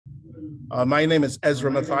My name is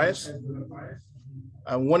Ezra Matthias.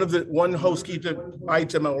 One housekeeping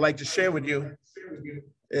item I would like to share with you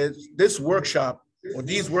is this workshop, or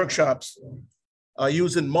these workshops, are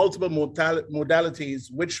using multiple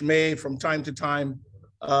modalities, which may, from time to time,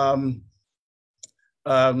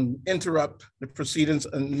 interrupt the proceedings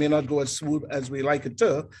and may not go as smooth as we like it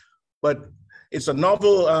to, but it's a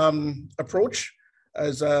novel approach,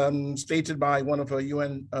 as stated by one of our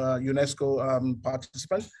UNESCO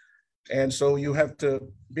participants, and so you have to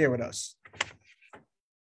bear with us.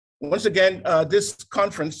 Once again, this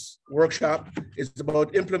conference workshop is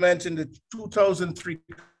about implementing the 2003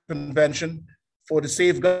 Convention for the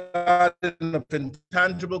Safeguarding of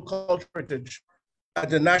Intangible Cultural Heritage at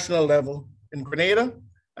the national level in Grenada,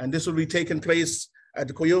 and this will be taking place at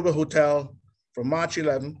the Coyoga Hotel from March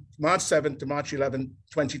 7th to March 11,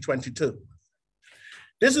 2022.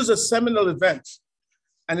 This is a seminal event,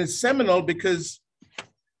 and it's seminal because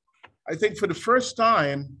I think for the first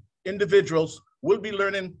time, individuals will be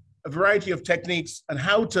learning a variety of techniques on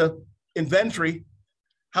how to inventory,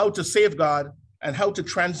 how to safeguard, and how to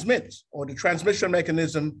transmit, or the transmission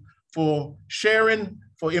mechanism for sharing,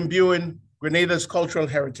 for imbuing Grenada's cultural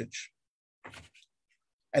heritage.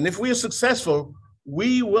 And if we are successful,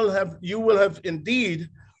 you will have indeed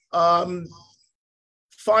find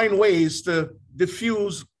ways to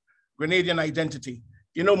diffuse Grenadian identity.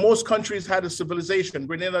 You know, most countries had a civilization,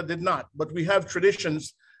 Grenada did not, but we have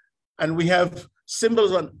traditions and we have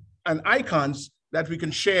symbols and icons that we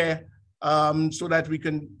can share so that we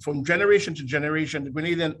can, from generation to generation, the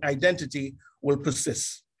Grenadian identity will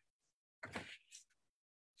persist.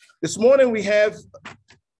 This morning we have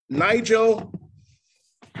Nigel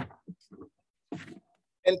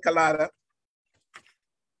Encalada,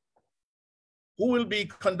 who will be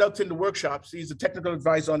conducting the workshops. He's a technical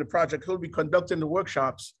advisor on the project. He'll be conducting the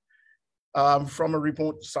workshops from a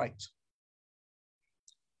remote site.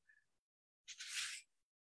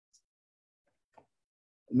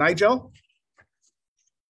 Nigel?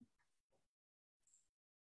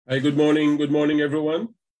 Hi, good morning. Good morning, everyone.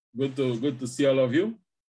 Good to see all of you.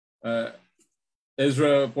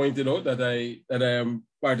 Ezra pointed out that I am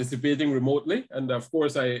participating remotely, and of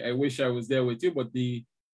course, I wish I was there with you, but the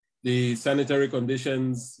sanitary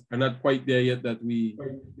conditions are not quite there yet. But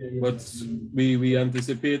we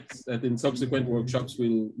anticipate that in subsequent workshops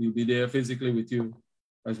we'll be there physically with you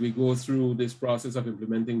as we go through this process of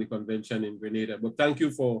implementing the convention in Grenada. But thank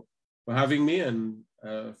you for having me and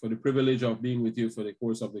for the privilege of being with you for the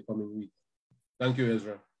course of the coming week. Thank you,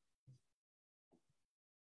 Ezra.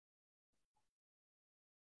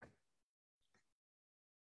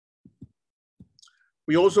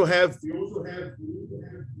 We also have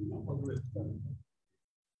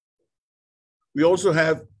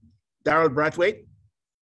Daryl Brathwaite,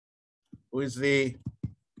 who is the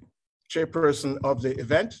chairperson of the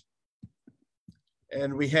event.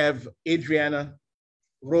 And we have Adriana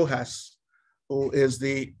Rojas, who is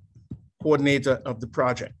the coordinator of the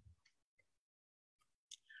project.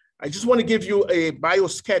 I just want to give you a bio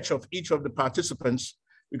sketch of each of the participants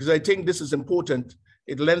because I think this is important.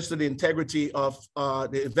 It lends to the integrity of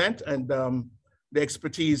the event and the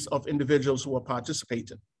expertise of individuals who are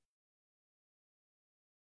participating.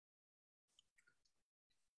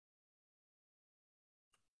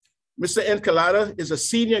 Mr. Encalada is a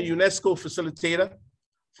senior UNESCO facilitator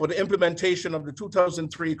for the implementation of the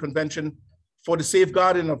 2003 Convention for the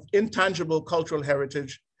Safeguarding of Intangible Cultural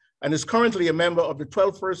Heritage and is currently a member of the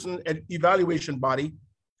 12-person evaluation body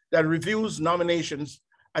that reviews nominations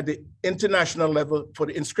at the international level for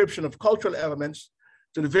the inscription of cultural elements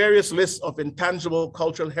to the various lists of intangible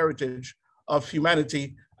cultural heritage of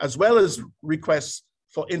humanity, as well as requests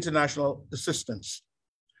for international assistance.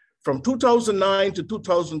 From 2009 to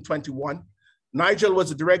 2021, Nigel was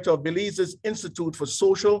the director of Belize's Institute for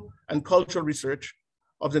Social and Cultural Research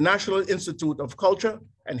of the National Institute of Culture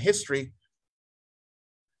and History.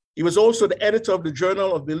 He was also the editor of the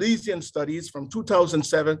Journal of Belizean Studies from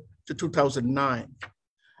 2007 to 2009,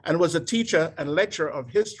 and was a teacher and lecturer of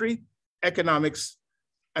history, economics,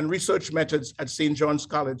 and research methods at St. John's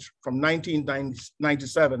College from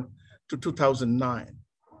 1997 to 2009.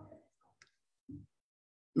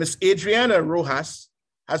 Ms. Adriana Rojas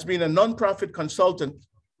has been a nonprofit consultant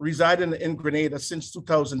residing in Grenada since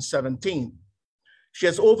 2017. She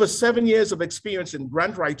has over 7 years of experience in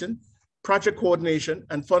grant writing, project coordination,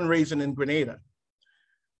 and fundraising in Grenada,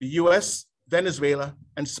 the US, Venezuela,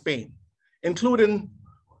 and Spain, including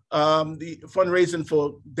the fundraising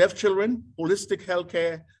for deaf children, holistic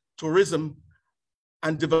healthcare, tourism,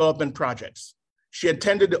 and development projects. She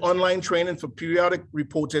attended the online training for periodic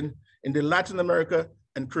reporting in the Latin America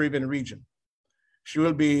and Caribbean region. She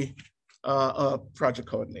will be project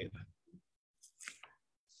coordinator.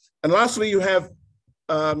 And lastly, you have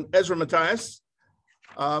Ezra Matthias.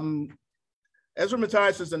 Ezra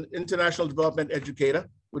Matthias is an international development educator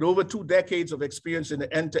with over 2 decades of experience in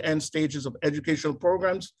the end-to-end stages of educational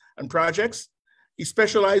programs and projects. He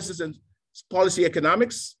specializes in policy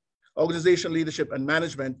economics, organizational leadership, and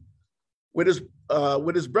management. With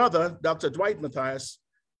his brother, Dr. Dwight Matthias,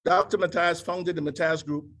 Dr. Matthias founded the Matthias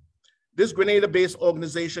Group. This Grenada-based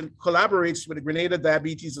organization collaborates with the Grenada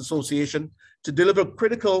Diabetes Association to deliver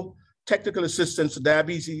critical technical assistance to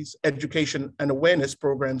diabetes education and awareness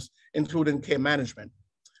programs, including care management.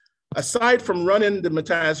 Aside from running the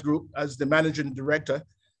Matthias Group as the managing director,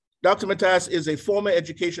 Dr. Matthias is a former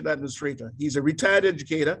education administrator. He's a retired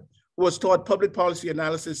educator who has taught public policy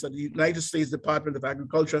analysis at the United States Department of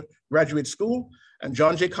Agriculture Graduate School and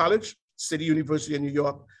John Jay College, City University in New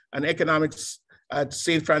York, and economics at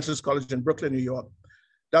St. Francis College in Brooklyn, New York.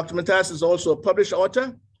 Dr. Matthias is also a published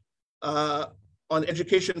author on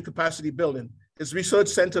education capacity building. His research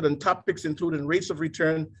centered on topics including rates of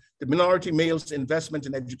return, the minority males' investment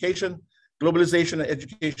in education, globalization and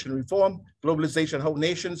education reform, globalization, how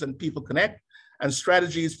nations and people connect, and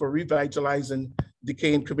strategies for revitalizing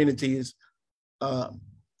decaying communities and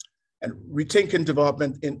rethinking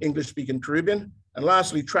development in English-speaking Caribbean. And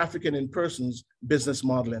lastly, trafficking in persons, business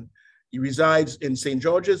modeling. He resides in St.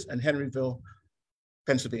 George's and Henryville,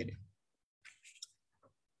 Pennsylvania.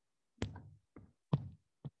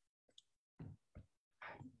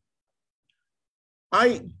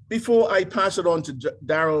 Before I pass it on to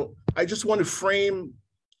Daryl, I just want to frame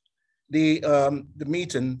the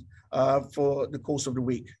meeting for the course of the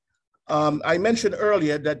week. I mentioned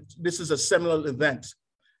earlier that this is a seminal event.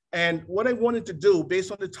 And what I wanted to do,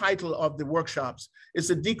 based on the title of the workshops, is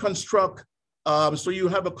to deconstruct so you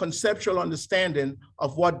have a conceptual understanding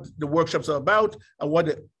of what the workshops are about and what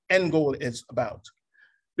the end goal is about.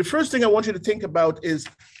 The first thing I want you to think about is,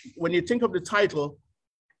 when you think of the title,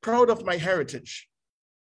 Proud of My Heritage,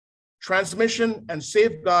 transmission and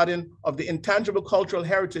safeguarding of the intangible cultural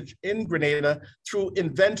heritage in Grenada through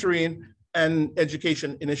inventorying and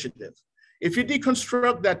education initiative. If you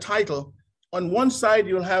deconstruct that title, on one side,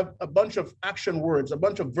 you'll have a bunch of action words, a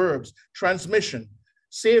bunch of verbs: transmission,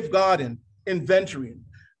 safeguarding, inventorying.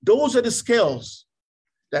 Those are the skills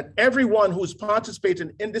that everyone who's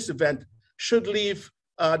participating in this event should leave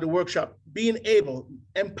the workshop being able,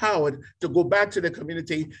 empowered to go back to the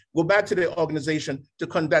community, go back to the organization to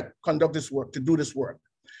conduct this work, to do this work.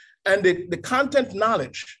 And the content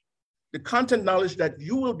knowledge that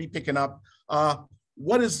you will be picking up,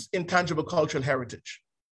 what is intangible cultural heritage?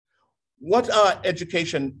 What are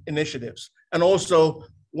education initiatives? And also,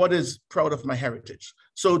 what is proud of my heritage?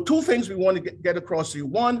 So 2 things we want to get across to you.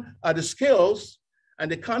 One are the skills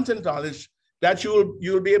and the content knowledge that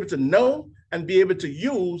you'll be able to know and be able to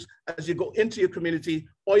use as you go into your community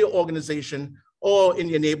or your organization or in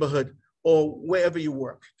your neighborhood or wherever you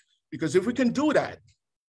work. Because if we can do that,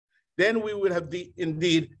 then we would have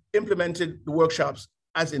indeed implemented the workshops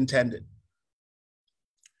as intended.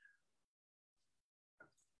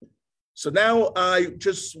 So now I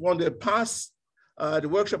just want to pass the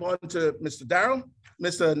workshop on to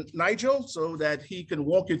Mr. Nigel, so that he can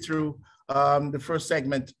walk you through the first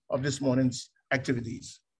segment of this morning's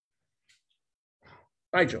activities.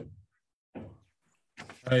 Nigel.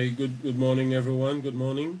 Hi, good morning, everyone. Good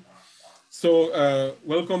morning. So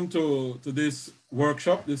welcome to this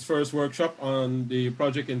workshop, this first workshop on the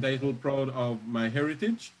project entitled Proud of My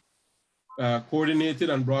Heritage,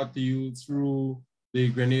 coordinated and brought to you through the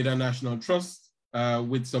Grenada National Trust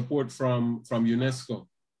with support from UNESCO.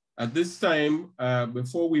 At this time,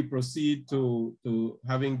 before we proceed to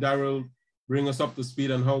having Daryl bring us up to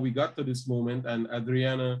speed on how we got to this moment, and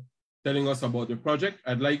Adriana telling us about the project,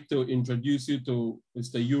 I'd like to introduce you to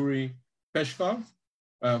Mr. Yuri Peshkov,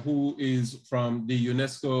 who is from the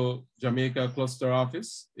UNESCO Jamaica Cluster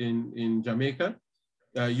Office in Jamaica.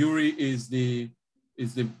 Yuri is the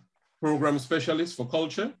program specialist for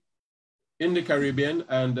culture in the Caribbean,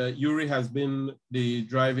 and Yuri has been the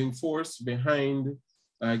driving force behind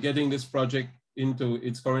getting this project into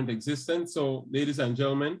its current existence. So, ladies and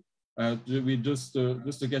gentlemen, we just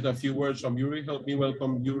to get a few words from Yuri, help me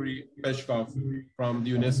welcome Yuri Peshkov from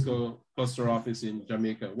the UNESCO Cluster Office in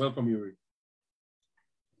Jamaica. Welcome, Yuri.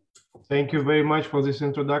 Thank you very much for this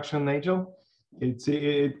introduction, Nigel. It's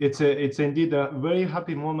indeed a very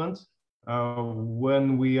happy moment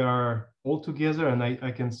when we are all together, and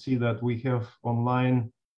I can see that we have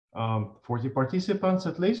online 40 participants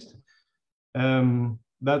at least.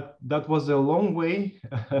 That was a long way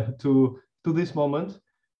to this moment.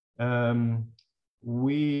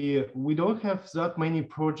 we don't have that many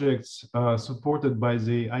projects supported by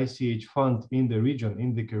the ICH fund in the region,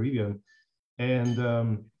 in the Caribbean.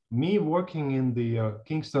 And me working in the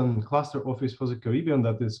Kingston Cluster Office for the Caribbean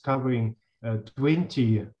that is covering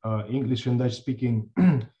 20 English and Dutch speaking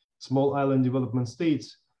small island development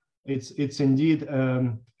states, it's indeed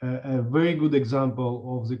a very good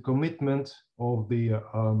example of the commitment of the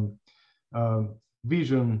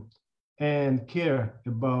vision and care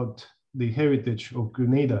about the heritage of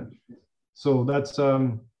Grenada. So that's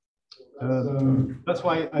why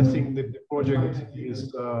I think that the project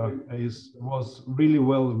was really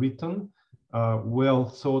well written, well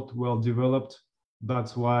thought, well developed.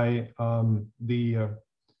 That's why the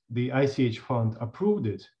ICH fund approved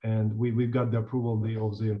it, and we got the approval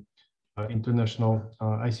of the international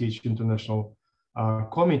ICH international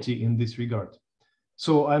committee in this regard.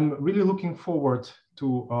 So I'm really looking forward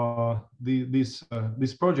to this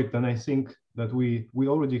project, and I think that we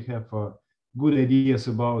already have good ideas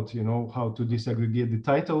about, you know, how to disaggregate the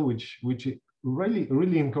title, which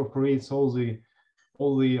really incorporates all the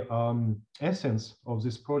essence of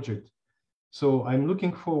this project. So I'm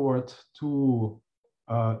looking forward to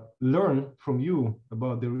learn from you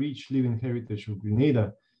about the rich living heritage of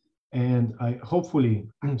Grenada, and I hopefully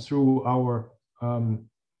through our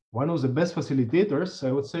one of the best facilitators,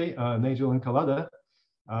 I would say, Nigel Encalada,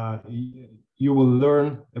 you will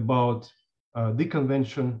learn about the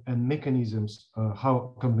convention and mechanisms,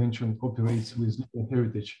 how convention operates with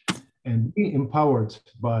heritage, and be empowered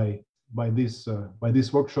by this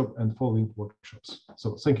workshop and following workshops.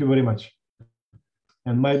 So thank you very much,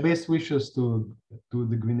 and my best wishes to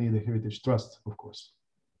the Grenada Heritage Trust, of course.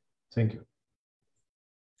 Thank you.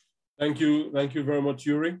 Thank you very much,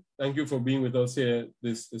 Yuri. Thank you for being with us here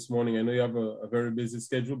this morning. I know you have a very busy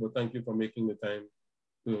schedule, but thank you for making the time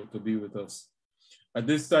to be with us. At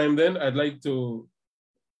this time then, I'd like to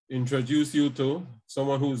introduce you to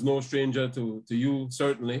someone who is no stranger to you,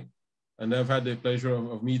 certainly, and I've had the pleasure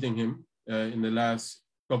of meeting him in the last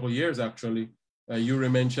couple of years, actually. Yuri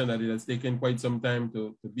mentioned that it has taken quite some time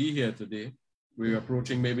to be here today. We're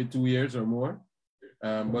approaching maybe 2 years or more,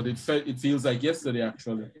 but it feels like yesterday,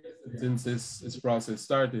 actually, since this process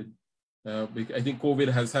started. I think COVID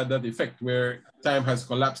has had that effect where time has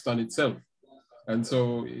collapsed on itself. And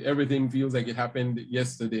so everything feels like it happened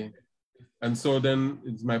yesterday. And so then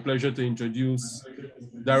it's my pleasure to introduce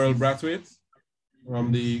Daryl Brathwaite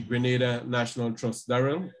from the Grenada National Trust.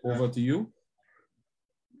 Daryl, over to you.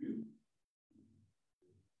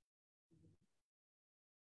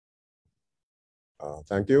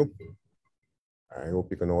 Thank you. I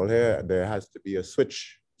hope you can all hear. There has to be a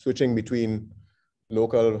switching between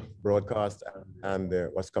local broadcast and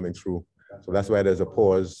what's coming through. So that's why there's a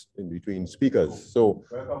pause in between speakers. So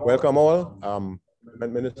welcome all,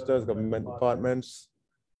 government ministers, government departments,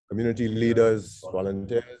 community leaders,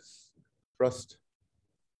 volunteers, trust,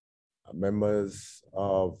 members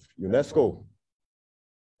of UNESCO,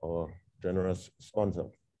 our generous sponsor.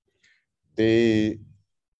 The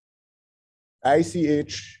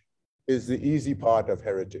ICH is the easy part of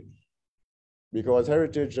heritage, because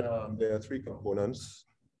heritage, there are 3 components.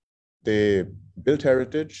 The built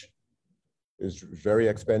heritage is very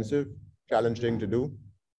expensive, challenging to do.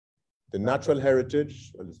 The natural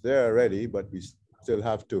heritage, well, it's there already, but we still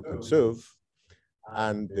have to conserve.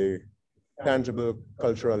 And the tangible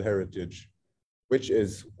cultural heritage, which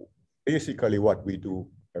is basically what we do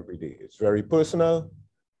every day. It's very personal.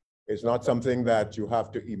 It's not something that you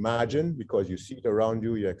have to imagine because you see it around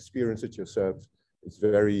you, you experience it yourself. It's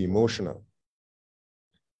very emotional.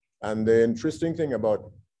 And the interesting thing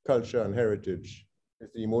about culture and heritage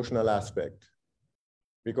is the emotional aspect.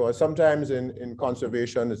 Because sometimes in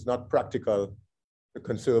conservation, it's not practical to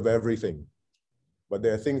conserve everything. But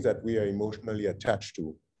there are things that we are emotionally attached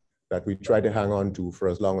to that we try to hang on to for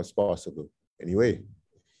as long as possible anyway.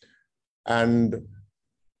 And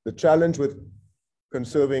the challenge with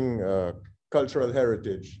conserving cultural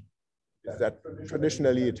heritage is that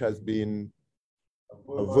traditionally it has been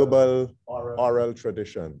a verbal, oral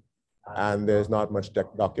tradition, and there's not much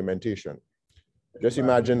documentation. Just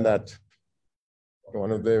imagine that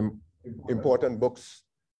one of the important books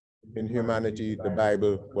in humanity, the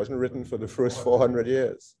Bible, wasn't written for the first 400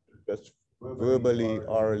 years, just verbally,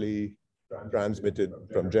 orally transmitted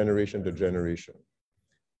from generation to generation.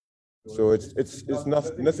 So it's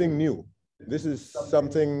nothing new. This is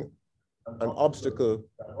something, an obstacle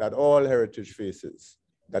that all heritage faces,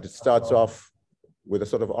 that it starts off with a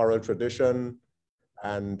sort of oral tradition,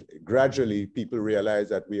 and gradually people realize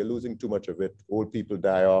that we are losing too much of it. Old people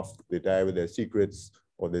die off, they die with their secrets,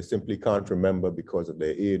 or they simply can't remember because of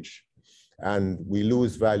their age. And we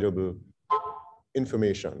lose valuable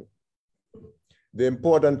information. The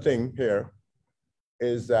important thing here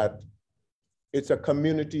is that it's a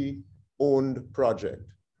community-owned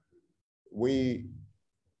project. We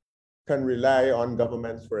can rely on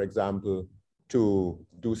governments, for example, to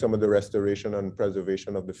do some of the restoration and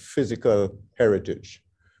preservation of the physical heritage.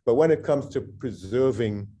 But when it comes to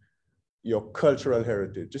preserving your cultural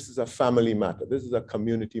heritage, this is a family matter. This is a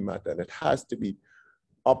community matter, and it has to be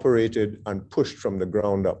operated and pushed from the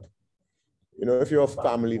ground up. You know, if your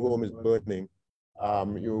family home is burning,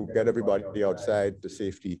 you get everybody outside to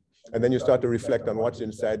safety, and then you start to reflect on what's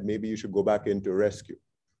inside. Maybe you should go back in to rescue.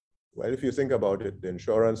 Well, if you think about it, the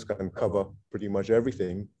insurance can cover pretty much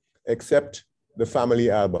everything except the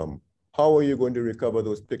family album. How are you going to recover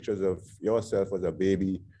those pictures of yourself as a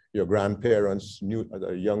baby, your grandparents, as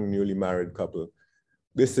a young newly married couple?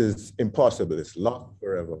 This is impossible. It's lost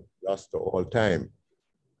forever, lost to all time.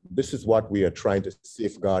 This is what we are trying to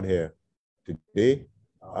safeguard here today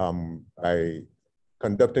by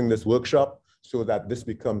conducting this workshop, so that this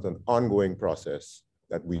becomes an ongoing process,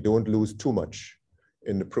 that we don't lose too much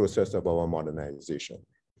in the process of our modernization.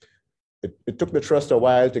 It took the trust a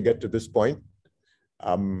while to get to this point,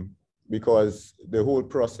 because the whole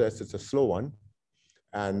process is a slow one.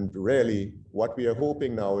 And really, what we are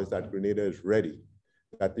hoping now is that Grenada is ready,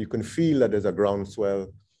 that you can feel that there's a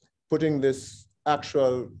groundswell. Putting this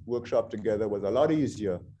actual workshop together was a lot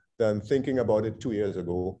easier than thinking about it 2 years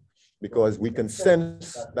ago, because we can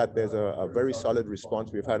sense that there's a very solid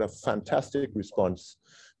response. We've had a fantastic response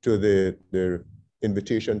to the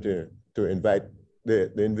invitation to invite,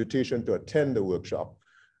 the invitation to attend the workshop.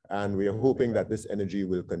 And we are hoping that this energy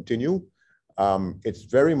will continue. It's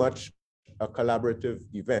very much a collaborative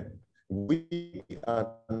event. We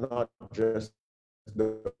are not just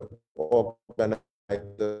the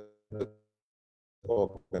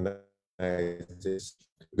organizers.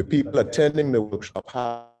 The people attending the workshop,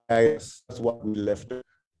 that's what we left.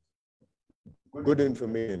 Good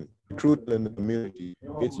information, recruitment in the community.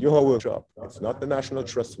 It's your workshop. It's not the National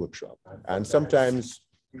Trust workshop. And sometimes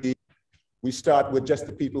we start with just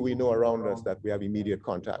the people we know around us that we have immediate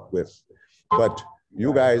contact with. But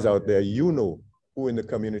you guys out there, you know who in the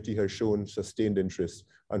community has shown sustained interest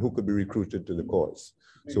and who could be recruited to the cause.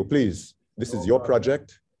 So please, this is your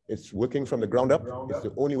project. It's working from the ground up. It's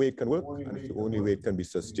the only way it can work, and it's the only way it can be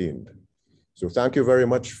sustained. So thank you very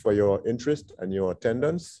much for your interest and your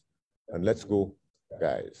attendance. And let's go,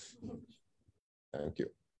 guys. Thank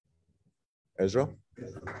you. Ezra?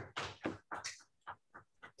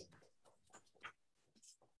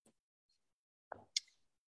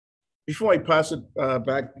 Before I pass it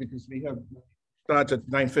back, because we have started at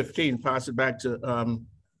 9:15, pass it back to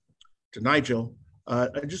Nigel.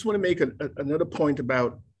 I just want to make another point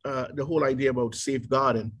about the whole idea about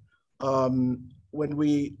safeguarding. When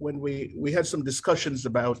we had some discussions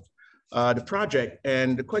about the project,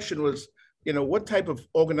 and the question was, you know, what type of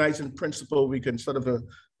organizing principle we can sort of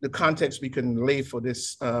the context we can lay for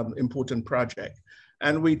this important project.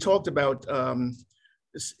 And we talked about,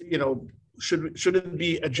 you know, should it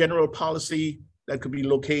be a general policy that could be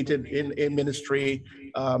located in a ministry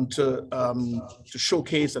to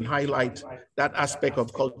showcase and highlight that aspect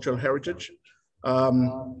of cultural heritage?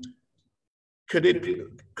 Could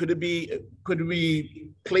we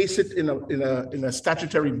place it in a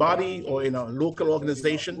statutory body or in a local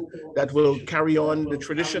organization that will carry on the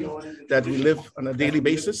tradition that we live on a daily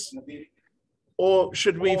basis? Or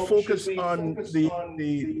should we focus on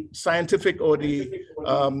the scientific or the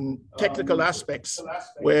technical aspects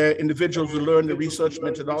where individuals will learn the research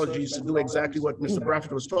methodologies to do exactly what Mr.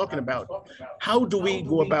 Bradford was talking about? How do we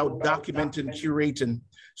go about documenting, curating,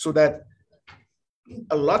 so that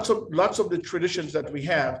lots of the traditions that we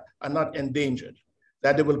have are not endangered,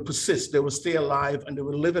 that they will persist, they will stay alive, and they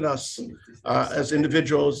will live in us as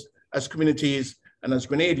individuals, as communities, and as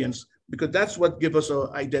Grenadians, because that's what gives us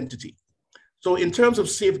our identity. So in terms of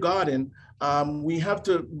safeguarding, we have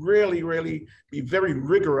to really be very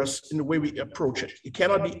rigorous in the way we approach it. It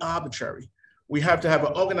cannot be arbitrary. We have to have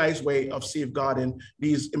an organized way of safeguarding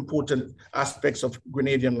these important aspects of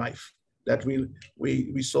Grenadian life that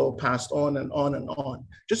we saw passed on and on and on.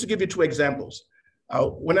 Just to give you two examples.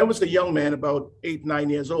 When I was a young man, about 8, 9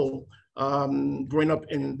 years old, growing up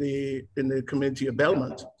in the community of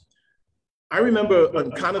Belmont, I remember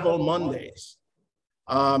on Carnival Mondays,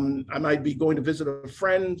 I might be going to visit a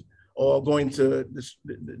friend or going to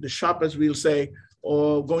the shop, as we'll say,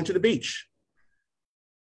 or going to the beach.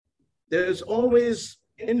 There's always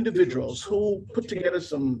individuals who put together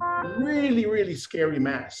some really scary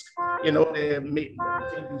masks. You know, they make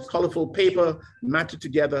colorful paper, match it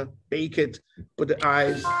together, bake it, put the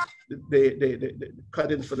eyes, the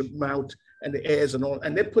cut in for the mouth, and the airs and all,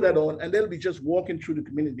 and they put that on, and they'll be just walking through the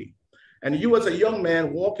community. And you as a young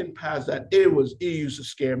man walking past that, it used to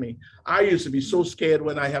scare me. I used to be so scared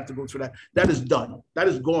when I have to go through that. That is done. That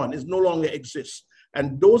is gone. It no longer exists.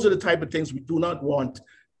 And those are the type of things we do not want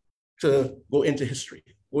to go into history,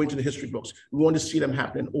 go into the history books. We want to see them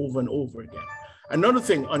happening over and over again. Another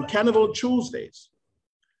thing, on Carnival Tuesdays,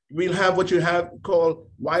 we'll have what you have called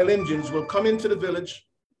wild Indians will come into the village,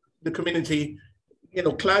 the community, you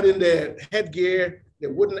know, clad in their headgear,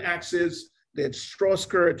 their wooden axes, their straw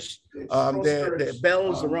skirts, their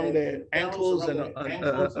bells around their ankles and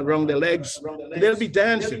around their legs. And they'll be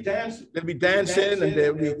dancing. They'll be dancing and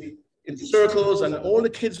they'll be in circles, and all the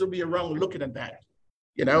kids will be around looking at that.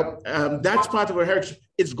 You know, that's part of our heritage.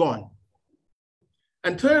 It's gone.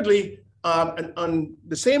 And thirdly, on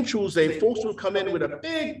the same Tuesday, folks will come in with a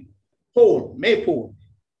big pole, maypole,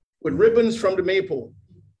 with ribbons from the maypole,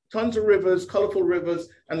 tons of rivers, colorful rivers,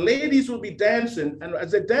 and ladies will be dancing. And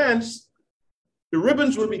as they dance, the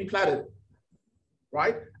ribbons will be plaited,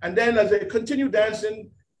 right? And then as they continue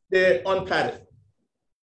dancing, they're unplaited.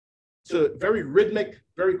 So very rhythmic,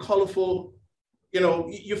 very colorful. You know,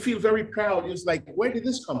 you feel very proud. It's like, where did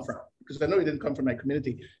this come from? Because I know it didn't come from my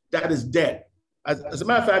community. That is dead. As a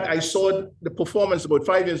matter of fact, I saw the performance about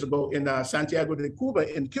 5 years ago in Santiago de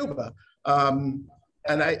Cuba, in Cuba, and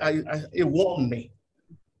it warmed me.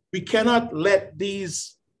 We cannot let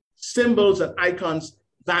these symbols and icons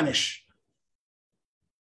vanish.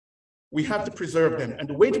 We have to preserve them. And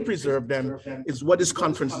the way to preserve them is what this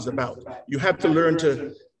conference is about. You have to learn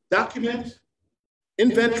to document,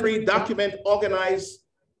 inventory, document, organize.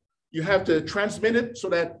 You have to transmit it so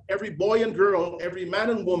that every boy and girl, every man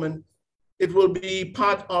and woman, it will be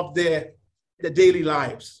part of their daily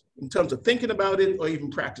lives in terms of thinking about it or even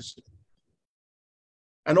practicing.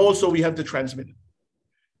 And also we have to transmit it.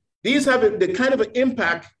 These have the kind of an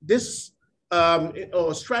impact this,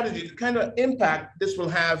 or strategy, the kind of impact this will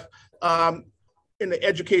have in the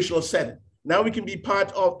educational setting. Now we can be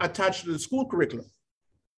attached to the school curriculum.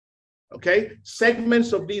 Okay,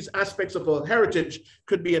 segments of these aspects of our heritage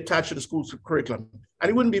could be attached to the school curriculum, and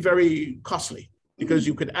it wouldn't be very costly because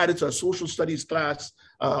you could add it to a social studies class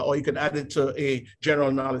or you could add it to a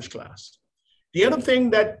general knowledge class. The other thing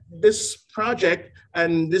that this project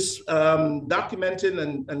and this documenting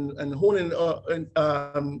and honing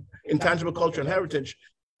intangible cultural heritage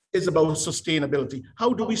is about sustainability.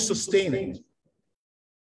 How do we sustain it?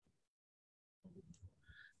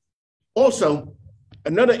 Also,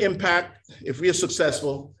 another impact, if we are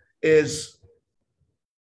successful, is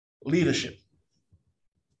leadership.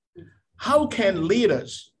 How can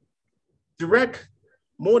leaders direct,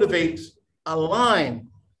 motivate, align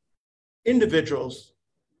individuals,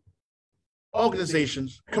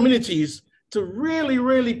 organizations, communities to really,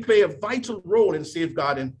 really play a vital role in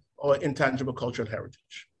safeguarding our intangible cultural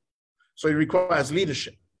heritage? So it requires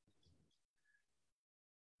leadership.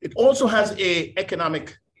 It also has an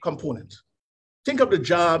economic component. Think of the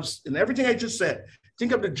jobs and everything I just said.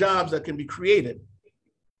 Think of the jobs that can be created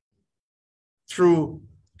through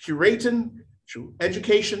curating, through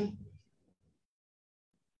education,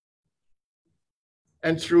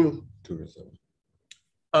 and through tourism,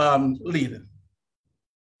 leading.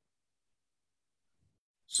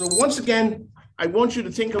 So once again, I want you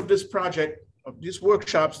to think of this project, of these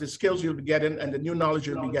workshops, the skills you'll be getting and the new knowledge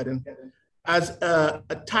you'll be getting as an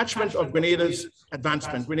attachment of Grenada's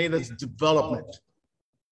advancement, Grenada's development.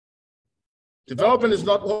 Development is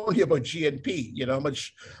not only about GNP, you know, how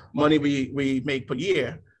much money we make per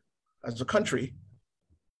year as a country.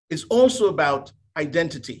 It's also about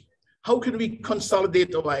identity. How can we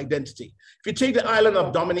consolidate our identity? If you take the island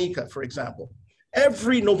of Dominica, for example,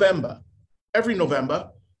 every November,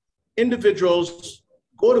 individuals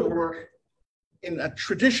go to work in a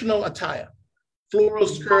traditional attire, floral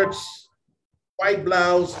skirts, white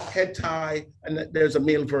blouse, head tie, and there's a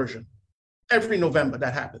male version. Every November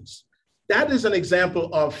that happens. That is an example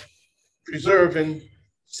of preserving,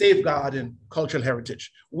 safeguarding cultural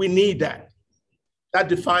heritage. We need that. That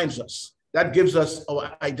defines us. That gives us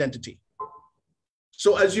our identity.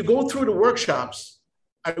 So as you go through the workshops,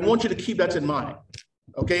 I want you to keep that in mind,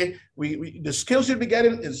 okay? The skills you'll be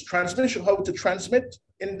getting is transmission, how to transmit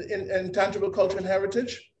intangible cultural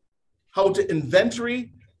heritage, how to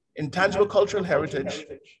inventory intangible cultural heritage,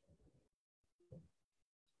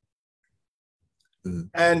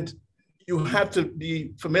 and you have to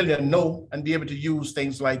be familiar, know, and be able to use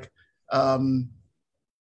things like the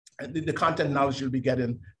content knowledge you'll be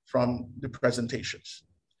getting from the presentations.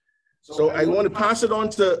 So I want to pass it on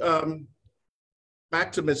to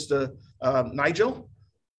back to Mr. Nigel,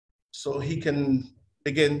 so he can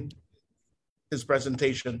begin his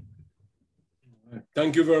presentation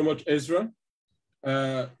Thank you very much, Ezra.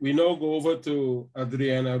 We now go over to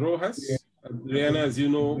Adriana Rojas. Adriana, as you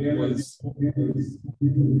know, was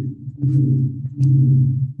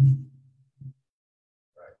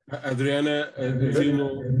Adriana, as you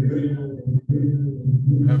know,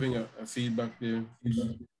 having a feedback there.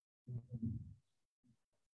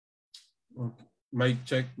 Okay. Mic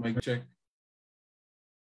check, mic check.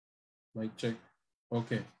 Mic check.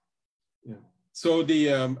 Okay. Yeah. So the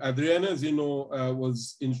Adriana, as you know,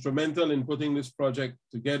 was instrumental in putting this project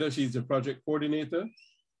together. She's the project coordinator,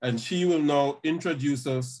 and she will now introduce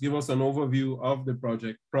us, give us an overview of the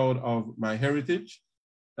project, Proud of My Heritage.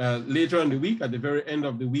 Later in the week, at the very end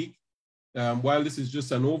of the week, while this is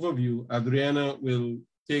just an overview, Adriana will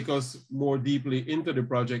take us more deeply into the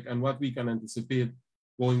project and what we can anticipate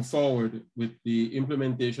going forward with the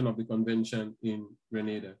implementation of the convention in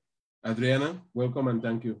Grenada. Adriana, welcome and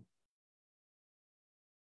thank you.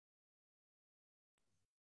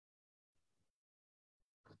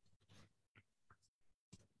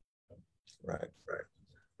 Right.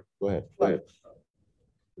 Go ahead.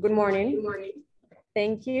 Good morning. Good morning.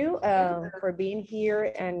 Thank you for being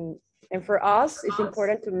here. And for us, it's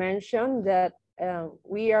important to mention that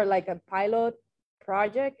we are like a pilot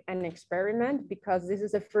project and experiment, because this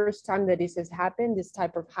is the first time that this has happened, this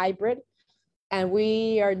type of hybrid. And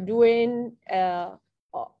we are doing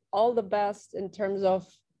all the best in terms of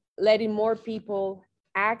letting more people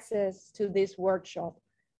access to this workshop.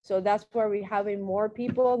 So that's where we're having more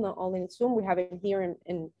people, not only in Zoom, we have it here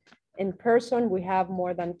in person. We have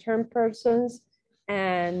more than 10 persons,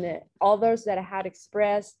 and others that had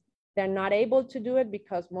expressed they're not able to do it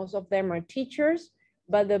because most of them are teachers.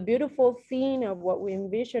 But the beautiful thing of what we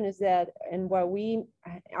envision is that, and what we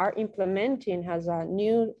are implementing has a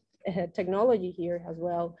new technology here as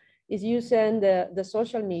well, is using the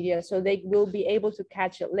social media, so they will be able to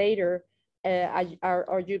catch it later.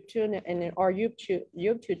 Our YouTube and our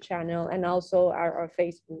YouTube channel, and also our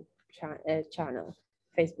Facebook channel.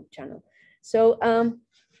 So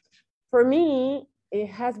for me, it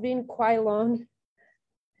has been quite long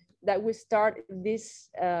that we start this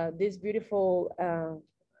beautiful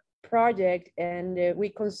project, and we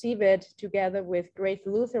conceive it together with Grace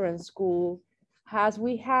Lutheran School, as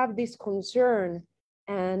we have this concern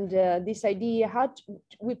and this idea how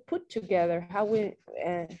we put together, how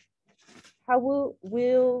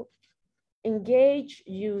we'll engage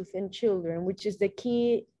youth and children, which is the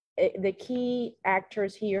key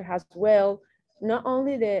actors here as well, not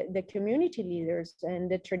only the community leaders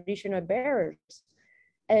and the traditional bearers.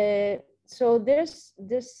 So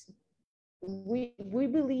we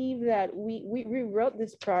believe that we rewrote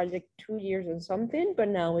this project 2 years and something, but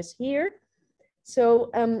now it's here. So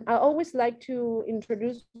I always like to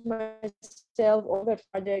introduce myself on the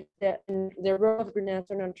project, the role of Grenada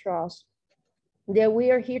National Trust, that we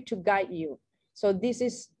are here to guide you. So this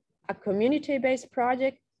is a community-based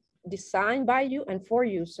project designed by you and for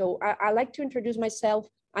you. So I like to introduce myself.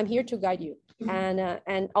 I'm here to guide you.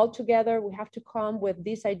 And all together we have to come with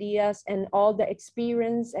these ideas and all the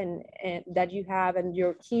experience and that you have and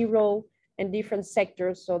your key role in different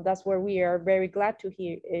sectors. So that's where we are very glad to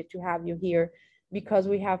have you here, because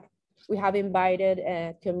we have invited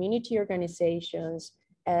community organizations,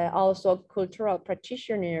 also cultural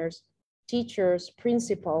practitioners, teachers,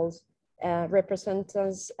 principals,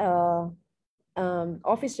 representatives,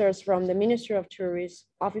 officers from the Ministry of Tourism,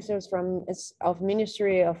 officers of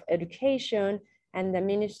Ministry of Education, and the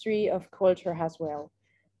Ministry of Culture as well.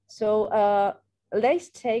 So let's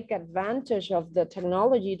take advantage of the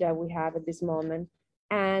technology that we have at this moment.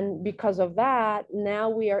 And because of that, now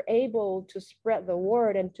we are able to spread the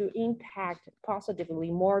word and to impact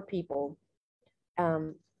positively more people.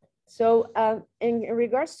 So in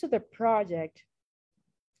regards to the project,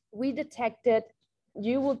 we detected,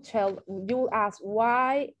 you will ask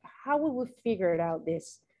why, how will we figure out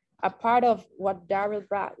this? A part of what Daryl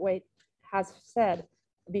Brathwaite has said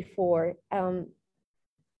before.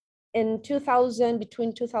 In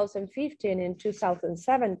between 2015 and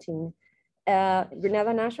 2017,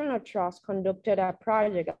 Grenada National Trust conducted a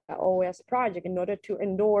project, an OS project, in order to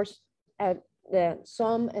endorse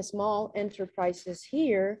some small enterprises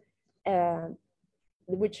here,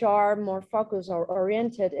 which are more focused or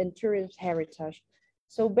oriented in tourism heritage.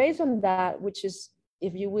 So based on that, which is,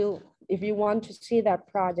 if you want to see that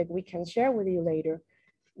project, we can share with you later,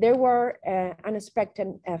 there were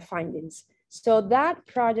unexpected findings. So that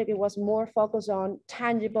project, it was more focused on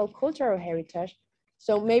tangible cultural heritage.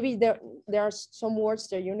 So maybe there are some words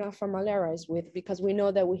that you're not familiarized with, because we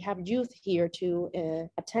know that we have youth here to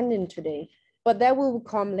attending today, but that will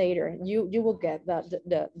come later. You will get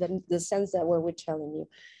the sense that we're telling you.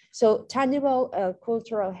 So tangible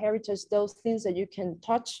cultural heritage, those things that you can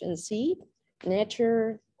touch and see,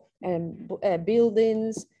 nature and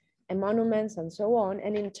buildings and monuments and so on.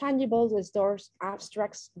 And intangibles is those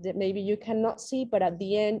abstracts that maybe you cannot see, but at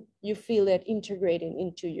the end you feel it integrating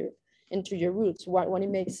into your roots when it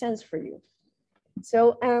makes sense for you.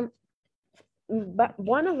 So but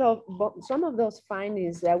some of those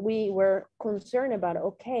findings that we were concerned about,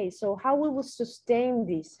 okay, so how we will sustain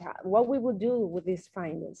this, what we will do with these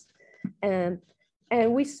findings. And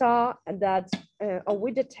we saw that, or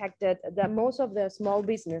we detected that most of the small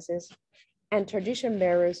businesses and tradition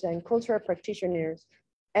bearers and cultural practitioners,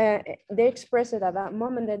 they expressed at that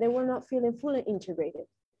moment that they were not feeling fully integrated.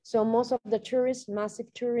 So most of the tourists,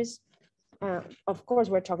 massive tourists, of course,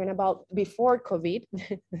 we're talking about before COVID.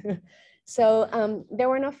 So they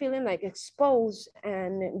were not feeling like exposed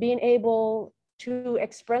and being able to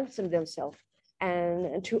express themselves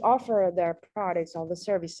and to offer their products or the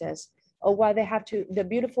services, or what they have to, the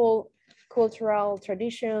beautiful cultural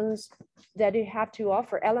traditions that they have to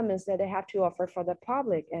offer, elements that they have to offer for the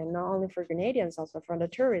public, and not only for Grenadians, also for the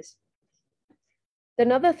tourists.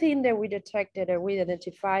 Another thing that we detected or we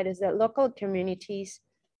identified is that local communities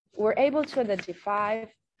were able to identify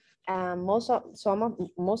most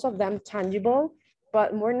of them tangible,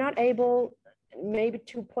 but we're not able maybe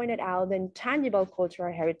to point it out the intangible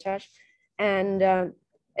cultural heritage, and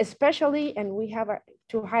especially, and we have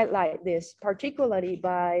to highlight this particularly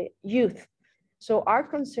by youth. So our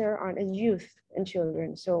concern on youth and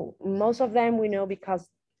children. So most of them we know because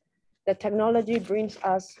the technology brings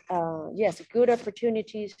us, yes, good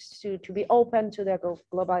opportunities to be open to the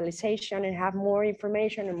globalization and have more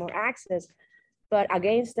information and more access. But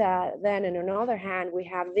against that, then on the other hand, we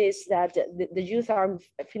have this, that the youth are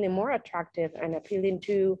feeling more attractive and appealing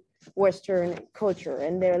to Western culture,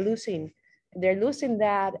 and they're losing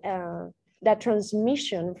that, that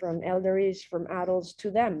transmission from elders, from adults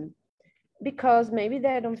to them, because maybe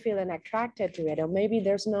they don't feel attracted to it, or maybe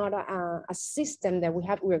there's not a system that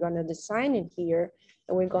we're going to design in here,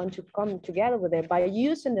 and we're going to come together with it by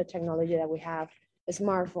using the technology that we have,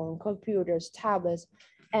 smartphone, computers, tablets,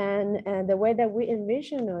 and the way that we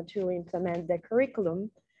envision to implement the curriculum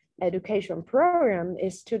education program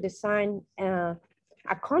is to design a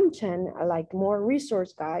content like more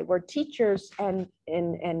resource guide, where teachers and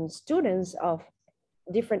students of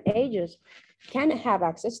different ages can have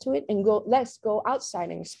access to it and let's go outside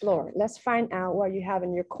and explore. Let's find out what you have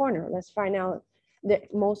in your corner. Let's find out the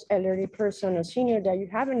most elderly person or senior that you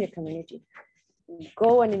have in your community.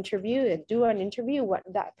 Go and interview it, do an interview, what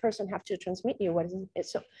that person have to transmit you, what is it?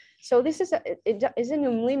 So this is, it isn't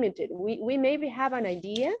unlimited. We maybe have an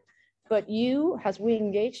idea, but you, as we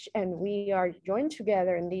engage and we are joined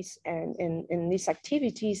together in these in these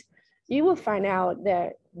activities, you will find out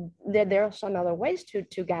that there are some other ways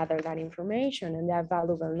to gather that information and that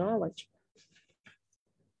valuable knowledge.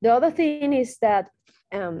 The other thing is that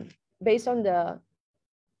based on the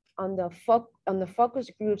focus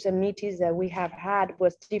groups and meetings that we have had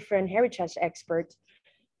with different heritage experts,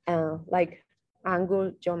 like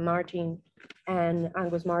Angus, John Martin, and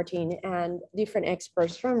Angus Martin, and different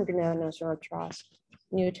experts from Grenada National Trust,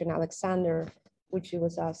 Newton Alexander, which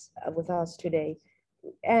was with us today.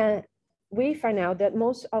 And we find out that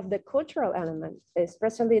most of the cultural elements,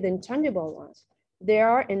 especially the intangible ones, they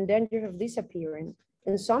are in danger of disappearing,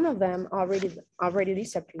 and some of them already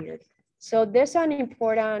disappeared. So there's an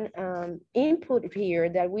important input here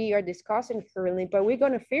that we are discussing currently, but we're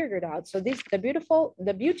going to figure it out. So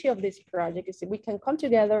the beauty of this project is that we can come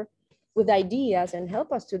together with ideas and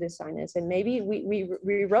help us to design this. And maybe we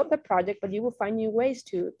rewrote the project, but you will find new ways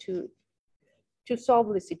to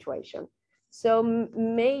solve the situation. So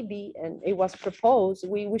maybe, and it was proposed,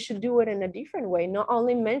 we should do it in a different way, not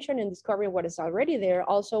only mention and discovering what is already there,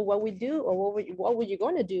 also what we do, or what were you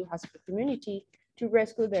going to do as a community to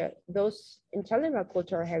rescue those intangible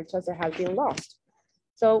cultural heritage that have been lost.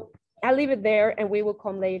 So I'll leave it there, and we will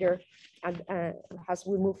come later as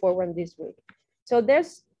we move forward this week. So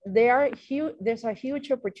there's a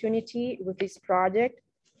huge opportunity with this project.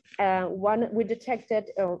 One we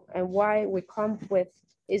detected and why we come with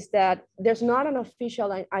is that there's not an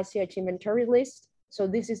official ICH inventory list. So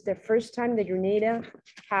this is the first time that Grenada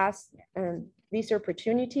has this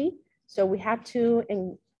opportunity. So we have to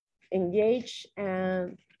engage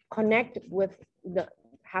and connect with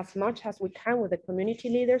as much as we can with the community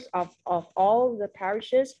leaders of all the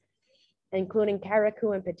parishes, including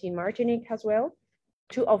Carriacou and Petit Martinique as well,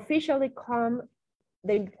 to officially come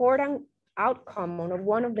the important outcome,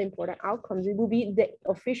 one of the important outcomes, it will be the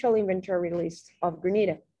official inventory list of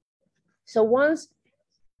Grenada. So once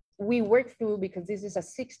we work through, because this is a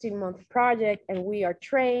 16-month project, and we are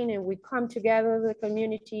trained and we come together with the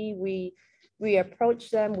community, we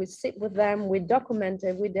approach them, we sit with them, we document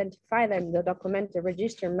it, we identify them, the document, the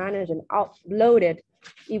register, manage, and upload it.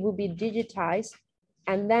 It will be digitized,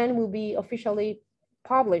 and then will be officially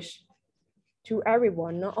published to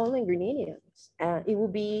everyone, not only Grenadians. It will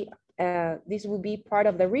be, this will be part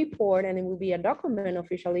of the report, and it will be a document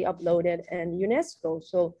officially uploaded in UNESCO.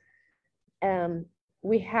 So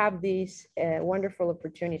we have this wonderful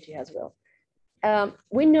opportunity as well.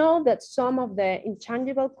 We know that some of the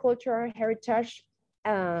intangible cultural heritage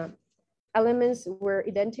elements were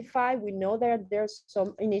identified. We know that there's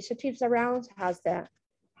some initiatives around, as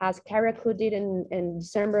Carriacou did in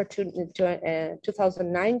December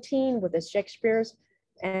 2019 with the Shakespeare's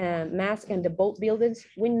mask and the boat buildings.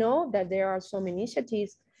 We know that there are some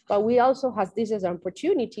initiatives, but we also have this as an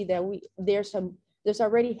opportunity that there's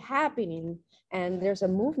already happening, and there's a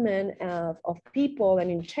movement of people and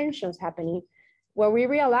intentions happening, where we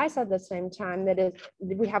realize at the same time that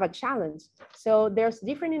we have a challenge. So there's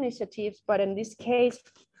different initiatives, but in this case,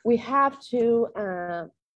 we have to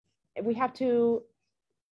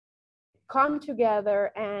come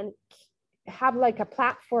together and have like a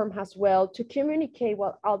platform as well to communicate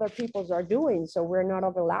what other peoples are doing. So we're not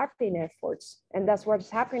overlapping efforts, and that's what's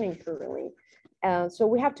happening currently. So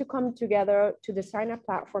we have to come together to design a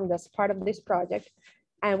platform that's part of this project,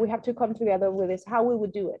 and we have to come together with this, how we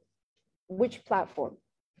would do it. Which platform,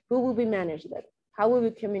 who will be managed it, how will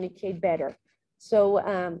we communicate better? So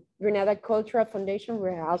Grenada Cultural Foundation,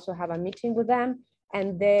 we also have a meeting with them,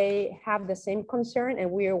 and they have the same concern, and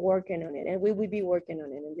we are working on it, and we will be working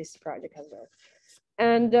on it in this project as well.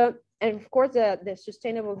 And of course, the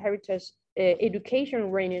Sustainable Heritage Education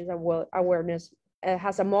Awareness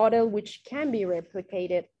has a model which can be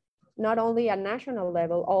replicated not only at national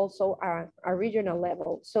level, also at a regional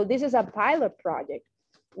level. So this is a pilot project.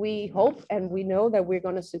 We hope and we know that we're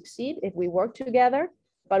going to succeed if we work together.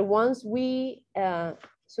 But once we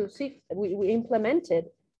succeed, we implement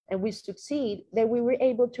it and we succeed, then we were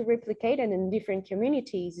able to replicate it in different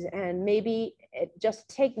communities, and maybe just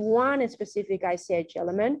take one specific ICH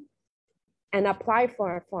element and apply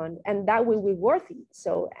for a fund, and that will be worth it.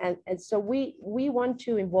 So and so we want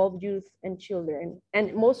to involve youth and children,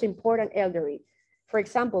 and most important, elderly. For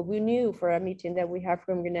example, we knew for a meeting that we have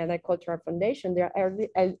from Grenada Cultural Foundation, there are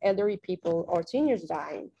elderly people or seniors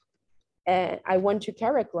dying. I went to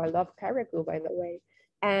Carriacou. I love Carriacou, by the way.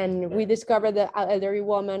 And we discovered that an elderly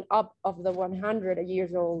woman up of the 100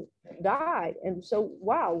 years old died. And so,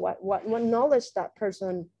 wow, what knowledge that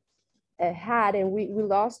person had, and we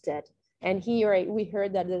lost it. And here we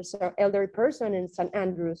heard that there's an elderly person in St.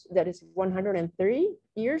 Andrews that is 103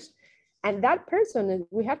 years. And that person,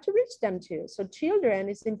 we have to reach them too. So children,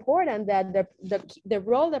 it's important that the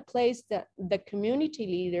role that plays the community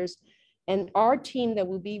leaders and our team that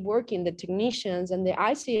will be working, the technicians and the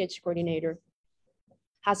ICH coordinator,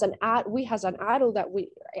 has an adult that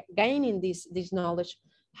we gaining this knowledge.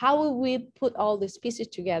 How will we put all these pieces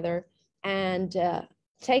together and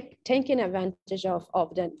taking advantage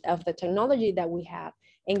of the technology that we have,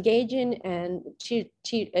 engaging and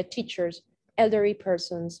teachers, elderly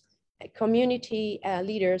persons, community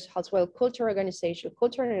leaders, as well cultural organizations,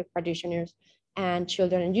 cultural practitioners, and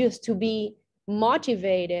children and youth to be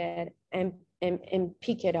motivated and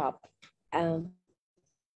pick it up.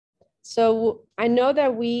 So I know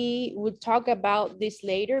that we would talk about this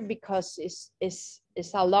later because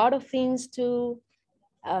it's a lot of things to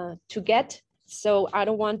get. So I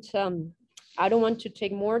don't want to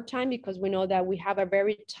take more time because we know that we have a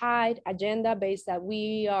very tight agenda based that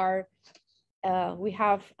we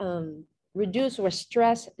have reduced or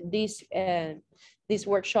stressed these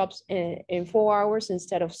workshops in 4 hours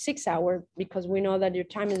instead of 6 hours, because we know that your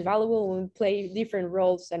time is valuable when we play different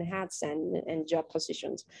roles and hats and job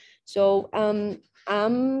positions. So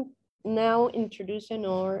I'm now introducing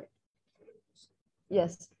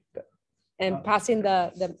and passing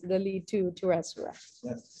the lead to Ezra.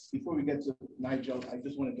 Yes. Before we get to Nigel, I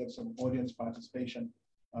just want to get some audience participation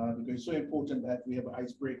because it's so important that we have an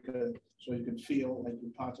icebreaker so you can feel like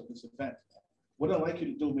you're part of this event. What I'd like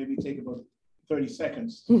you to do, maybe take about 30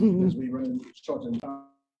 seconds as we run short in time.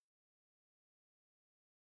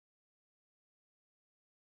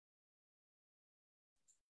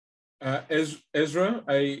 Ezra,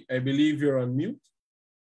 I believe you're on mute.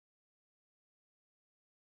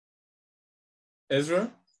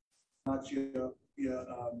 Ezra? Not your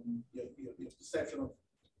perception of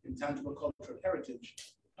intangible cultural heritage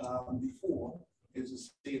before is the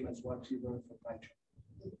same as what you learned from Nigel.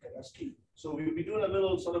 Okay, that's key. So we'll be doing a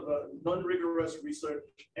little sort of a non-rigorous research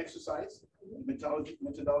exercise. Methodology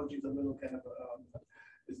is a little kind of,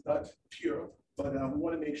 it's not pure, but we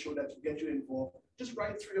want to make sure that to get you involved, just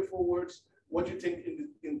write 3 or 4 words, what you think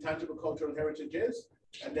intangible cultural heritage is,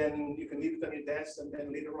 and then you can leave it on your desk, and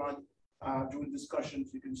then later on, during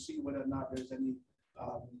discussions, you can see whether or not there's any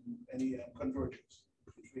convergence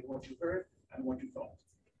between what you heard and what you thought.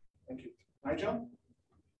 Thank you. Nigel?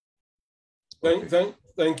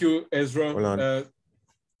 Thank you, Ezra. Hold on.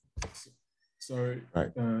 Sorry.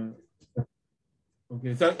 Right.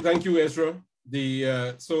 Okay. Thank you, Ezra.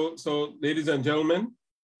 So, ladies and gentlemen,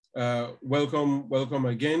 welcome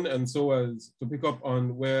again. And so, as to pick up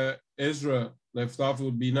on where Ezra left off, it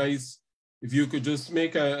would be nice if you could just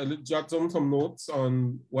make jot some notes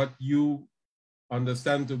on what you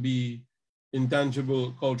understand to be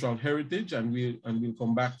intangible cultural heritage, and we'll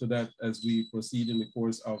come back to that as we proceed in the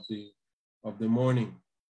course of the morning.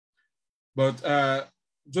 But I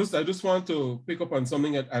just want to pick up on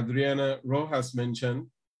something that Adriana Rojas mentioned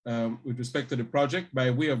with respect to the project by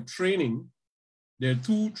way of training. There are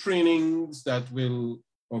 2 trainings that will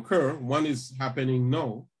occur. One is happening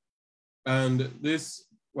now, and this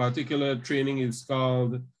particular training is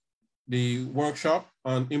called the Workshop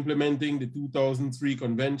on Implementing the 2003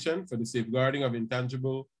 Convention for the Safeguarding of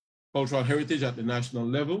Intangible Cultural Heritage at the national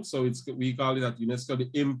level. So we call it at UNESCO the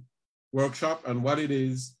IMP Workshop, and what it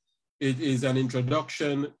is an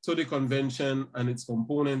introduction to the convention and its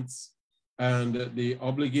components and the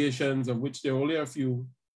obligations, of which there are only a few,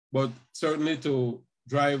 but certainly to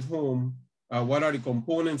drive home what are the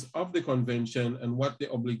components of the convention and what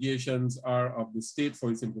the obligations are of the state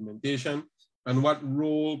for its implementation, and what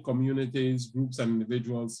role communities, groups, and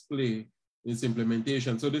individuals play in its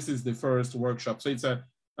implementation. So this is the first workshop. So it's an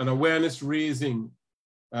awareness raising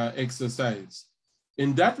exercise.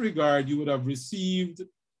 In that regard, you would have received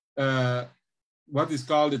what is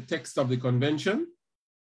called the text of the convention.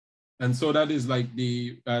 And so that is like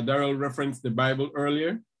Daryl referenced the Bible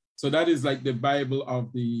earlier. So that is like the Bible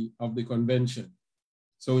of the convention.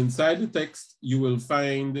 So inside the text, you will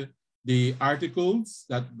find the articles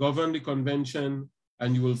that govern the convention,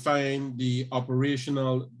 and you will find the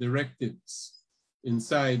operational directives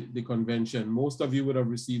inside the convention. Most of you would have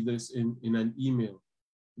received this in an email.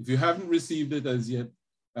 If you haven't received it as yet,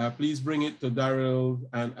 please bring it to Daryl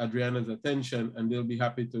and Adriana's attention, and they'll be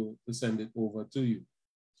happy to send it over to you.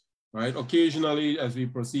 All right. Occasionally, as we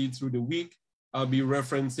proceed through the week, I'll be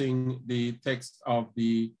referencing the text of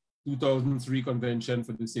the 2003 Convention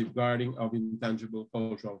for the Safeguarding of Intangible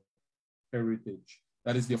Cultural Heritage.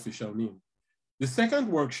 That is the official name. The second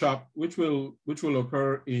workshop, which will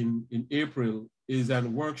occur in April, is a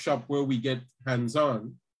workshop where we get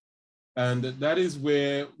hands-on. And that is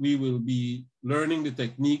where we will be learning the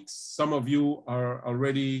techniques. Some of you are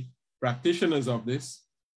already practitioners of this,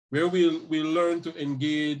 where we'll learn to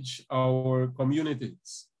engage our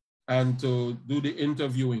communities and to do the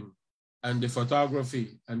interviewing and the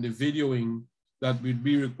photography and the videoing that would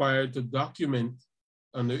be required to document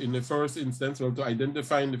in the first instance, or to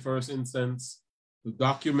identify in the first instance, to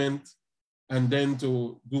document, and then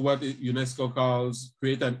to do what UNESCO calls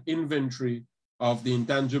create an inventory of the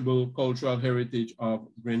intangible cultural heritage of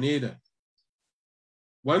Grenada.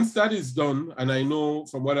 Once that is done, and I know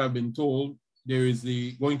from what I've been told, there is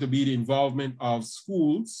going to be the involvement of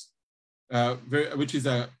schools, which is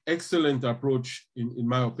an excellent approach in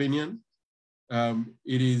my opinion.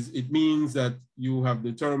 It means that you have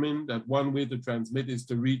determined that one way to transmit is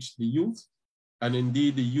to reach the youth. And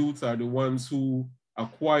indeed, the youth are the ones who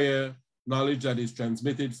acquire knowledge that is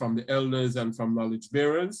transmitted from the elders and from knowledge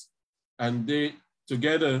bearers. And they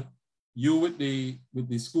together, you with the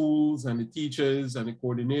schools and the teachers and the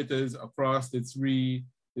coordinators across the three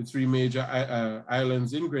major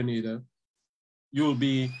islands in Grenada, you'll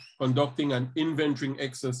be conducting an inventorying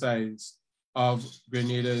exercise of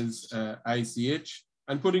Grenada's ICH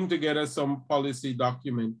and putting together some policy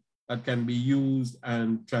document that can be used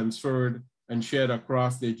and transferred and shared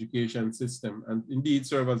across the education system, and indeed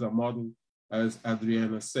serve as a model, as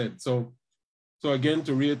Adriana said. So again,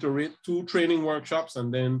 to reiterate, 2 training workshops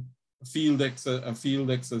and then a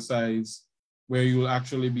field exercise where you'll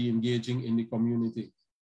actually be engaging in the community.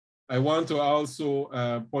 I want to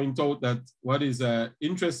also point out that what is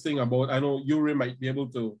interesting about, I know Yuri might be able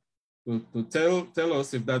to tell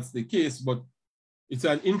us if that's the case, but it's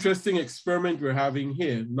an interesting experiment we're having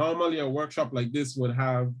here. Normally a workshop like this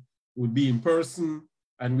would be in person,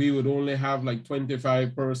 and we would only have like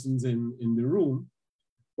 25 persons in the room.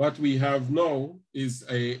 What we have now is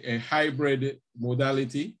a hybrid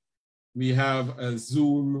modality. We have a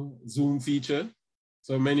Zoom feature,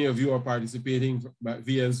 So many of you are participating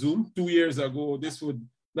via Zoom. 2 years ago, this would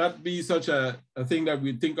not be such a thing that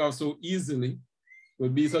we think of so easily. It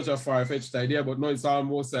would be such a far-fetched idea, but no, it's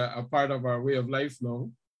almost a part of our way of life now.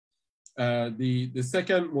 The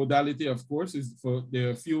second modality, of course, is for there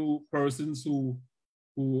are a few persons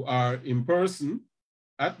who are in person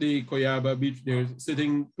at the Koyaba Beach. They're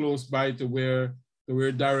sitting close by to where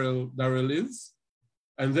Daryl is.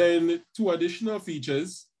 And then 2 additional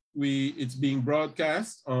features. It's being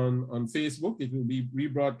broadcast on Facebook. It will be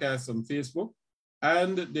rebroadcast on Facebook.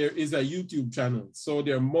 And there is a YouTube channel. So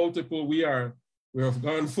there are multiple, we have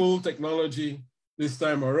gone full technology this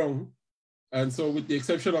time around. And so with the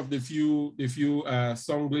exception of the few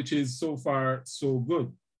song glitches, so far, so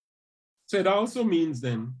good. So it also means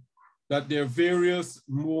then that there are various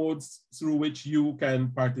modes through which you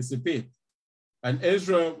can participate. And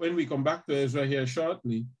Ezra, when we come back to Ezra here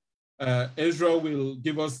shortly, Ezra will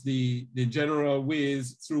give us the general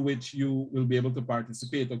ways through which you will be able to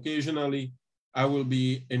participate. Occasionally, I will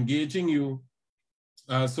be engaging you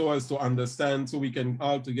so as to understand, so we can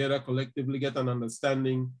all together collectively get an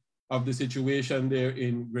understanding of the situation there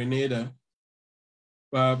in Grenada.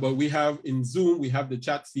 But we have in Zoom, we have the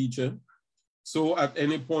chat feature. So at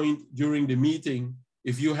any point during the meeting,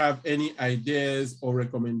 if you have any ideas or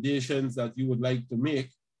recommendations that you would like to make,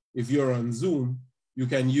 if you're on Zoom, you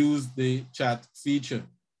can use the chat feature.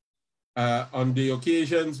 On the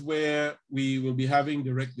occasions where we will be having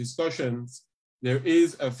direct discussions, there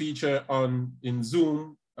is a feature in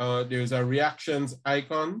Zoom. There's a reactions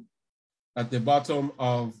icon at the bottom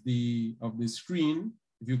of the screen.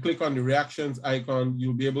 If you click on the reactions icon,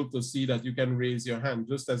 you'll be able to see that you can raise your hand,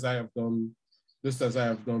 just as I have done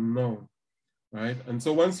now, right? And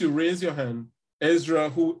so once you raise your hand, Ezra,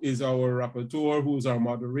 who is our rapporteur, who is our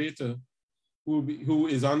moderator, who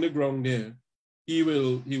is on the ground there, he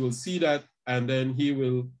will see that, and then he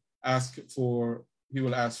will ask for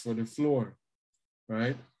the floor,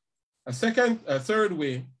 right? A third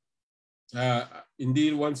way,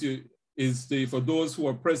 indeed, for those who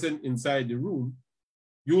are present inside the room,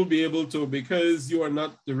 you will be able to, because you are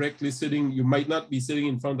not directly sitting, you might not be sitting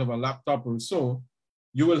in front of a laptop or so,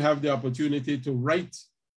 you will have the opportunity to write.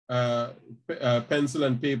 Pencil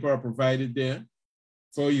and paper are provided there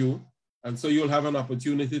for you. And so you'll have an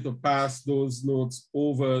opportunity to pass those notes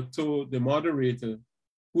over to the moderator,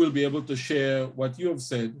 who will be able to share what you have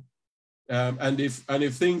said. And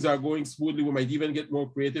if things are going smoothly, we might even get more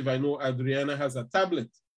creative. I know Adriana has a tablet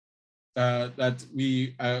that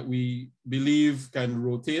we believe can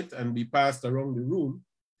rotate and be passed around the room.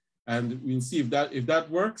 And we'll see if that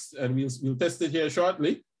works, and we'll test it here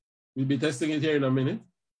shortly. We'll be testing it here in a minute.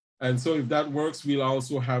 And so if that works, we'll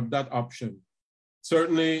also have that option.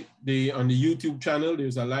 Certainly on the YouTube channel,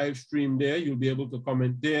 there's a live stream there. You'll be able to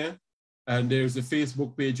comment there. And there's a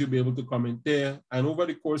Facebook page, you'll be able to comment there. And over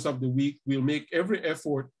the course of the week, we'll make every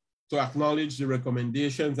effort to acknowledge the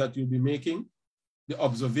recommendations that you'll be making, the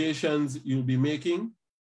observations you'll be making,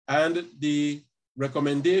 and the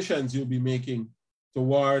recommendations you'll be making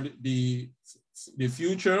toward the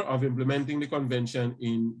future of implementing the convention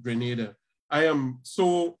in Grenada. I am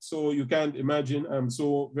so you can't imagine, I'm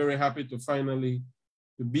so very happy to finally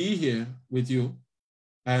be here with you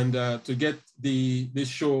and to get this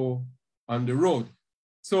show on the road.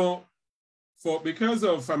 So because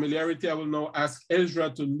of familiarity, I will now ask Ezra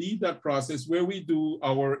to lead that process where we do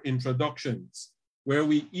our introductions, where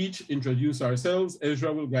we each introduce ourselves.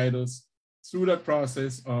 Ezra will guide us through that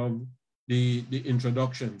process of the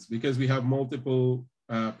introductions, because we have multiple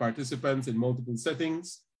participants in multiple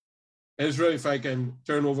settings. Ezra, if I can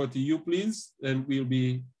turn over to you, please, then we'll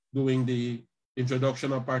be doing the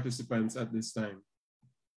introduction of participants at this time.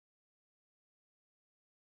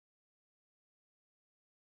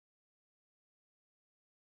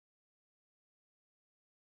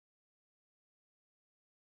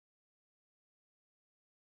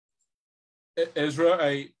 Ezra,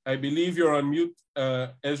 I believe you're on mute,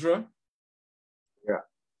 Ezra. Yeah.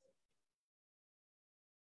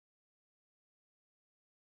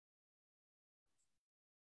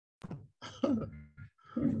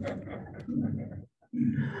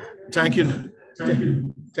 Thank you.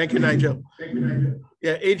 Thank you, Nigel.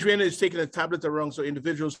 Yeah, Adrian is taking a tablet around so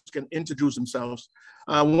individuals can introduce themselves.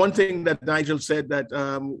 One thing that Nigel said, that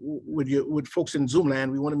with folks in Zoom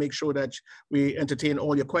land, we want to make sure that we entertain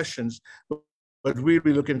all your questions, but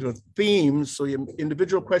really look into themes. So your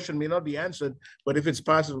individual question may not be answered, but if it's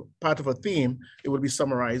part of a theme, it will be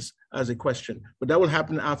summarized as a question. But that will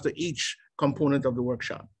happen after each component of the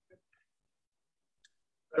workshop.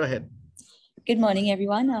 Go ahead. Good morning,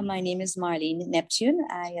 everyone. My name is Marlene Neptune.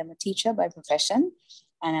 I am a teacher by profession.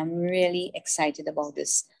 And I'm really excited about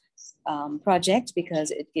this project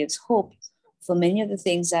because it gives hope for many of the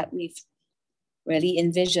things that we've really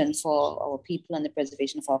envisioned for our people and the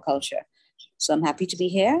preservation of our culture. So I'm happy to be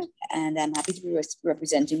here, and I'm happy to be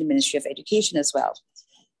representing the Ministry of Education as well.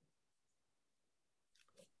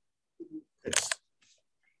 Yes.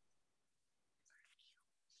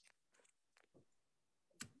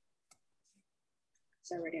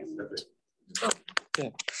 It's already on mute. Yeah.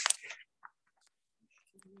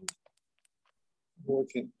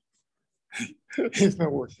 Working. It's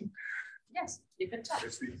not working. Yes, you can talk.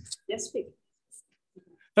 Yes, speak.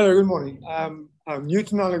 Hello, good morning. I'm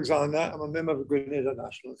Newton Alexander. I'm a member of the Grenada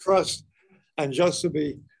National Trust. And just to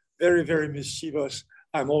be very, very mischievous,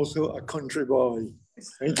 I'm also a country boy.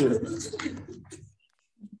 Thank you.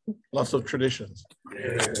 Lots of traditions.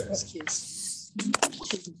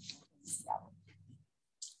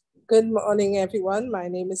 Good morning, everyone. My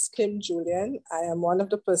name is Kim Julian. I am one of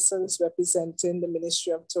the persons representing the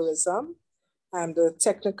Ministry of Tourism. I'm the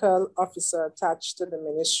technical officer attached to the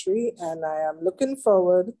ministry, and I am looking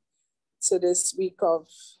forward to this week of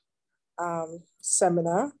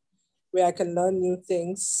seminar where I can learn new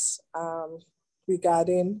things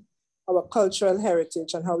regarding our cultural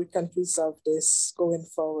heritage and how we can preserve this going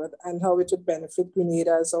forward and how it would benefit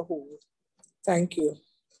Grenada as a whole. Thank you.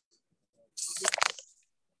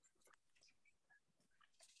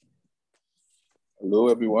 Hello,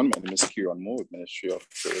 everyone. My name is Kieran Moore with Ministry of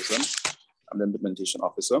Tourism. I'm the implementation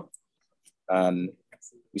officer, and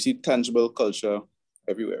we see tangible culture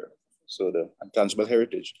everywhere. So the intangible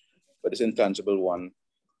heritage, but this intangible one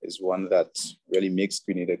is one that really makes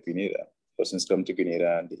Grenada Grenada. Persons come to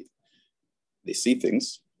Grenada and they see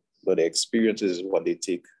things, but the experience is what they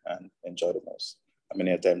take and enjoy the most. And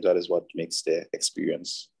many times that is what makes their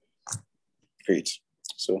experience great.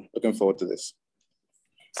 So looking forward to this.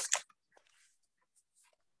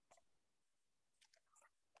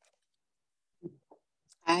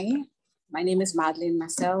 Hi, my name is Madeleine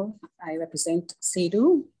Marcel. I represent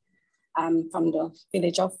SEDU. I'm from the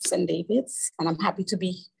village of St. David's, and I'm happy to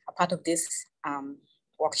be a part of this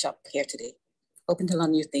workshop here today. Hoping to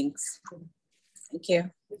learn new things. Thank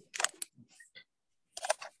you.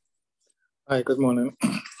 Hi, good morning.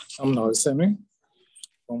 I'm Norris Henry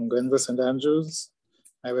from Grenville St. Andrews.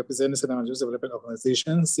 I represent the St. Andrews Development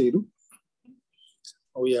Organization, SEDU.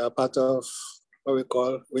 We are part of what we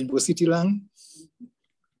call Rainbow City Land,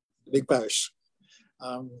 big parish.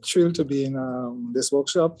 I'm thrilled to be in this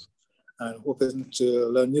workshop and hoping to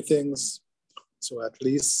learn new things so at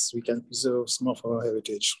least we can preserve some of our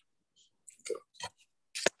heritage. Okay.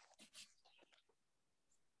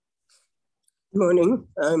 Good morning,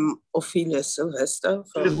 I'm Ophelia Sylvester.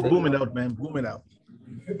 Just boom it out, man, boom it out.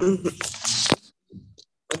 Good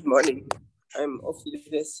morning, I'm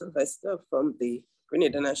Ophelia Sylvester from the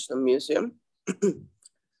Grenada National Museum.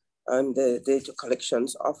 I'm the data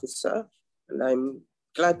collections officer, and I'm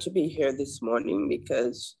glad to be here this morning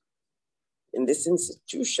because in this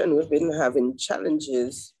institution, we've been having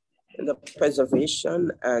challenges in the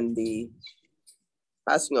preservation and the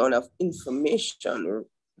passing on of information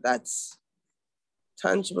that's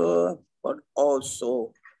tangible, but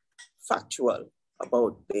also factual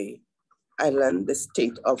about the island, the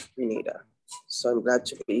state of Grenada. So I'm glad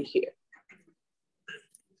to be here.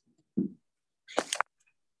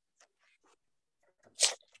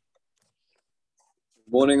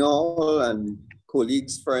 Morning all and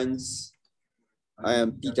colleagues, friends. I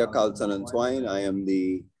am Peter Carlton Antoine. I am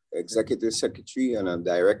the Executive Secretary and I'm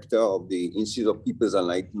Director of the Institute of People's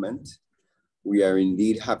Enlightenment. We are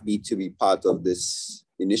indeed happy to be part of this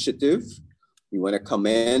initiative. We want to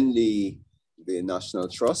commend the National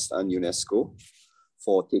Trust and UNESCO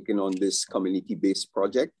for taking on this community-based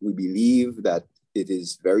project. We believe that it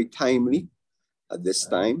is very timely at this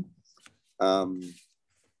time.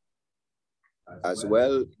 As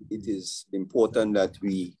well, it is important that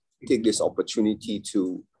we take this opportunity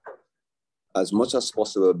to, as much as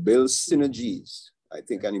possible, build synergies. I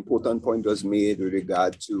think an important point was made with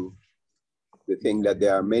regard to the thing that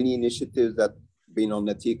there are many initiatives that have been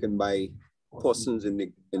undertaken by persons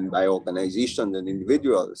by organizations and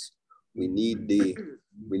individuals. We need the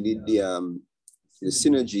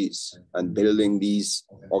synergies and building these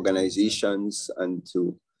organizations and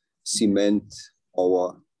to cement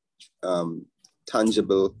our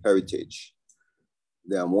tangible heritage.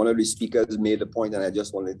 One of the speakers made a point, and I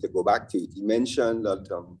just wanted to go back to it. He mentioned that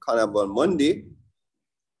Carnival Monday,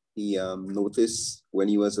 he noticed when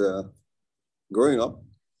he was growing up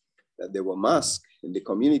that there were masks in the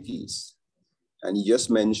communities. And he just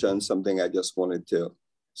mentioned something I just wanted to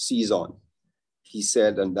seize on. He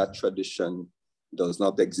said, and that tradition does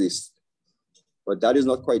not exist But that is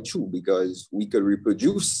not quite true because we could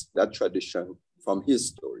reproduce that tradition from his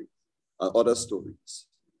story and other stories.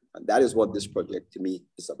 And that is what this project to me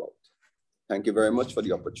is about. Thank you very much for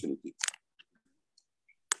the opportunity.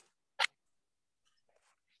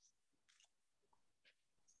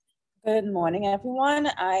 Good morning, everyone.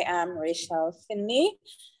 I am Rachel Finney.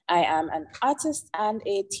 I am an artist and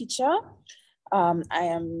a teacher. I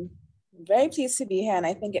am very pleased to be here, and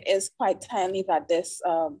I think it is quite timely that this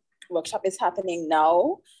workshop is happening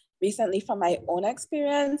now. Recently, from my own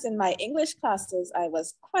experience in my English classes, I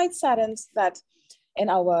was quite saddened that in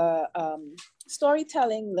our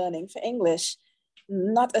storytelling learning for English,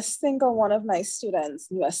 not a single one of my students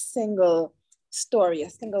knew a single story, a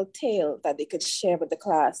single tale that they could share with the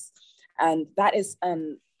class. And that is a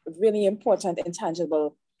really important,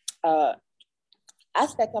 intangible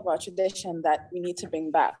aspect of our tradition that we need to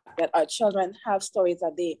bring back, that our children have stories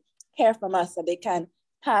that they hear from us, that they can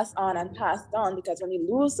pass on and pass down, because when we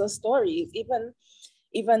lose those stories, even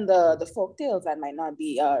the folk tales that might not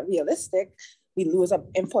be realistic, we lose an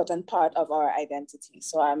important part of our identity.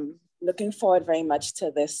 So I'm looking forward very much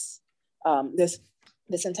to this,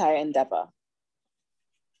 this entire endeavor.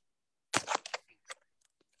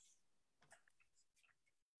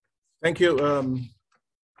 Thank you,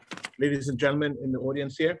 ladies and gentlemen in the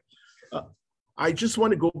audience here. I just want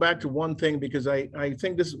to go back to one thing because I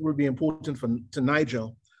think this will be important to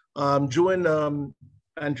Nigel. During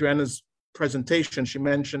Andriana's presentation, she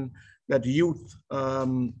mentioned that youth,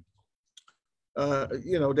 you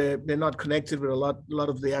know, they're not connected with a lot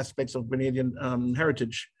of the aspects of Grenadian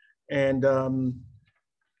heritage, and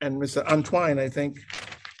Mr. Antoine, I think,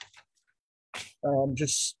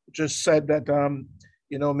 just said that.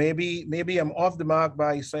 You know, maybe I'm off the mark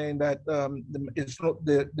by saying that it's not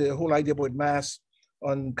the whole idea about mass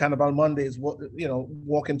on Carnival Monday is, you know,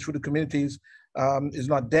 walking through the communities is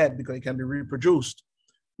not dead because it can be reproduced.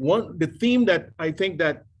 The theme that I think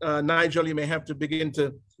that Nigel, you may have to begin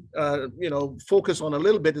to you know, focus on a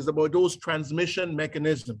little bit is about those transmission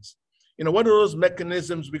mechanisms. You know, what are those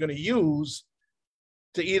mechanisms we're going to use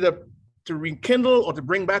to either to rekindle or to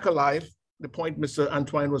bring back alive the point Mr.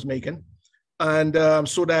 Antoine was making. And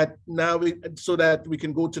so that now we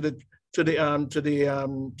can go to the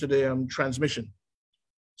transmission,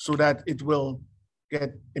 so that it will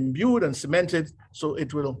get imbued and cemented, so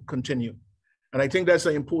it will continue. And I think that's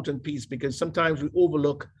an important piece because sometimes we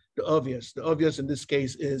overlook the obvious. The obvious in this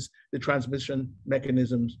case is the transmission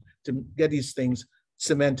mechanisms to get these things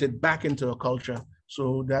cemented back into a culture,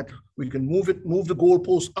 so that we can move the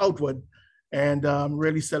goalposts outward, and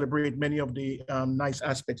really celebrate many of the nice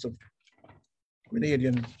aspects of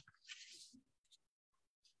Grenadian.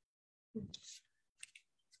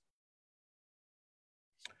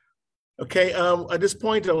 Okay, at this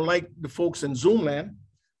point, I would like the folks in Zoom land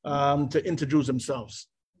to introduce themselves.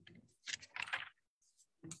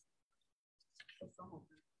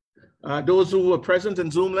 Those who are present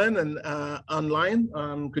in Zoom land and online,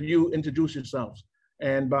 could you introduce yourselves?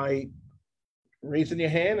 And by raising your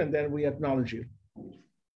hand, and then we acknowledge you.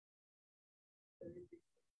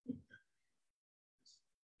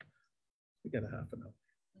 We got a half an hour.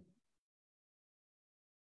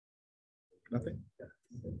 Nothing?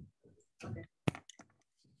 Okay.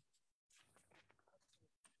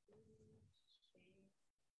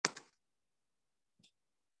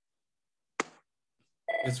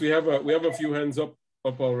 Yes, we have a few hands up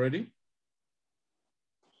already.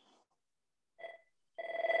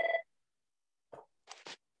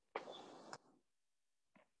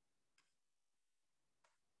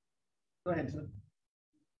 Go ahead, sir.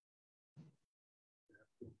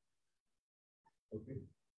 Okay.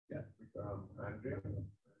 Yeah. Andrea.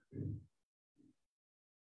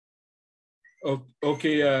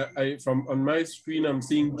 Okay. From on my screen, I'm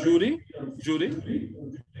seeing Judy. Judy,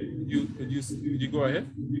 could you go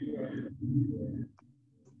ahead?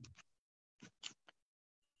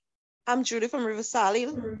 I'm Judy from River Sally.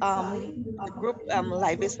 The group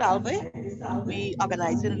Live Salve. We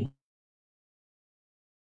organize in.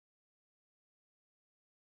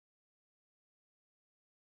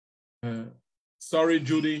 Sorry,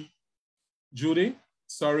 Judy. Judy,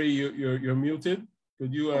 sorry, you're muted.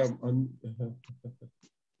 Could you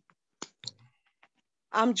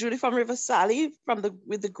I'm Judy from River Sally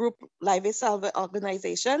with the group Live Salve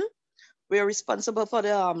organization. We are responsible for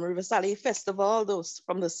the River Sally Festival, those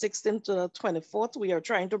from the 16th to the 24th. We are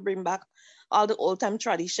trying to bring back all the old time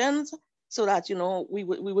traditions so that, you know, we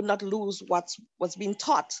would not lose what's been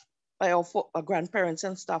taught by our grandparents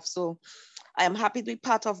and stuff. So I am happy to be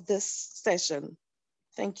part of this session.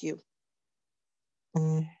 Thank you.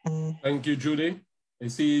 Thank you, Judy. I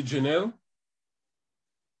see Janelle.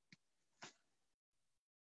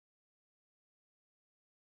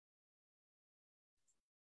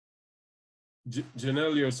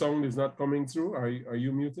 Janelle, your sound is not coming through. Are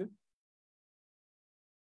you muted?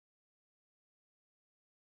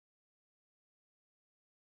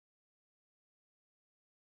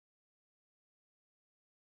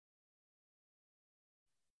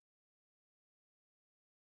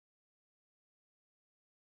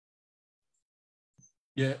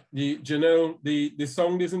 Yeah, Janelle, the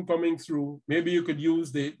sound isn't coming through. Maybe you could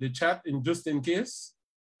use the chat just in case,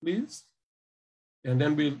 please. And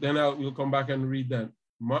then we'll come back and read that.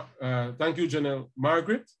 Thank you, Janelle.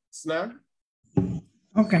 Margaret Snag.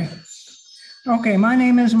 Okay. Okay, my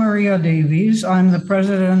name is Maria Davies. I'm the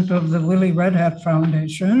president of the Willie Red Hat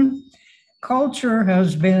Foundation. Culture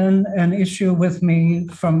has been an issue with me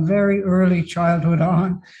from very early childhood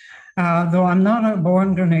on. Though I'm not a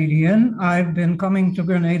born Grenadian, I've been coming to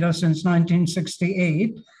Grenada since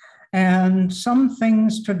 1968, and some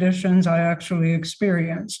things, traditions I actually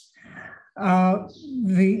experienced.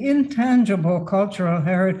 The intangible cultural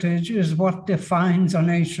heritage is what defines a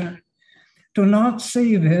nation. To not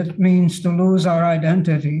save it means to lose our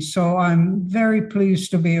identity. So I'm very pleased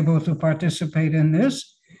to be able to participate in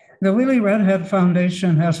this. The Willie Red Hat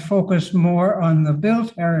Foundation has focused more on the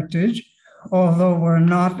built heritage, although we're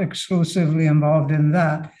not exclusively involved in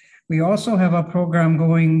that. We also have a program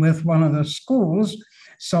going with one of the schools.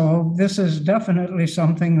 So this is definitely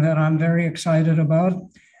something that I'm very excited about.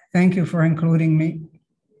 Thank you for including me.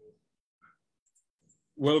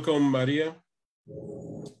 Welcome, Maria.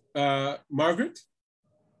 Margaret?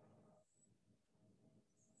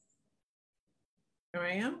 Here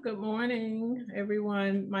I am. Good morning,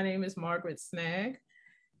 everyone. My name is Margaret Snag,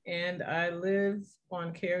 and I live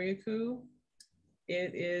on Carriacou.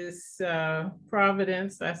 It is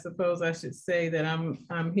Providence, I suppose I should say, that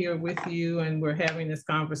I'm here with you and we're having this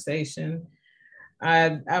conversation.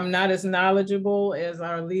 I'm not as knowledgeable as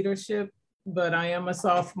our leadership, but I am a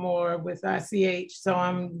sophomore with ICH, so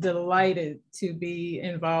I'm delighted to be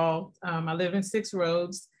involved. I live in Six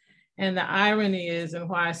Roads, and the irony is, and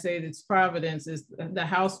why I say it's Providence, is the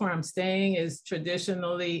house where I'm staying is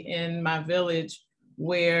traditionally in my village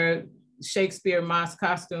where Shakespeare mask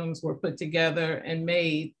costumes were put together and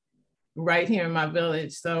made right here in my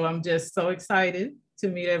village. So I'm just so excited to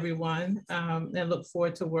meet everyone and look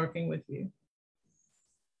forward to working with you.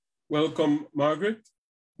 Welcome, Margaret.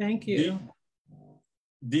 Thank you.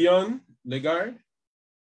 Dion Legard.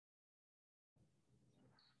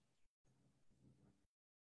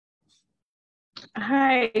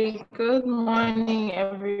 Hi, good morning,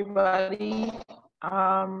 everybody.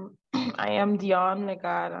 I am Dion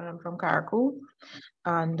Legard and I'm from Carriacou,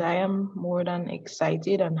 and I am more than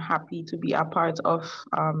excited and happy to be a part of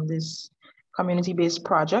this community-based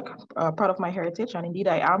project, part of my heritage. And indeed,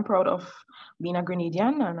 I am proud of being a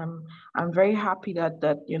Grenadian, and I'm very happy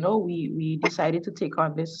that you know we decided to take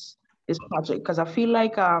on this project, because I feel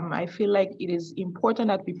like it is important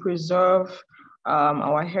that we preserve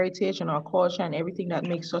our heritage and our culture and everything that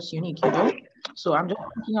makes us unique, you know. So I'm just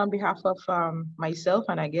speaking on behalf of myself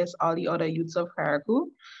and I guess all the other youths of Carriacou.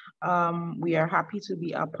 We are happy to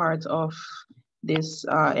be a part of this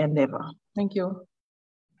endeavor. Thank you.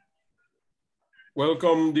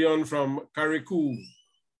 Welcome, Dion from Carriacou.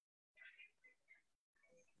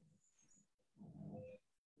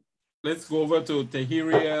 Let's go over to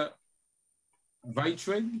Tahiria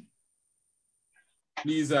Weitschweg.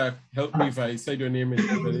 Please help me if I said your name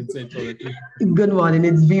if I didn't say it correctly. Good morning,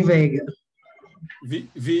 it's Vivek.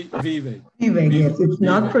 Vivek. Vivek, yes, it's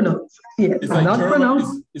not pronounced. Yes, it's like not German,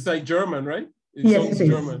 pronounced. It's like German, right? Yes, it is.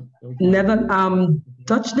 German. Okay.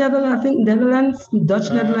 Dutch Netherlands, I think Netherlands,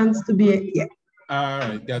 Netherlands to be, yeah. All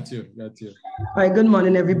right, got you. All right, good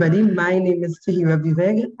morning, everybody. My name is Tahira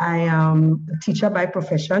Vivek. I am a teacher by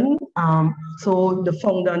profession. So the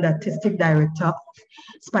founder and artistic director of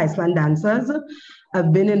Spiceland Dancers.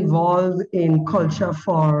 I've been involved in culture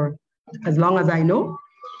for as long as I know.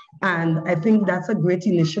 And I think that's a great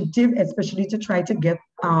initiative, especially to try to get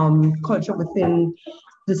culture within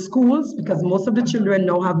the schools, because most of the children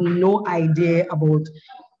now have no idea about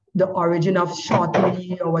the origin of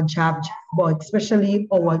shortly or jab, but especially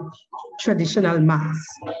our traditional mass.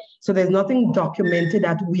 So there's nothing documented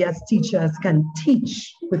that we as teachers can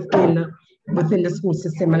teach within the school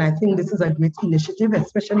system. And I think this is a great initiative,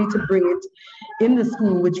 especially to bring it in the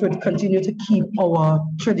school, which would continue to keep our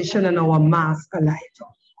tradition and our mass alive.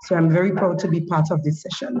 So I'm very proud to be part of this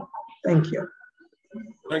session. Thank you.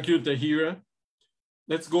 Thank you, Tahira.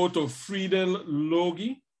 Let's go to Friedel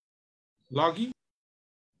Logi. Logi.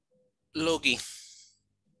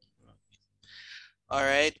 All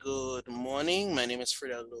right, good morning. My name is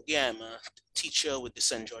Friedel Logi. I'm a teacher with the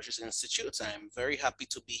St. George's Institute. I'm very happy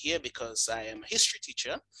to be here because I am a history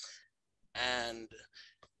teacher. And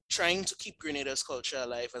trying to keep Grenada's culture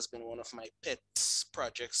alive has been one of my pet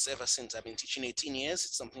projects ever since I've been teaching 18 years.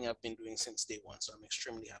 It's something I've been doing since day one. So I'm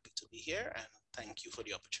extremely happy to be here and thank you for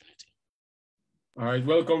the opportunity. All right,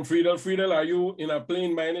 welcome, Friedel. Friedel, are you in a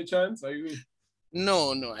plane by any chance? Are you?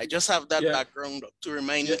 No, I just have that background to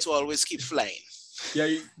remind me to always keep flying. Yeah,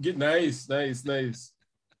 you get nice.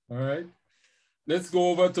 All right, let's go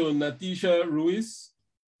over to Natisha Ruiz.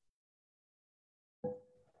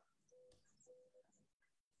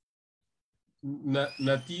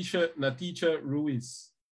 Natisha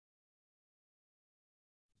Ruiz.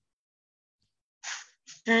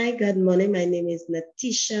 Hi, good morning. My name is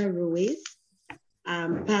Natisha Ruiz.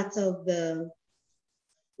 I'm part of the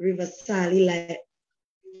River Sally,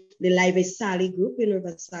 the Live Sally group in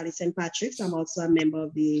River Sally St. Patrick's. I'm also a member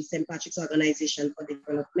of the St. Patrick's Organization for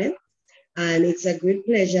Development. And it's a great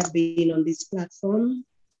pleasure being on this platform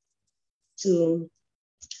to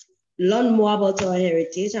learn more about our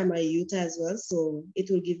heritage. I'm a youth as well, so it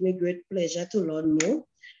will give me great pleasure to learn more.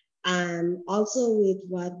 And also with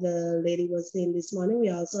what the lady was saying this morning, we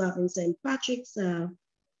also have in St. Patrick's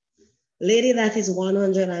lady that is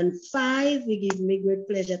 105. We give me great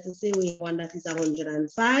pleasure to say we have one that is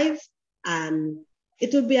 105. And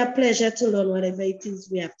it will be a pleasure to learn whatever it is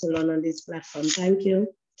we have to learn on this platform. Thank you.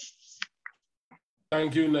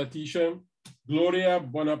 Thank you, Natisha. Gloria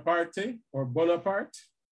Bonaparte or Bonaparte?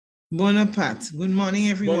 Bonaparte. Good morning,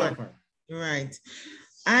 everyone. Bonaparte. Right.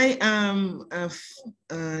 I am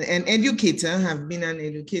an educator, have been an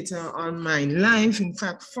educator all my life. In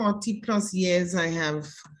fact, 40 plus years I have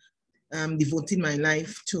devoted my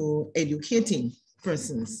life to educating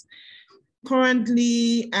persons.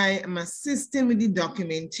 Currently, I am assisting with the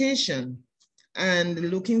documentation and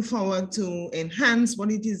looking forward to enhance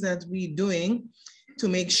what it is that we're doing to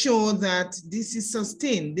make sure that this is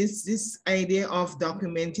sustained, this idea of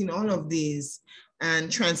documenting all of these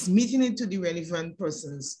and transmitting it to the relevant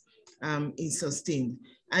persons is sustained.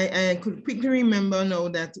 I could quickly remember now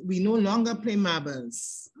that we no longer play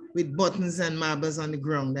marbles with buttons and marbles on the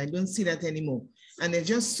ground. I don't see that anymore. And there's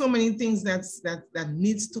just so many things that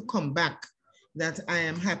needs to come back that I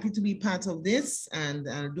am happy to be part of this, and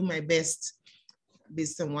I'll do my best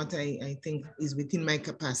based on what I think is within my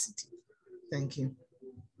capacity. Thank you.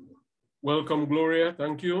 Welcome, Gloria.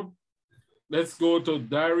 Thank you. Let's go to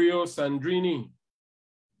Dario Sandrini.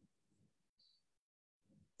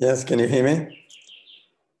 Yes, can you hear me?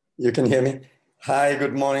 You can hear me? Hi,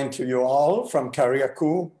 good morning to you all from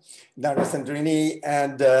Carriacou, Dario Sandrini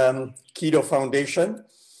and Kido Foundation.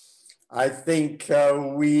 I think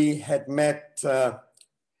we had met Mr.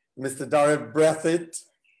 Daryl Breathitt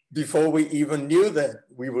before we even knew that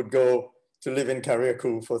we would go to live in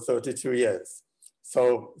Carriacou for 32 years.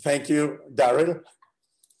 So thank you, Daryl,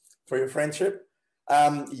 for your friendship.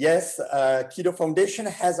 Yes, Kido Foundation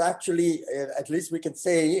has actually, at least we can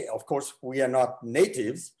say, of course, we are not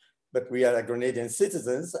natives, but we are Grenadian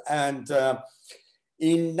citizens. And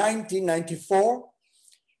in 1994,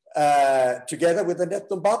 together with an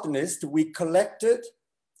ethnobotanist, we collected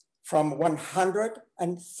from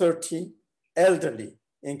 130 elderly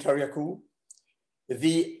in Carriacou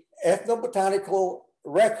the ethnobotanical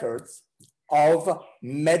records of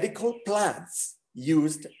medical plants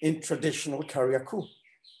used in traditional Carriacou.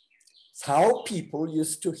 It's how people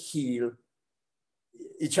used to heal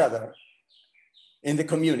each other in the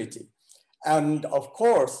community. And of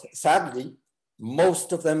course, sadly,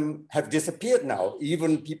 most of them have disappeared now,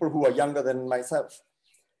 even people who are younger than myself.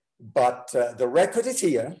 But the record is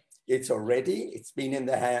here. It's been in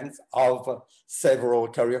the hands of several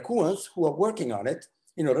Carriacouans who are working on it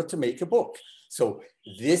in order to make a book. So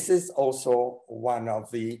this is also one of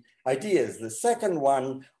the ideas. The second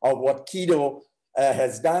one of what Kido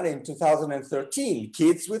has done in 2013,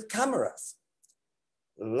 Kids with Cameras.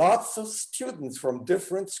 Lots of students from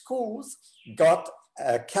different schools got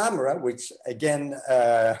a camera, which again,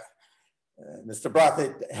 Mr.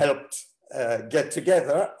 Breathitt helped get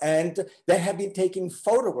together, and they have been taking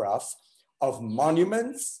photographs of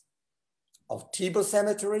monuments, of Tibo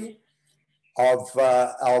Cemetery, of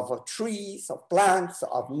trees, of plants,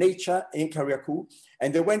 of nature in Carriacou.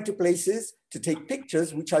 And they went to places to take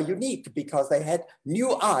pictures which are unique because they had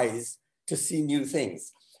new eyes to see new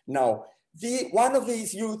things. Now, one of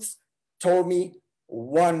these youths told me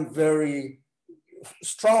one very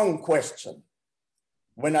strong question.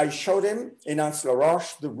 When I showed him in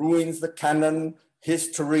Anse-la-Roche, the ruins, the canon,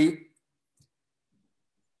 history,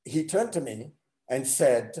 he turned to me and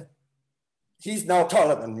said, he's now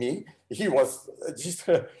taller than me. He was just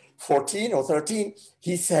 14 or 13.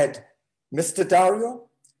 He said, Mr. Dario,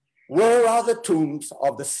 where are the tombs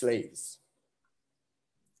of the slaves?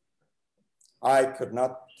 I could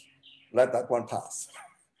not let that one pass.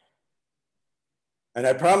 And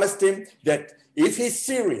I promised him that if he's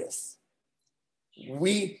serious,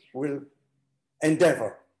 we will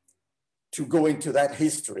endeavor to go into that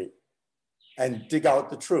history and dig out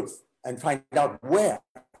the truth and find out where.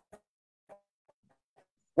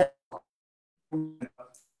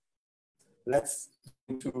 Let's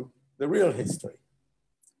into the real history.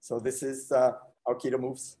 So this is how Kido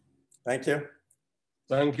moves. Thank you.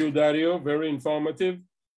 Thank you, Dario. Very informative.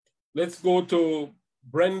 Let's go to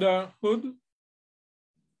Brenda Hood.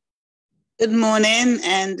 Good morning,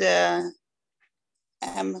 and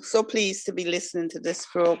I'm so pleased to be listening to this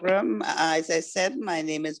program. As I said, my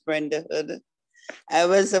name is Brenda Hood. I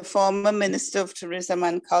was a former Minister of Tourism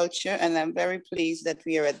and Culture, and I'm very pleased that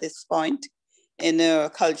we are at this point in our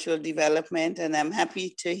cultural development, and I'm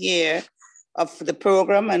happy to hear of the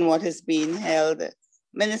program and what is being held.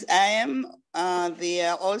 I am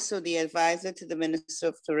also the advisor to the Minister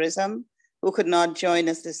of Tourism, who could not join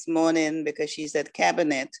us this morning because she's at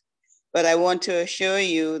Cabinet. But I want to assure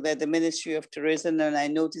you that the Ministry of Tourism, and I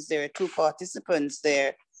noticed there are 2 participants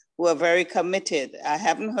there who are very committed. I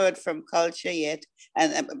haven't heard from Culture yet,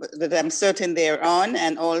 but I'm certain they're on.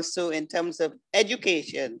 And also in terms of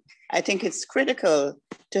education, I think it's critical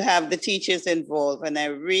to have the teachers involved. And I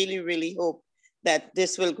really, really hope that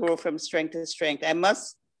this will grow from strength to strength. I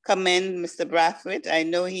must commend Mr. Brathwaite. I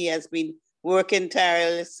know he has been working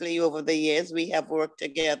tirelessly over the years. We have worked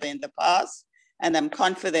together in the past. And I'm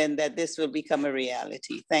confident that this will become a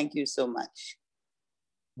reality. Thank you so much.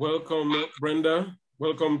 Welcome, Brenda.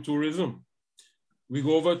 Welcome, Tourism. We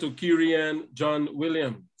go over to Kirian John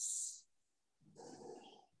Williams.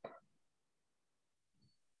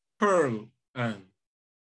 Pearl Ann.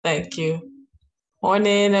 Thank you.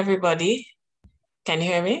 Morning, everybody. Can you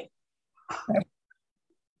hear me?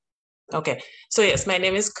 Okay. So yes, my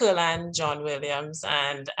name is Curlan John Williams,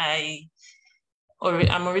 and I'm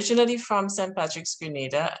originally from St. Patrick's,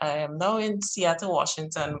 Grenada. I am now in Seattle,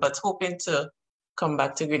 Washington, but hoping to come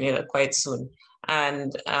back to Grenada quite soon.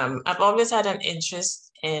 And I've always had an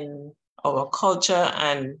interest in our culture,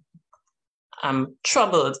 and I'm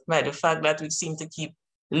troubled by the fact that we seem to keep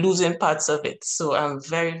losing parts of it. So I'm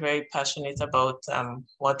very, very passionate about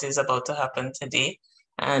what is about to happen today.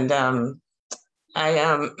 And I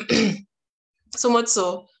am so much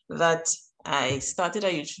so that I started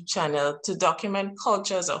a YouTube channel to document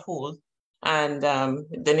culture as a whole. And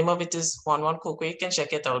the name of it is 11 Cocoa. You can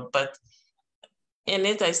check it out. But in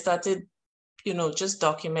it, I started, just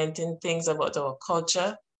documenting things about our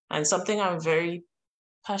culture. And something I'm very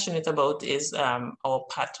passionate about is our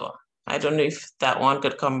patois. I don't know if that one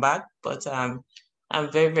could come back, but I'm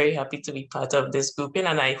very, very happy to be part of this grouping.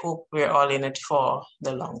 And I hope we're all in it for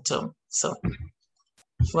the long term. So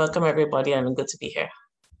welcome, everybody, and good to be here.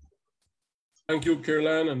 Thank you,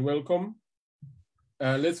 Caroline, and welcome.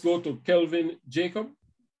 Let's go to Kelvin Jacob.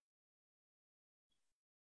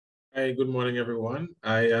 Hi, good morning, everyone.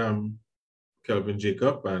 I am Kelvin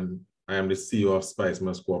Jacob, and I am the CEO of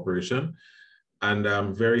Spicemas Corporation. And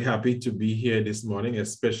I'm very happy to be here this morning,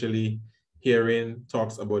 especially hearing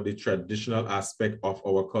talks about the traditional aspect of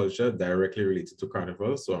our culture directly related to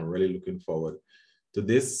Carnival. So I'm really looking forward to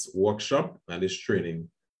this workshop and this training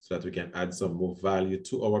so that we can add some more value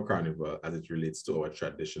to our Carnival as it relates to our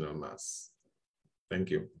traditional mass. Thank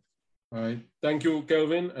you. All right. Thank you,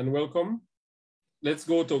 Kelvin, and welcome. Let's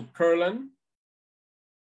go to Curlan.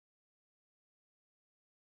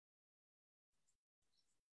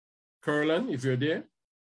 Curlan, if you're there.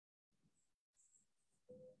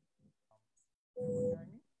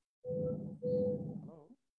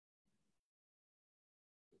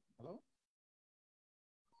 Hello?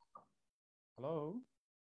 Hello?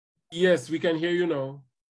 Yes, we can hear you now.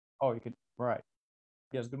 Oh, you can, right.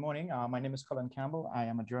 Yes, good morning. My name is Colin Campbell. I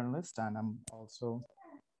am a journalist, and I'm also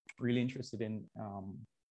really interested in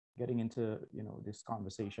getting into this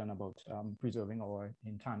conversation about preserving our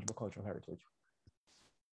intangible cultural heritage.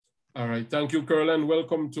 All right, thank you, Curlan.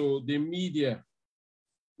 Welcome to the media.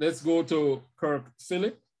 Let's go to Kirk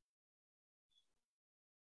Phillip.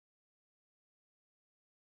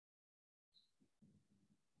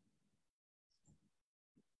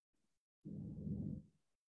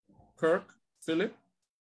 Kirk Phillip.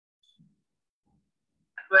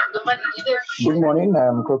 Good morning.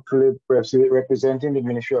 I'm Kirk Phillip, representing the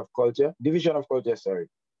Ministry of Culture, Division of Culture, sorry.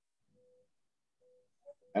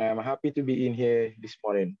 And I'm happy to be in here this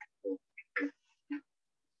morning.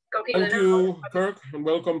 Thank you, Kirk, and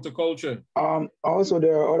welcome to Culture. Also,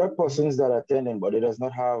 there are other persons that are attending, but they does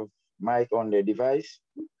not have mic on their device,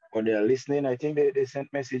 or they are listening. I think they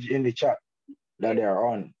sent message in the chat that they are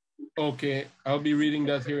on. Okay, I'll be reading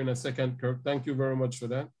that here in a second, Kirk. Thank you very much for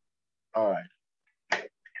that. All right.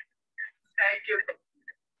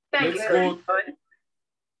 Thank you.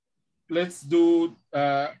 Let's do,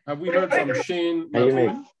 have we heard from Shane?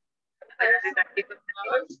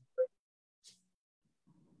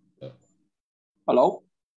 Hello?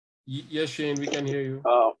 Yes, Shane, we can hear you.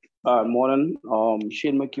 Morning.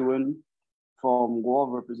 Shane McEwen from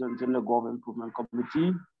GOV, representing the GOV Improvement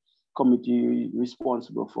Committee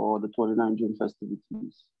responsible for the 29 June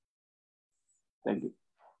festivities. Thank you.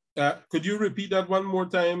 Could you repeat that one more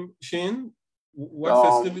time, Shane?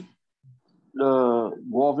 What festivity? The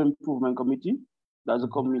GOV Improvement Committee. That's a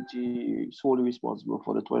committee solely responsible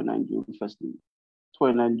for the 29 June festival.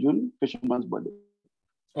 29 June, Fisherman's Birthday.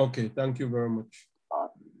 Okay, thank you very much.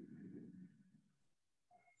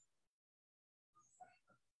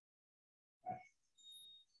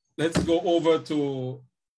 Let's go over to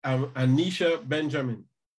Anisha Benjamin.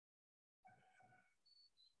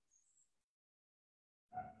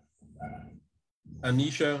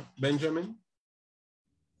 Anisha Benjamin.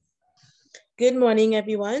 Good morning,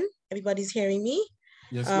 everyone. Everybody's hearing me?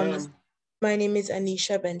 Yes, ma'am. My name is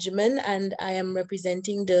Anisha Benjamin, and I am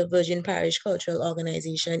representing the Virgin Parish Cultural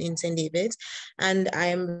Organization in St. David's, and I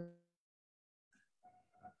am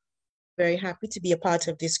very happy to be a part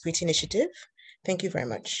of this great initiative. Thank you very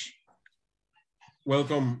much.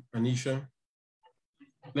 Welcome, Anisha.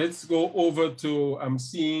 Let's go over to, I'm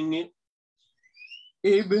seeing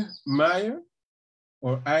Abe Meyer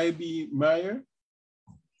or I.B. Meyer.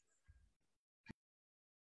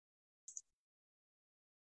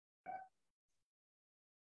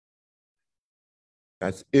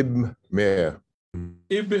 That's Ibn Mayor.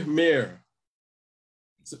 Ibn Mayor.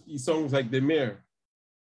 So he sounds like the mayor.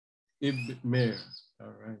 Ibn Mayor.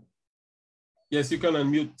 All right. Yes, you can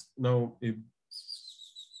unmute now, Ibn.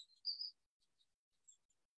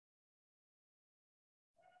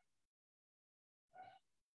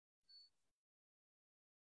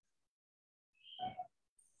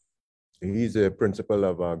 He's a principal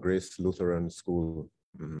of Grace Lutheran School.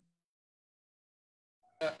 Mm-hmm.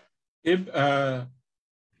 Ib,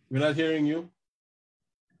 we're not hearing you.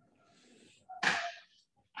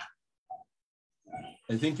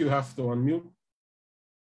 I think you have to unmute.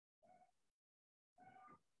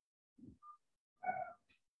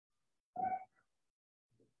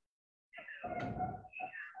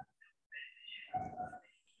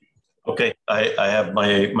 Okay, I have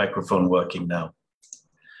my microphone working now.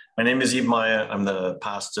 My name is Ib Meyer. I'm the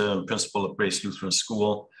pastor and principal of Grace Lutheran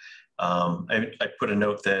School. I put a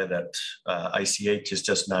note there that ICH is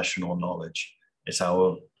just national knowledge. It's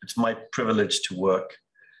my privilege to work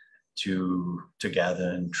to gather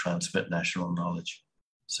and transmit national knowledge.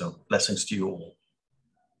 So blessings to you all.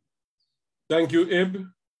 Thank you, Ib.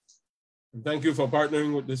 And thank you for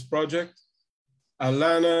partnering with this project.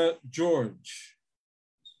 Alana George.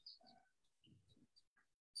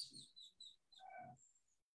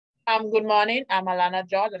 Good morning. I'm Alana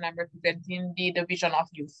George, and I'm representing the Division of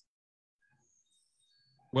Youth.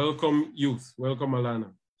 Welcome, youth. Welcome,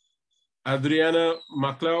 Alana. Adriana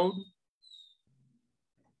McLeod.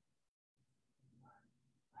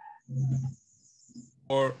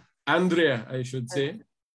 Or Andrea, I should say.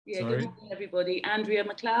 Yeah, sorry. Good morning, everybody. Andrea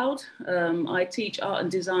McLeod. I teach art and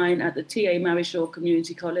design at the T.A. Marishaw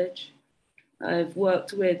Community College. I've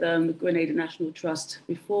worked with the Grenada National Trust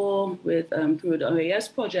before through the OAS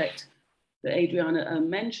project that Adriana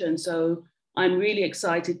mentioned. So I'm really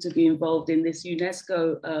excited to be involved in this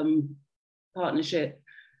UNESCO partnership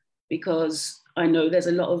because I know there's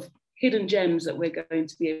a lot of hidden gems that we're going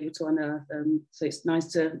to be able to unearth. So it's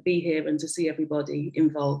nice to be here and to see everybody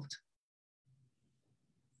involved.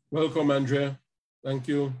 Welcome, Andrea. Thank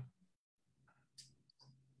you.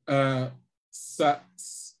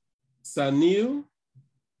 Sanil.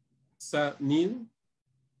 Sanil.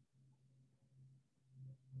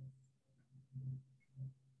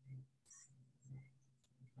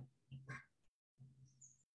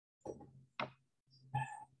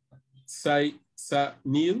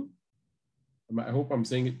 I hope I'm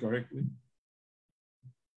saying it correctly.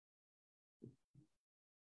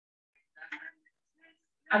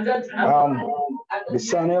 The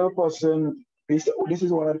Sanil person, this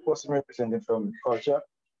is one of the person represented from culture,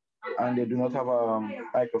 and they do not have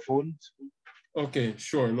microphones. Okay,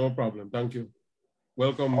 sure, no problem. Thank you.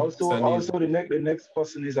 Welcome. Also, Sanil. the next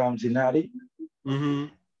person is Zinadi. Mm-hmm.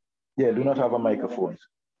 Yeah, do not have a microphone.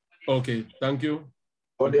 Okay, thank you.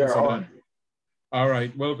 Oh, they are on. All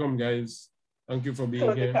right, welcome, guys. Thank you for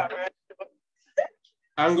being here.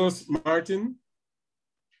 Angus Martin.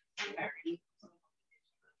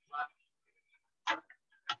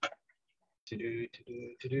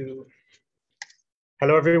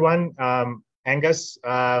 Hello, everyone. Angus,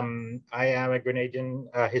 I am a Grenadian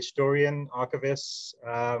historian, archivist.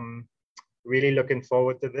 Really looking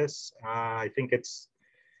forward to this. I think it's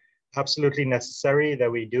absolutely necessary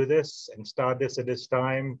that we do this and start this at this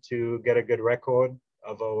time to get a good record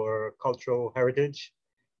of our cultural heritage.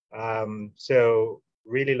 So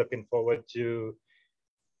really looking forward to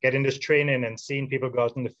getting this training and seeing people go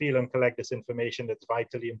out in the field and collect this information that's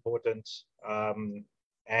vitally important.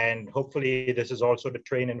 And hopefully this is also the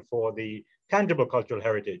training for the tangible cultural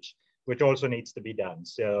heritage, which also needs to be done.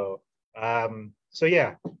 So, so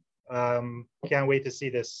yeah, can't wait to see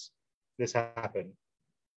this happen.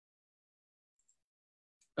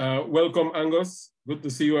 Welcome, Angus. Good to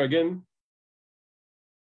see you again.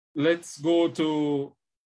 Let's go to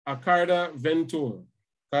Akarda Ventur.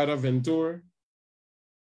 Akarda Ventur.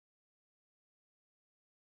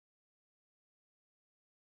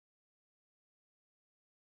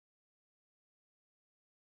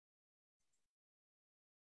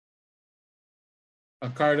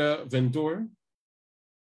 Akarda Ventur.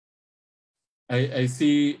 I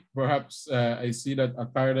see, perhaps, I see that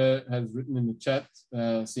Akarda has written in the chat,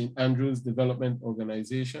 St. Andrew's Development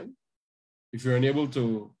Organization. If you're unable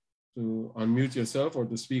to unmute yourself or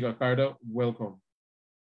to speak, Akarda, welcome.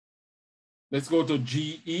 Let's go to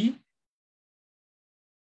GE.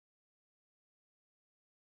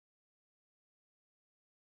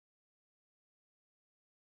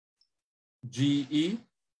 GE.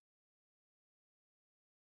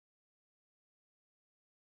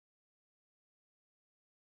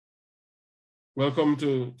 Welcome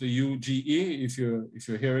to you, GE, if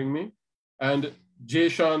you're hearing me. And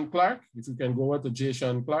Jashawn Clark, if you can go over to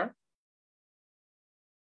Jashawn Clark.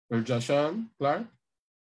 Or Jashawn Clark.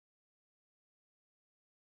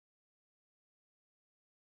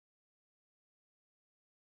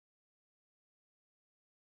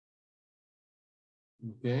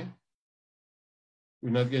 Okay. We're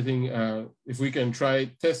not getting, if we can try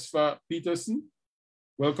Tesfa Peterson.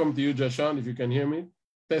 Welcome to you, Jashawn, if you can hear me.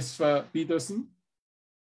 Tesfa Peterson.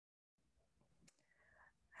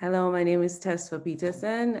 Hello, my name is Tesfa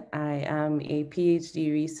Peterson. I am a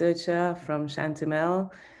PhD researcher from Chantemelle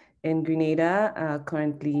in Grenada,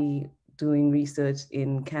 currently doing research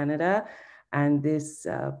in Canada. And this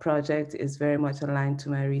project is very much aligned to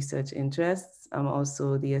my research interests. I'm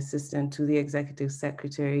also the assistant to the executive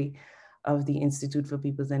secretary of the Institute for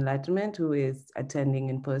People's Enlightenment, who is attending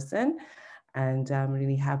in person. And I'm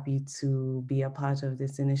really happy to be a part of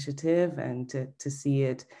this initiative and to see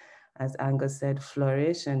it, as Angus said,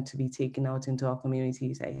 flourish and to be taken out into our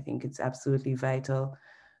communities. I think it's absolutely vital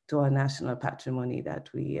to our national patrimony that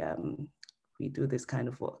we do this kind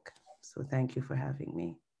of work. So thank you for having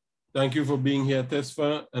me. Thank you for being here,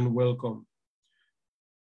 Tesfa, and welcome.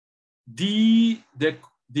 Decoteau.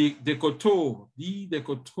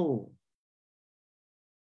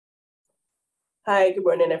 Hi, good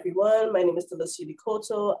morning, everyone. My name is Delacia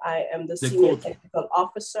Decoteau. I am the Senior Technical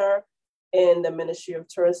Officer in the Ministry of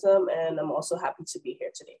Tourism, and I'm also happy to be here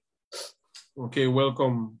today. Okay,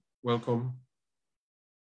 welcome, welcome.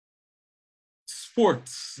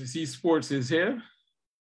 Sports, I see sports is here.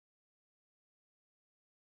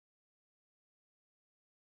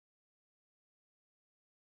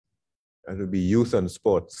 That would be youth and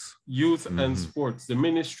sports. Youth and sports, the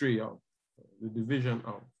ministry of, the division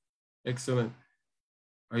of. Excellent.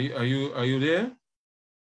 Are you there?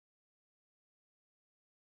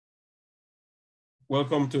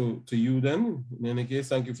 Welcome to you then. In any case,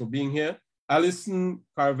 thank you for being here. Alison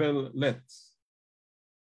Carvel-Lett.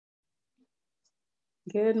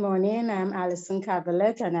 Good morning, I'm Alison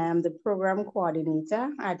Carvel-Lett and I am the program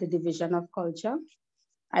coordinator at the Division of Culture.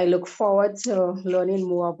 I look forward to learning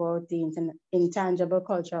more about the intangible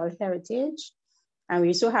cultural heritage. And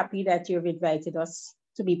we're so happy that you've invited us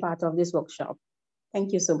to be part of this workshop.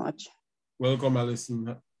 Thank you so much. Welcome,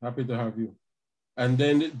 Alison. Happy to have you. And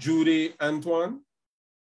then Judy Antoine.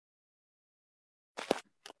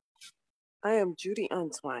 I am Judy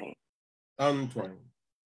Antoine. Antoine.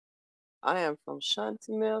 I am from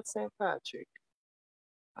Chantemelle, St. Patrick.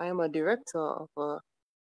 I am a director of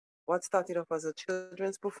what started off as a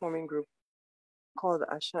children's performing group called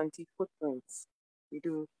Ashanti Footprints. We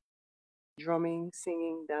do drumming,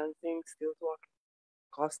 singing, dancing, stilt walking,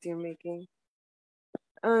 costume making.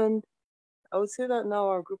 And I would say that now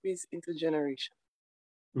our group is intergeneration.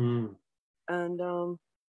 And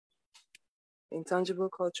intangible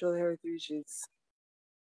cultural heritage is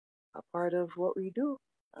a part of what we do.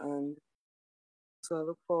 And so I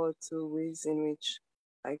look forward to ways in which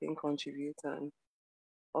I can contribute and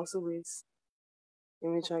also ways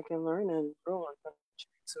in which I can learn and grow and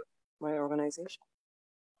contribute to my organization.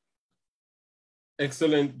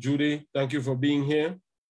 Excellent, Judy. Thank you for being here.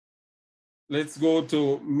 Let's go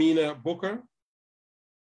to Mina Booker.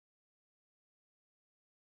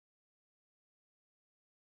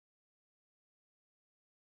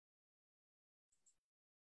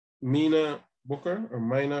 Mina Booker or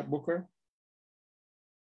Mina Booker.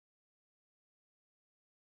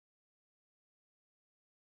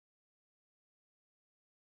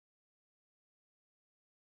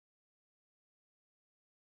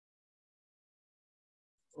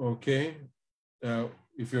 Okay.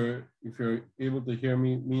 If you're able to hear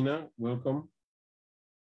me, Mina, welcome.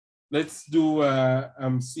 Let's do.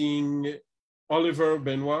 I'm seeing Oliver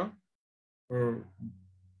Benoit or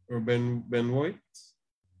Benoit.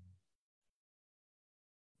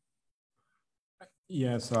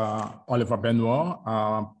 Yes, Oliver Benoit,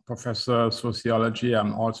 professor of sociology.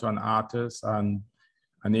 I'm also an artist, and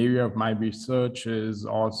an area of my research is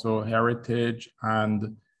also heritage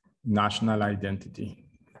and national identity.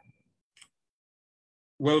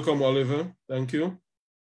 Welcome, Oliver. Thank you.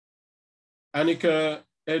 Annika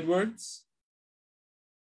Edwards.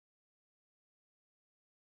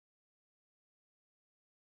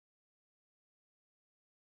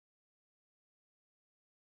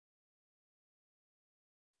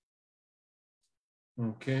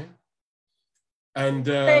 Okay. And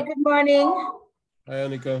hey, good morning. Hi,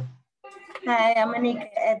 Annika. Hi, I'm Annika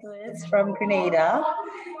Edwards from Grenada.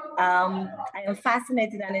 I am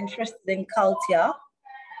fascinated and interested in culture.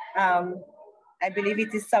 I believe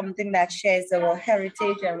it is something that shares our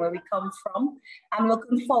heritage and where we come from. I'm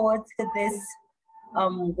looking forward to this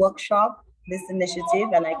workshop, this initiative,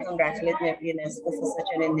 and I congratulate UNESCO for such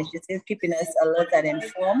an initiative, keeping us alert and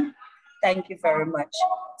informed. Thank you very much.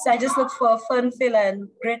 So I just look for a fun, feel, and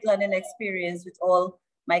great learning experience with all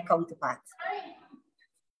my counterparts.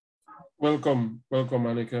 Welcome, welcome,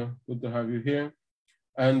 Annika. Good to have you here.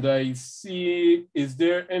 And I see, is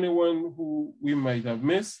there anyone who we might have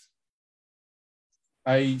missed?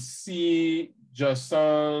 I see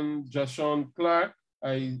Jashawn Clark,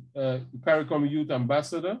 CARICOM Youth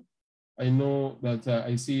Ambassador. I know that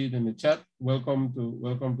I see it in the chat. Welcome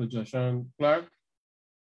to Jashawn Clark.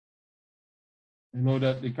 I know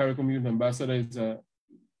that the CARICOM Youth Ambassador is an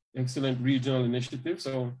excellent regional initiative,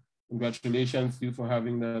 so congratulations to you for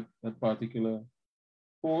having that particular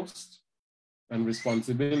post and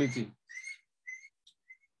responsibility.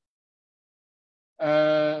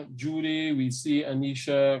 Judy, we see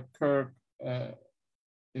Anisha, Kirk,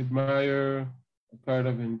 Admire,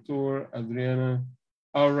 Carter Ventura, Adriana.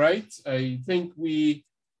 All right, I think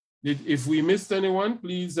if we missed anyone,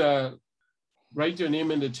 please write your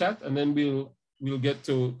name in the chat and then we'll get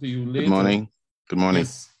to you later. Good morning. Good morning.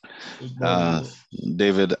 Yes. Good morning.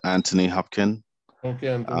 David Anthony Hopkin. Okay,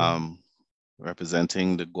 Anthony.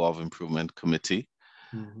 Representing the Guava Improvement Committee,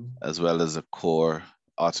 as well as a core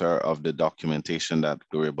author of the documentation that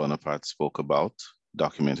Gloria Bonaparte spoke about,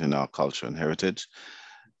 documenting our culture and heritage,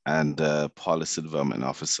 and policy development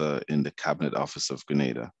officer in the Cabinet Office of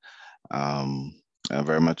Grenada. I'm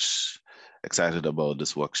very much excited about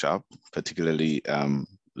this workshop, particularly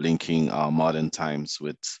linking our modern times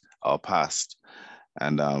with our past.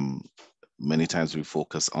 And many times we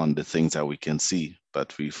focus on the things that we can see,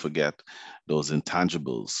 but we forget those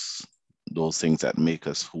intangibles, those things that make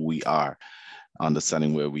us who we are,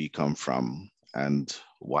 understanding where we come from and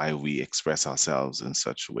why we express ourselves in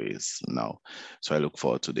such ways now. So I look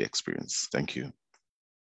forward to the experience. Thank you.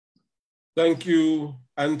 Thank you,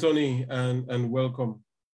 Anthony, and welcome.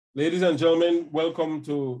 Ladies and gentlemen, welcome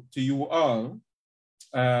to you all.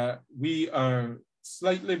 We are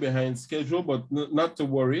slightly behind schedule, but not to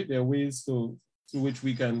worry. There are ways through which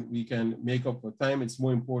we can make up for time. It's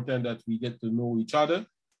more important that we get to know each other.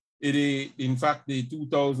 In fact, the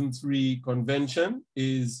 2003 convention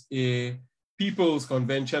is a people's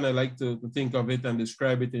convention. I like to think of it and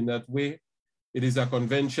describe it in that way. It is a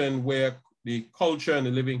convention where the culture and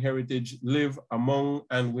the living heritage live among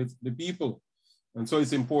and with the people. And so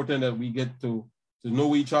it's important that we get to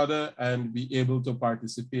know each other and be able to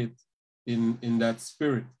participate in that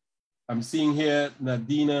spirit. I'm seeing here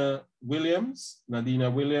Nadina Williams.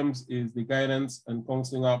 Nadina Williams is the Guidance and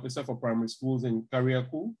Counseling Officer for Primary Schools in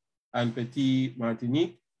Carriacou and Petit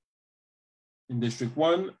Martinique in District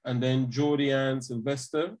 1. And then Jody Ann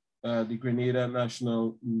Sylvester, the Grenada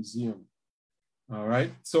National Museum. All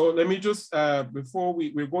right, so let me just, before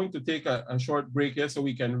we're going to take a short break here so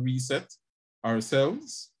we can reset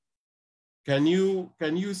ourselves. Can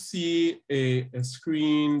you see a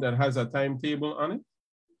screen that has a timetable on it?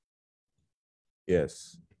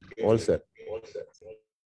 Yes, all set. All set.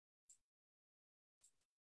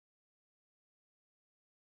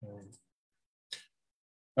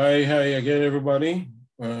 Hi again, everybody.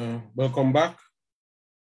 Welcome back.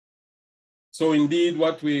 So indeed,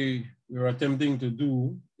 what we're attempting to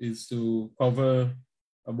do is to cover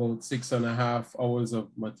about 6.5 hours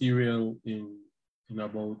of material in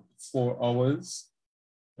about 4 hours.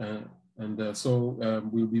 So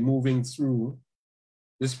we'll be moving through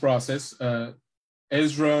this process.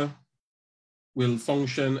 Ezra will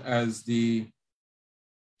function as the,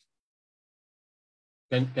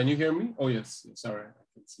 can you hear me? Oh, yes, sorry, I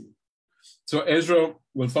can see. So Ezra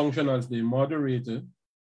will function as the moderator.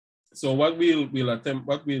 So what we'll attempt,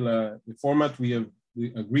 the format we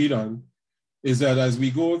agreed on is that as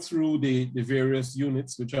we go through the various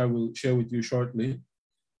units, which I will share with you shortly,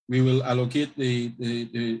 we will allocate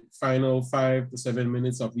the final 5 to 7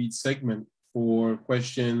 minutes of each segment for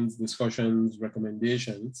questions, discussions,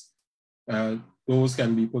 recommendations. Those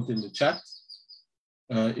can be put in the chat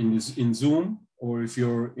in Zoom, or if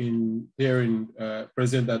you're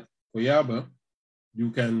present at Koyaba, you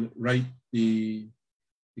can write the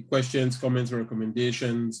questions, comments, or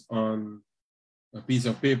recommendations on a piece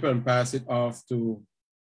of paper and pass it off to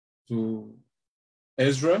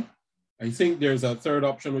Ezra. I think there's a third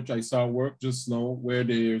option which I saw work just now, where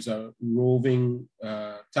there's a roving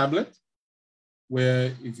tablet,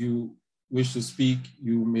 where if you wish to speak,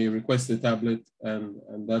 you may request the tablet, and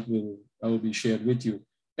that will be shared with you.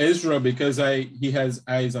 Ezra, because he has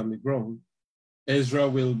eyes on the ground, Ezra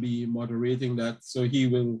will be moderating that, so he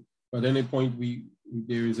will, at any point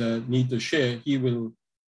there is a need to share, he will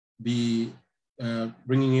be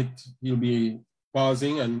bringing it, he'll be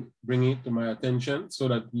pausing and bringing it to my attention so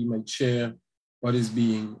that he might share what is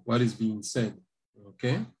being said,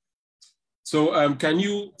 okay? So can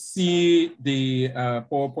you see the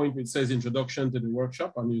PowerPoint which says Introduction to the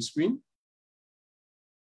Workshop on your screen?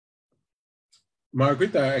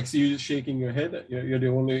 Margaret, I see you shaking your head. You're the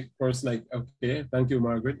only person okay, thank you,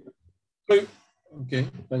 Margaret. Okay,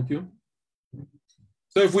 thank you.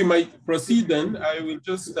 So if we might proceed then, I will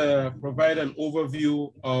just provide an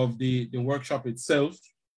overview of the workshop itself.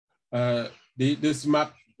 This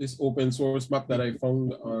map, this open source map that I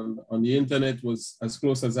found on the internet was as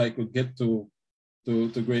close as I could get to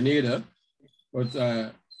Grenada. But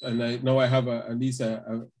now I have at least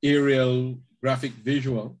an aerial graphic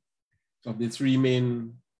visual of the 3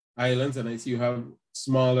 main islands, and I see you have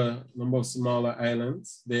number of smaller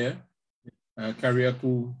islands there.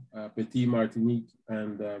 Carriacou, Petit Martinique,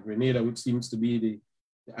 and Grenada, which seems to be the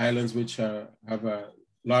islands which have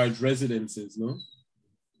large residences, no?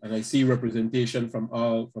 And I see representation from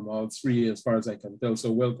all 3 as far as I can tell.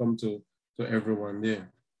 So welcome to everyone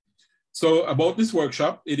there. So about this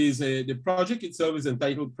workshop, it is the project itself is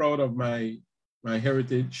entitled Proud of My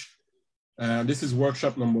Heritage. This is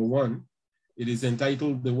workshop number 1. It is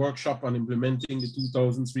entitled The Workshop on Implementing the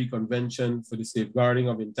 2003 Convention for the Safeguarding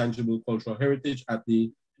of Intangible Cultural Heritage at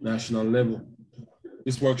the National Level.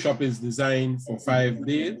 This workshop is designed for 5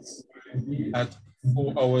 days at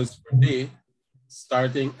 4 hours per day,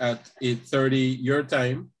 starting at 8:30 your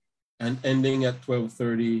time and ending at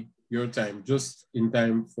 12:30 your time, just in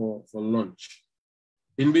time for lunch.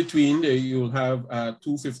 In between, you'll have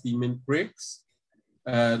 2 15-minute breaks.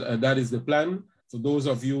 That is the plan. For those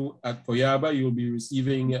of you at Koyaba, you'll be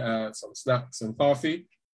receiving some snacks and coffee.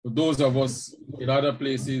 For those of us in other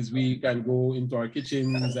places, we can go into our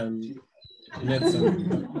kitchens and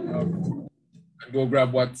go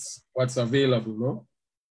grab what's available, no?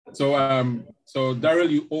 So Daryl,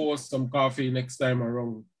 you owe us some coffee next time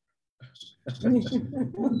around. The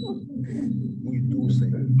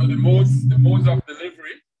modes of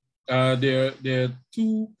delivery. There are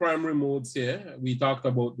 2 primary modes here. We talked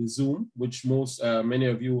about the Zoom, which many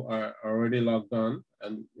of you are already logged on,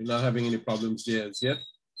 and we're not having any problems there as yet,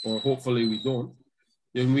 or hopefully we don't.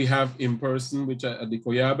 Then we have in person, which are at the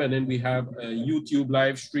Koyaba, and then we have a YouTube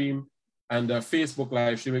live stream and a Facebook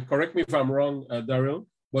live stream. Correct me if I'm wrong, Daryl,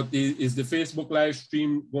 but is the Facebook live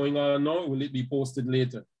stream going on now, or will it be posted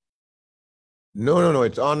later? No,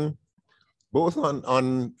 it's on both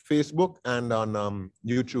on Facebook and on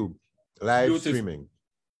YouTube, live streaming.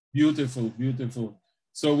 Beautiful, beautiful.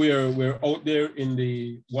 So we're out there in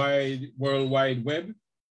the World Wide Web.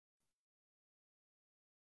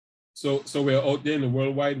 So we're out there in the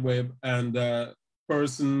World Wide Web, and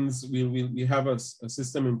persons, we have a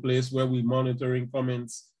system in place where we're monitoring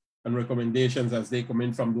comments and recommendations as they come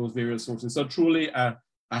in from those various sources. So truly a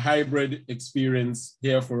hybrid experience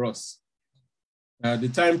here for us. The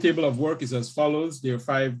timetable of work is as follows. There are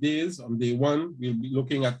 5 days. On day 1, we'll be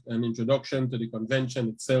looking at an introduction to the convention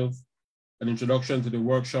itself, an introduction to the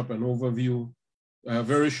workshop, an overview.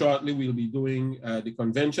 Very shortly, we'll be doing the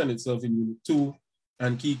convention itself in Unit 2,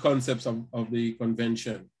 and key concepts of the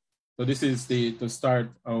convention. So this is to start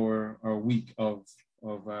our week of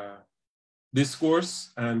discourse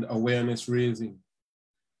and awareness raising.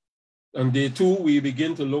 On day 2, we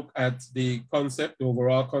begin to look at the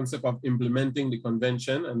overall concept of implementing the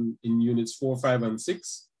convention, and in units 4, 5, and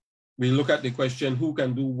 6, we look at the question, who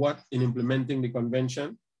can do what in implementing the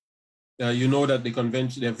convention? You know that the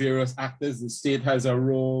convention, there are various actors, the state has a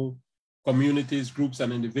role, communities, groups,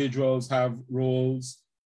 and individuals have roles,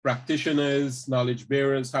 practitioners, knowledge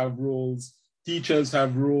bearers have roles, teachers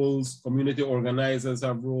have roles, community organizers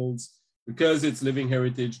have roles. Because it's living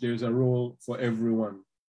heritage, there's a role for everyone.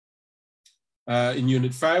 In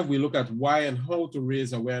unit 5, we look at why and how to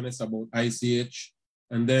raise awareness about ICH.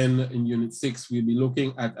 And then in unit 6, we'll be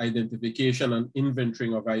looking at identification and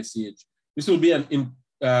inventorying of ICH. This will be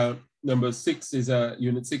unit 6 is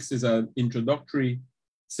an introductory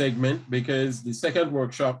segment, because the second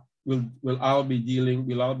workshop we'll all be dealing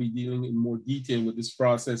in more detail with this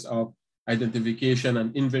process of identification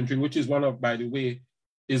and inventorying, which is one of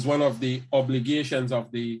the obligations of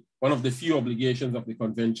one of the few obligations of the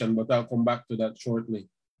convention, but I'll come back to that shortly.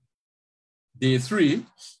 Day 3,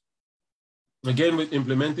 again with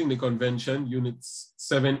implementing the convention, units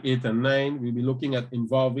 7, 8, and 9, we'll be looking at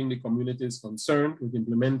involving the communities concerned with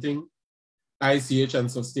implementing ICH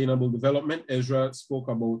and sustainable development. Ezra spoke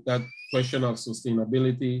about that question of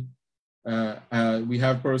sustainability. We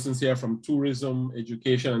have persons here from tourism,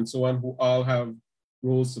 education, and so on, who all have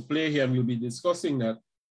roles to play here, and we'll be discussing that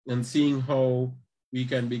and seeing how we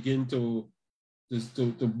can begin to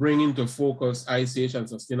bring into focus ICH and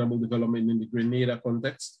sustainable development in the Grenada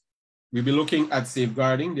context. We'll be looking at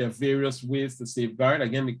safeguarding. There are various ways to safeguard.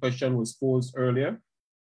 Again, the question was posed earlier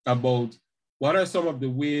about what are some of the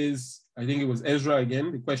ways, I think it was Ezra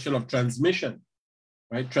again, the question of transmission,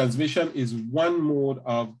 right? Transmission is one mode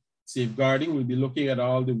of safeguarding. We'll be looking at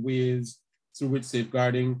all the ways through which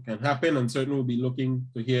safeguarding can happen, and certainly we'll be looking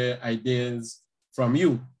to hear ideas from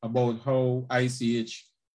you about how ICH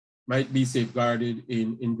might be safeguarded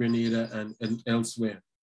in Grenada and elsewhere.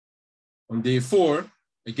 On day 4,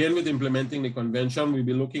 again with implementing the convention, we'll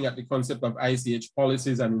be looking at the concept of ICH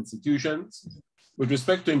policies and institutions. With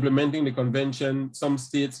respect to implementing the convention, some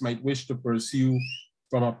states might wish to pursue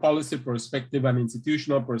from a policy perspective and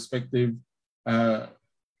institutional perspective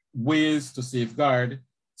ways to safeguard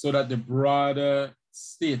so that the broader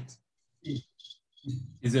state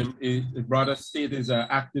is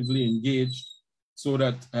actively engaged, so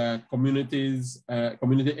that community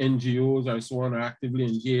NGOs or so on are actively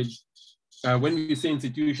engaged. When we say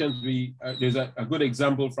institutions, there's a good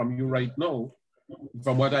example from you right now,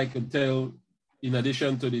 from what I could tell, in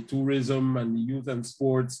addition to the tourism and the youth and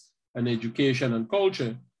sports and education and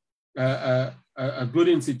culture, a good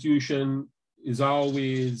institution is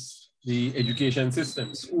always the education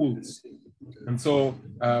system, schools. And so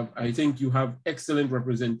I think you have excellent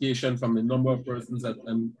representation from the number of persons that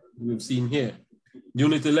we've seen here.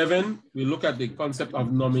 Unit 11, we look at the concept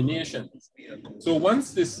of nomination. So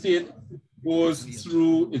once the state goes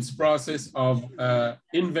through its process of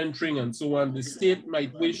inventorying and so on, the state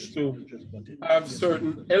might wish to have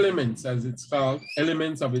certain elements, as it's called,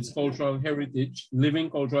 elements of its cultural heritage, living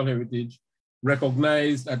cultural heritage,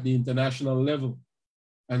 recognized at the international level.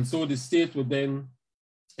 And so the state would then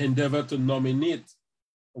endeavor to nominate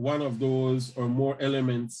one of those or more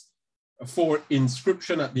elements for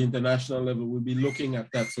inscription at the international level. We'll be looking at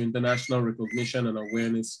that, so international recognition and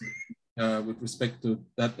awareness with respect to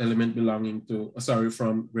that element belonging to,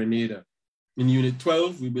 from Grenada. In Unit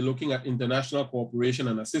 12, we'll be looking at international cooperation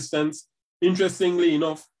and assistance. Interestingly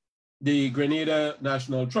enough, the Grenada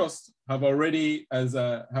National Trust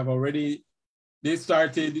they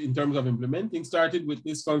started, in terms of implementing, started with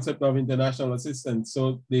this concept of international assistance.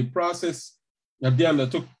 So the process that they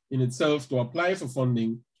undertook in itself to apply for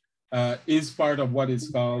funding is part of what is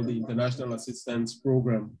called the International Assistance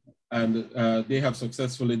Program. And they have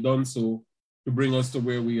successfully done so to bring us to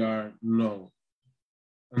where we are now.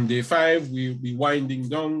 On day 5, we'll be winding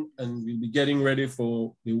down and we'll be getting ready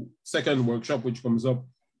for the second workshop, which comes up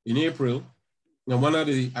in April. Now, one of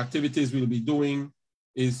the activities we'll be doing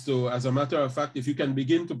is to, as a matter of fact, if you can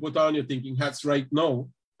begin to put on your thinking hats right now,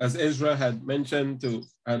 as Ezra had mentioned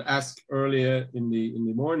and asked earlier in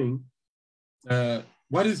the morning,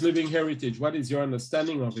 what is living heritage? What is your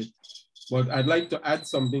understanding of it? But I'd like to add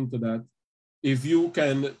something to that. If you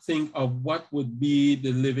can think of what would be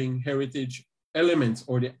the living heritage elements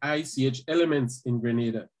or the ICH elements in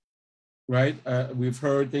Grenada, right? We've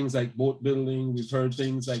heard things like boat building. We've heard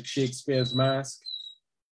things like Shakespeare's Mask.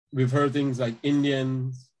 We've heard things like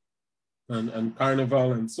Indians and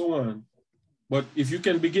Carnival and so on. But if you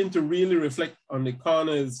can begin to really reflect on the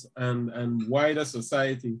corners and wider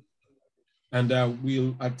society, and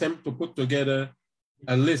we'll attempt to put together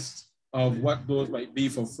a list of what those might be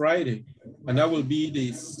for Friday. And that will be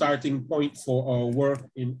the starting point for our work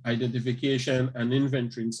in identification and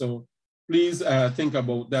inventorying. So please think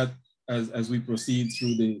about that as we proceed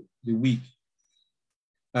through the week.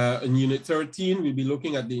 In Unit 13, we'll be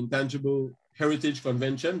looking at the Intangible Heritage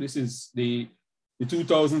Convention. This is the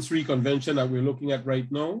 2003 convention that we're looking at right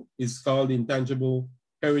now. It's called the Intangible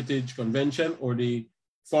Heritage Convention, or the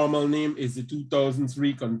formal name is the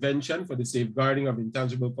 2003 Convention for the Safeguarding of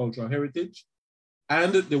Intangible Cultural Heritage,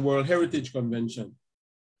 and the World Heritage Convention.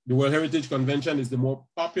 The World Heritage Convention is the more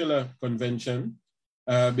popular convention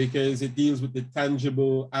because it deals with the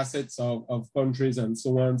tangible assets of countries and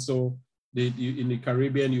so on. So in the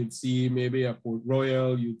Caribbean, you'd see maybe a Port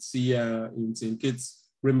Royal, you'd see in St. Kitts,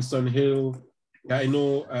 Brimstone Hill. I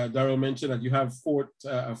know Darrell mentioned that you have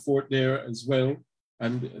a fort there as well,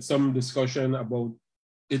 and some discussion about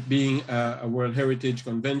it being a World Heritage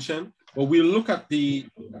Convention. But we'll look at the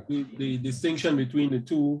distinction between the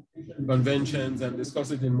two conventions and discuss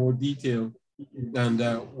it in more detail, and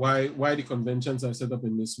why the conventions are set up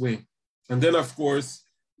in this way. And then, of course,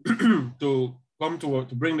 to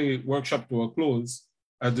bring the workshop to a close,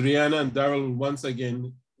 Adriana and Darrell will once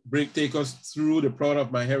again take us through the Proud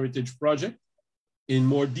of My Heritage project in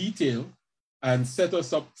more detail and set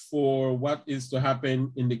us up for what is to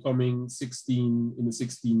happen in the coming 16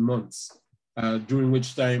 months, during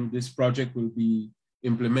which time this project will be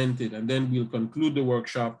implemented. And then we'll conclude the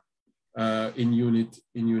workshop in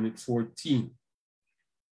unit 14.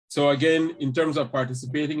 So again, in terms of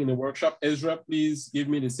participating in the workshop, Ezra, please give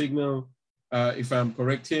me the signal if I'm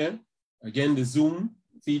correct here. Again, the Zoom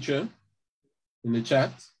feature in the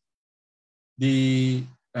chat. The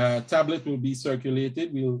tablet will be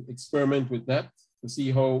circulated. We'll experiment with that to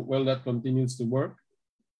see how well that continues to work.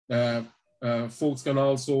 Folks can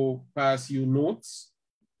also pass you notes,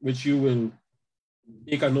 which you will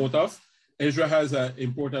take a note of. Ezra has an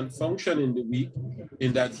important function in the week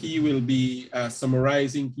in that he will be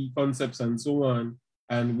summarizing key concepts and so on,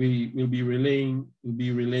 and we will be relaying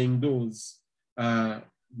those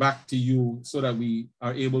back to you so that we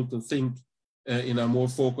are able to think in a more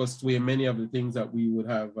focused way many of the things that we would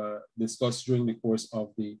have discussed during the course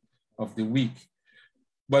of the week.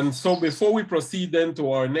 But so before we proceed then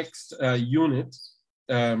to our next unit,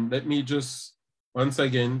 let me just once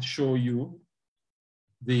again show you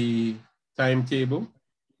the timetable.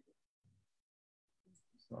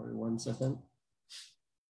 Sorry, 1 second.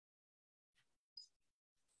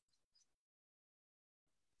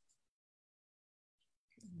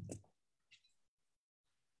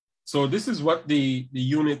 So this is what the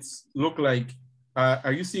units look like.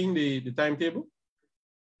 Are you seeing the timetable?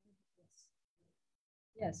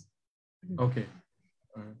 Yes. Okay.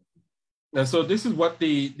 And so this is what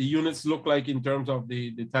the units look like in terms of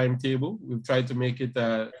the timetable. We've tried to make it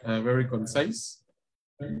very concise.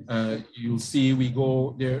 You'll see we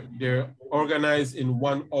go, they're organized in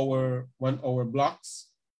 1 hour blocks.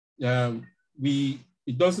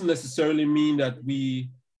 It doesn't necessarily mean that we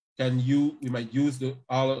might use the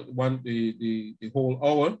whole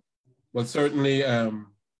hour, but certainly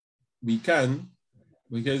we can,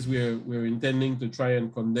 because we're intending to try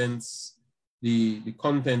and condense the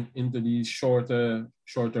content into these shorter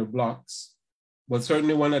blocks. But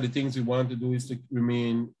certainly one of the things we want to do is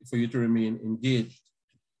for you to remain engaged.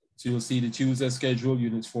 So you'll see the Tuesday schedule,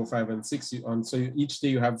 units 4, 5, and 6. So each day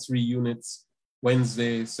you have 3 units: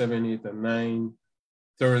 Wednesday, 7, 8, and 9,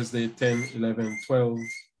 Thursday, 10, 11, 12,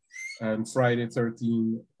 and Friday,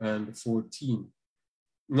 13 and 14.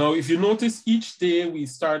 Now, if you notice, each day we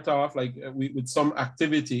start off with some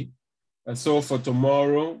activity. So for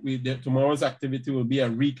tomorrow, tomorrow's activity will be a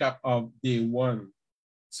recap of day 1.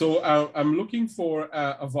 So I'm looking for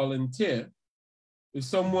a volunteer. If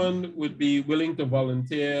someone would be willing to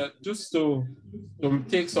volunteer just to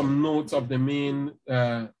take some notes of the main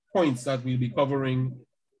points that we'll be covering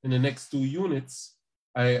in the next 2 units,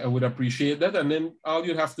 I would appreciate that. And then all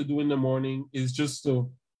you have to do in the morning is just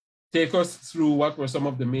to take us through what were some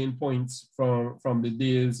of the main points from the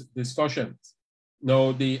day's discussions.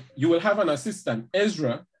 Now, you will have an assistant.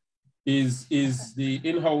 Ezra is the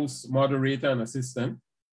in-house moderator and assistant.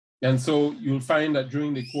 And so you'll find that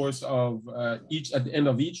during the course of at the end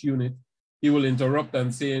of each unit, he will interrupt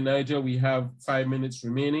and say, Nigel, we have 5 minutes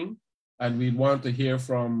remaining, and we want to hear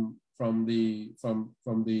from the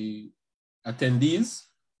attendees.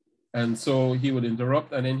 And so he would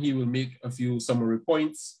interrupt, and then he will make a few summary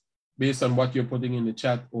points based on what you're putting in the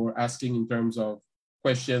chat or asking in terms of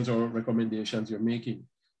questions or recommendations you're making.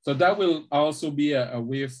 So that will also be a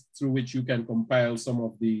way through which you can compile some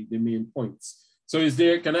of the main points. So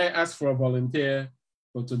can I ask for a volunteer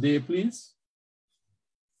for today, please?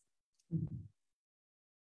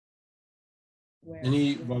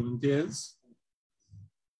 Any volunteers?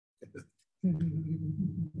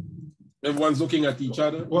 Everyone's looking at each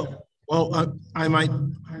other. Well,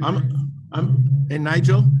 hey,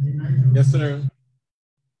 Nigel? Yes, sir.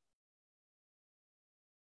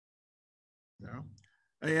 No.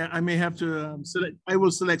 I may have to select, I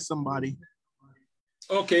will select somebody.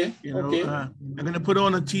 Okay, okay. I'm gonna put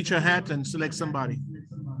on a teacher hat and select somebody.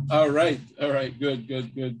 All right, good.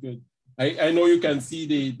 I know you can see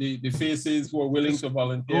the faces who are willing to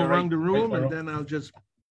volunteer. Go around the room and then I'll just,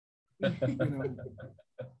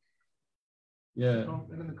 Yeah. I'm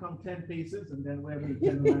gonna come 10 paces and then wherever you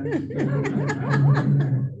can.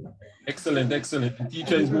 Excellent. The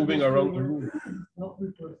teacher is moving around the room. No,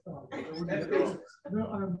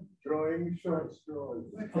 I'm drawing short straws.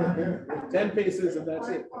 10 paces and that's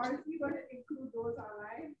it. Are you going to include those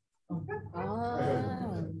online?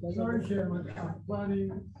 Sorry, Chairman.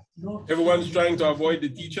 Everyone's trying to avoid the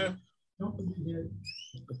teacher.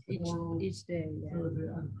 Each day, yeah.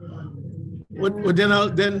 Well,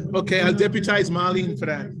 I'll deputize Marlene for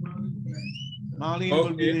that. Marlene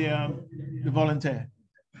will be the volunteer.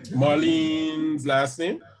 Marlene's last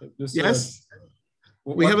name? Yes.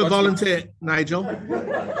 We have a volunteer, Nigel.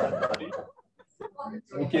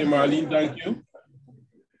 Okay, Marlene, thank you.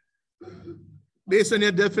 Based on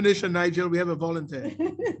your definition, Nigel, we have a volunteer.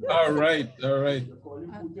 All right.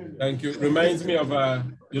 Thank you. Reminds me of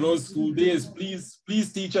school days.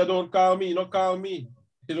 Please, teacher, don't call me. Don't call me.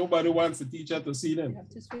 Nobody wants the teacher to see them. You have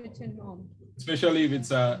to switch it on. Especially if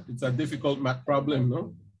it's a difficult math problem,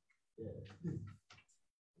 no?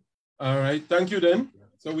 All right. Thank you then.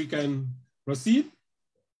 So we can proceed.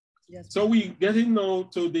 Yes. So we getting now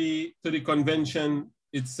to the convention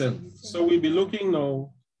itself. So we'll be looking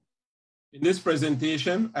now in this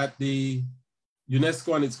presentation at the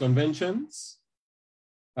UNESCO and its conventions,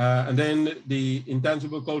 and then the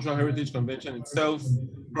Intangible Cultural Heritage Convention itself,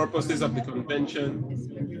 purposes of the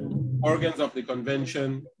convention, organs of the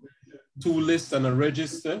convention, 2 lists and a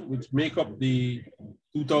register, which make up the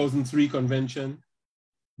 2003 convention,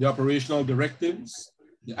 the operational directives,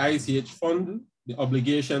 the ICH fund, the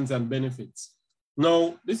obligations and benefits.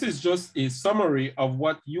 Now, this is just a summary of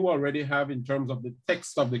what you already have in terms of the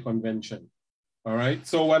text of the convention. All right.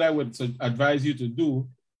 So what I would advise you to do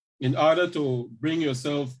in order to bring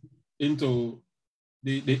yourself into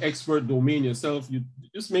the expert domain yourself, you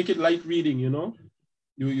just make it light reading,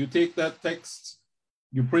 You take that text,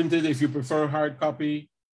 you print it if you prefer hard copy,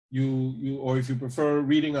 or if you prefer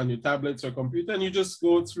reading on your tablets or computer, and you just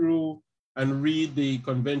go through and read the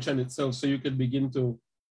convention itself so you can begin to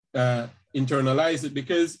internalize it.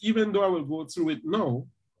 Because even though I will go through it now,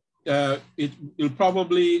 it'll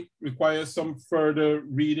probably require some further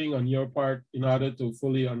reading on your part in order to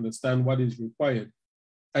fully understand what is required.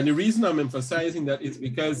 And the reason I'm emphasizing that is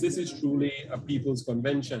because this is truly a people's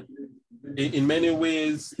convention. In many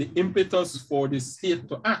ways, the impetus for the state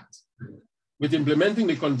to act with implementing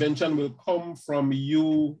the convention will come from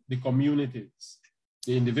you, the communities,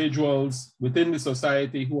 the individuals within the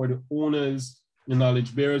society who are the owners, the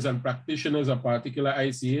knowledge bearers and practitioners of particular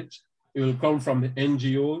ICH. It will come from the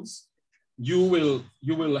NGOs. You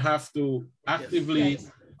will have to actively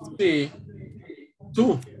say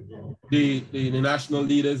to the national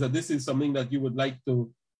leaders that this is something that you would like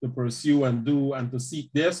to pursue and do and to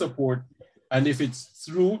seek their support. And if it's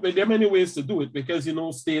through, there are many ways to do it because,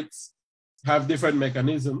 states have different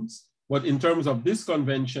mechanisms. But in terms of this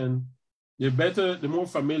convention, the more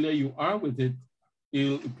familiar you are with it,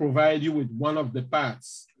 it'll provide you with one of the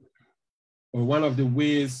paths or one of the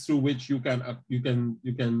ways through which you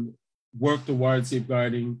can work towards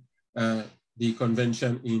safeguarding the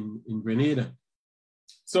convention in Grenada.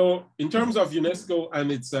 So in terms of UNESCO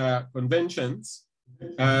and its conventions,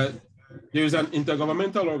 there's an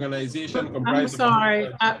intergovernmental organization comprised I'm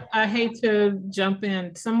sorry, I hate to jump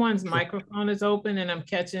in. Someone's microphone is open and I'm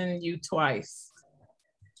catching you twice.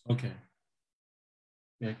 Okay.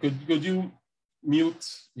 Yeah, could you mute?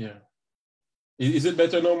 Yeah. Is it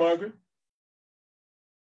better now, Margaret?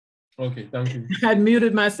 Okay, thank you. I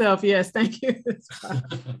muted myself. Yes, thank you.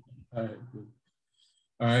 All right, good.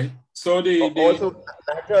 All right. So also,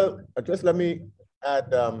 Nigel, just let me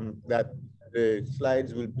add that the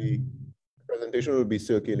slides presentation will be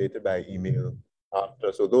circulated by email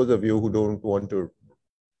after. So those of you who don't want to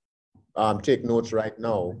take notes right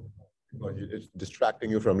now, because it's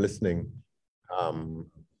distracting you from listening,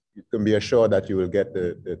 you can be assured that you will get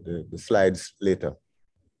the slides later.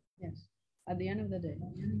 Yes. at the end of the day.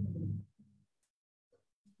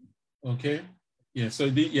 Okay. Yeah, so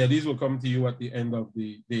these will come to you at the end of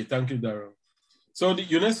the day. Thank you, Daryl. So the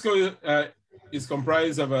UNESCO is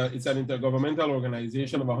comprised of it's an intergovernmental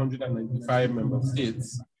organization of 195 member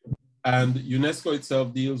states. And UNESCO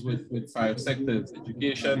itself deals with 5 sectors: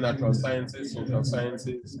 education, natural sciences, social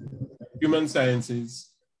sciences, human sciences,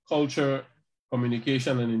 culture,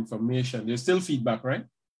 communication, and information. There's still feedback, right?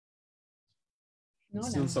 No,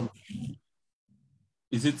 still no. some.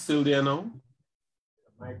 Is it still there now?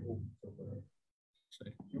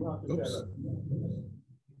 Oops.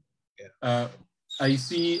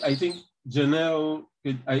 I think Janelle,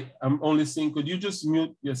 I'm only seeing, could you just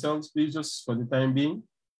mute yourselves, please, just for the time being?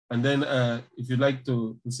 And then if you'd like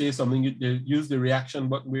to say something, use the reaction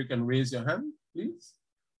button where you can raise your hand, please.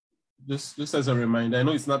 Just as a reminder. I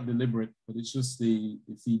know it's not deliberate, but it's just the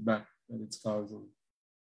feedback that it's causing.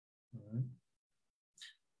 All right.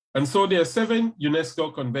 And so there are 7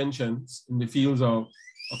 UNESCO conventions in the fields of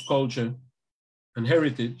culture and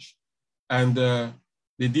heritage, and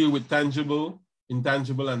they deal with tangible,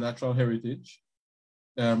 intangible, and natural heritage.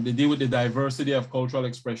 They deal with the diversity of cultural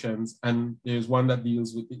expressions, and there's one that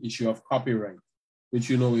deals with the issue of copyright, which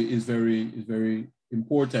you know is very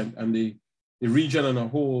important. And the region on a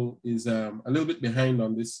whole is a little bit behind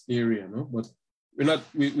on this area, no? But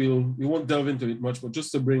we won't delve into it much, but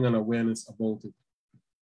just to bring an awareness about it.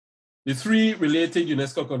 The 3 related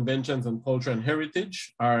UNESCO conventions on culture and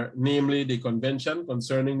heritage are namely the Convention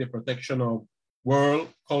concerning the protection of world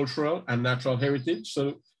cultural and natural heritage.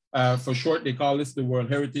 So for short, they call this the World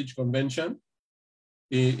Heritage Convention.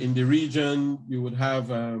 In the region, you would have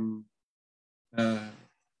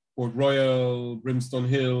Port Royal, Brimstone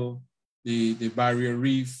Hill, the Barrier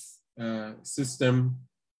Reef system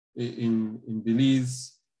in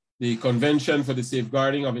Belize, the Convention for the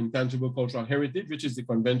Safeguarding of Intangible Cultural Heritage, which is the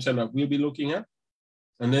convention that we'll be looking at.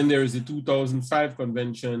 And then there is the 2005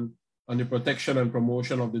 Convention on the Protection and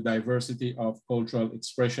Promotion of the Diversity of Cultural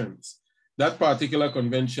Expressions. That particular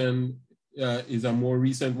convention is a more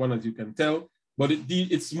recent one, as you can tell, but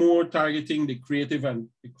it's more targeting the creative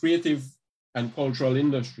and cultural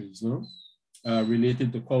industries, no?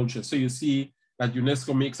 Related to culture. So you see that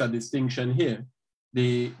UNESCO makes a distinction here.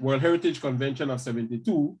 The World Heritage Convention of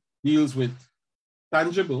 '72 deals with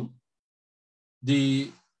tangible.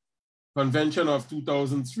 The Convention of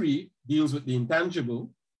 2003 deals with the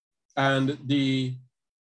intangible, and the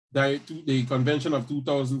Convention of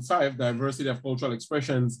 2005, Diversity of Cultural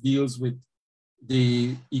Expressions, deals with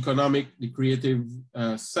the economic, the creative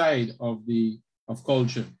side of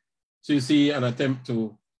culture. So you see an attempt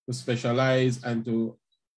to specialize and to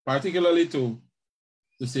particularly to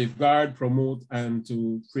safeguard, promote, and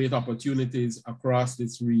to create opportunities across the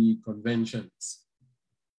 3 conventions.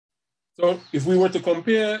 So if we were to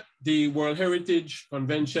compare the World Heritage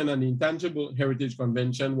Convention and the Intangible Heritage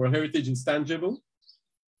Convention, World Heritage is tangible,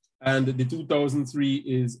 and the 2003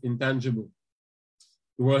 is intangible.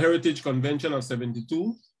 The World Heritage Convention of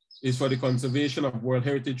 '72 is for the conservation of World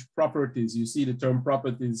Heritage properties. You see the term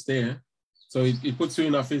properties there. So it puts you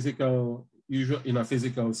in a physical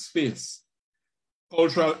space,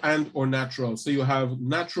 cultural and or natural. So you have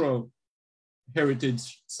natural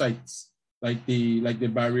heritage sites like the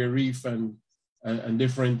Barrier Reef and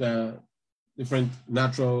different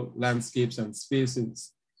natural landscapes and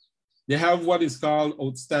spaces. They have what is called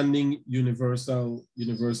outstanding universal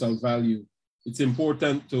value. It's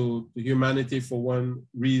important to humanity for one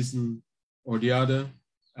reason or the other.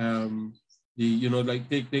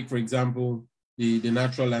 Take for example, the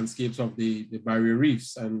natural landscapes of the Barrier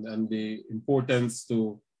Reefs and the importance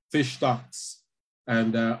to fish stocks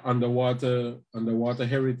and underwater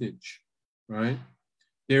heritage, right?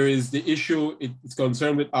 There is the issue, it's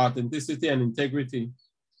concerned with authenticity and integrity,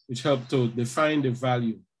 which help to define the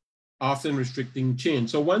value, often restricting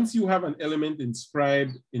change. So once you have an element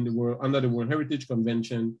inscribed in the world under the World Heritage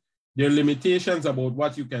Convention, there are limitations about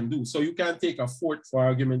what you can do. So you can't take a fort, for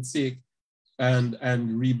argument's sake,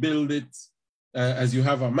 and rebuild it as you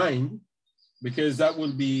have a mind, because that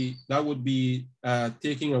would be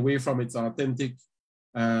taking away from its authentic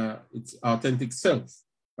self,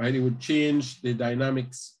 right? It would change the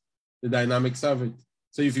dynamics of it.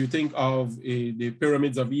 So if you think of the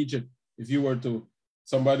pyramids of Egypt, if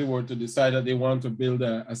somebody were to decide that they want to build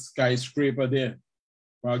a skyscraper there,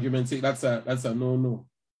 for argument's sake, that's a no-no,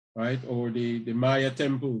 right? Or the Maya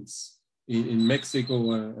temples in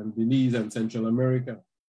Mexico and Belize and Central America,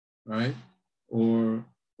 right? Or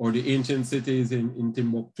the ancient cities in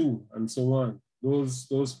Timbuktu and so on. Those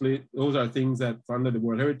are things that under the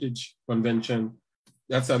World Heritage Convention,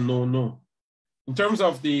 that's a no-no. In terms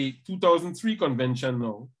of the 2003 convention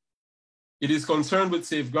now, It is concerned with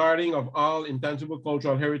safeguarding of all intangible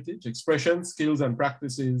cultural heritage, expressions, skills, and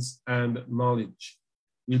practices, and knowledge.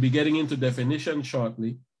 We'll be getting into definition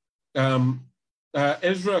shortly.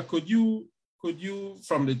 Ezra, could you,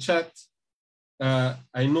 from the chat,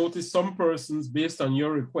 I noticed some persons, based on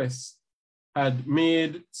your request, had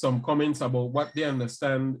made some comments about what they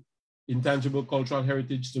understand intangible cultural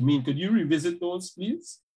heritage to mean. Could you revisit those,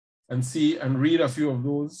 please, and see and read a few of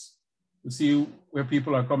those to see where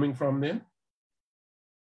people are coming from there?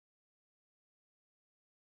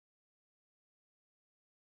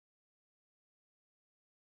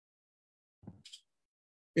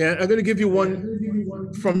 Yeah, I'm going to give you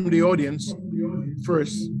one from the audience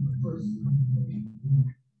first.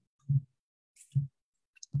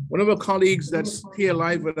 One of our colleagues that's here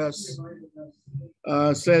live with us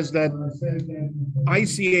says that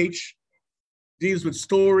ICH deals with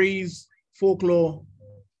stories, folklore,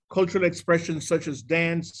 cultural expressions such as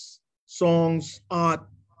dance, songs, art,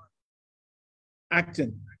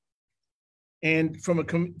 acting. And from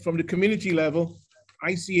the community level,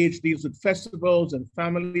 ICH deals with festivals and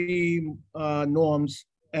family norms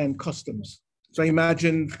and customs. So I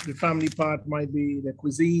imagine the family part might be the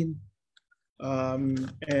cuisine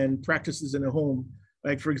and practices in the home.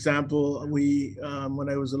 Like, for example, we, when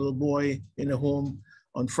I was a little boy in the home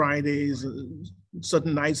on Fridays,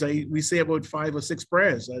 certain nights, we say about 5 or 6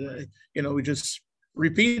 prayers. You know, we just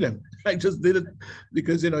repeat them. I just did it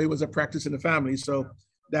because, you know, it was a practice in the family. So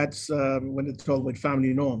that's when they talk about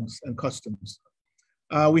family norms and customs.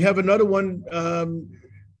 We have another one,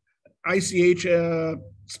 ICH,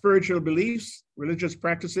 spiritual beliefs, religious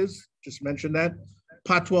practices, just mentioned that.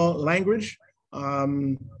 Patois language,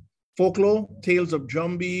 folklore, tales of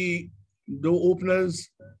Jambi, door openers,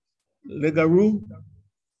 Le Garou.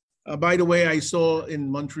 By the way, I saw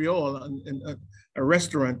in Montreal in a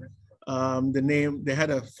restaurant, the name, they had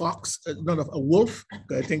a fox, not a wolf,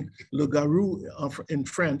 I think Le Garou in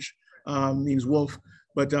French means wolf.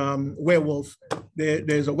 But werewolf,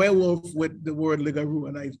 there's a werewolf with the word Le Garou,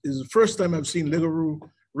 and it's the first time I've seen Le Garou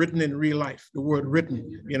written in real life, the word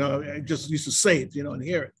written. You know, I just used to say it, you know, and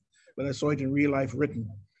hear it, but I saw it in real life written.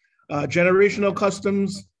 Generational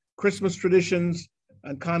customs, Christmas traditions,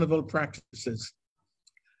 and carnival practices.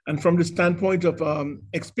 And from the standpoint of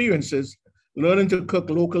experiences, learning to cook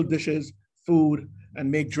local dishes, food,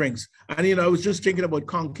 and make drinks. And, you know, I was just thinking about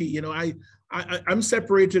Conky. You know, I'm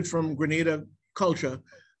separated from Grenada culture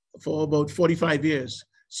for about 45 years.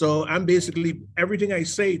 So I'm basically, everything I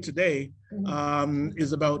say today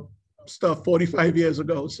is about stuff 45 years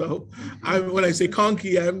ago. So when I say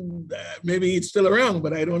conky, maybe it's still around,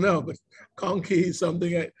 but I don't know. But conky is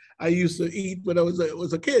something I used to eat when I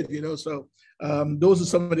was a kid, you know. So those are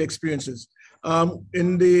some of the experiences.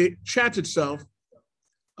 In the chat itself,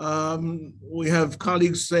 we have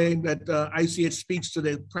colleagues saying that ICH speaks to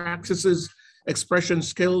the practices, expression,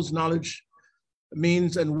 skills, knowledge,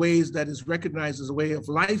 means and ways that is recognized as a way of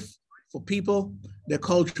life for people, their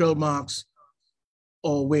cultural marks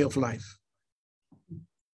or way of life.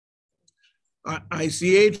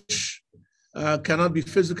 ICH cannot be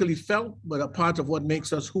physically felt, but a part of what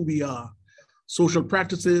makes us who we are. Social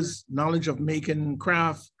practices, knowledge of making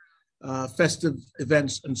craft, festive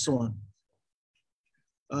events, and so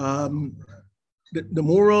on. The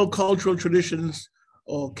moral, cultural traditions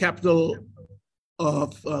or capital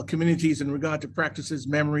of communities in regard to practices,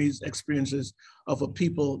 memories, experiences of a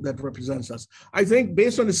people that represents us. I think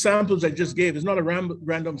based on the samples I just gave, it's not a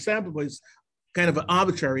random sample, but it's kind of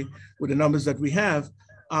arbitrary with the numbers that we have.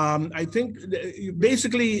 I think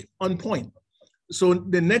basically on point. So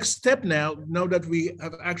the next step now that we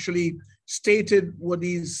have actually stated what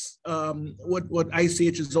these, what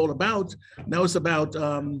ICH is all about, now it's about,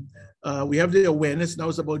 we have the awareness, now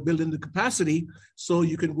it's about building the capacity so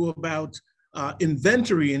you can go about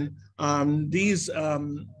inventorying these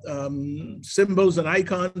symbols and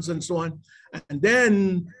icons and so on. And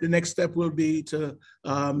then the next step will be to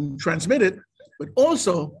transmit it, but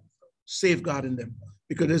also safeguarding them.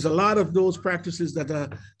 Because there's a lot of those practices that are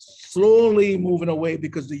slowly moving away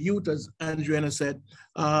because the youth, as Andrea said,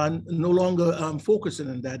 are no longer focusing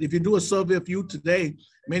on that. If you do a survey of youth today,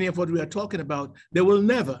 many of what we are talking about, they will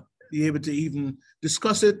never be able to even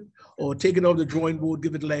discuss it or take it off the drawing board,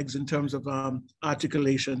 give it legs in terms of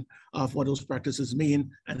articulation of what those practices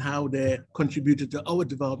mean and how they contributed to our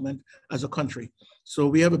development as a country. So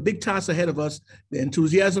we have a big task ahead of us. The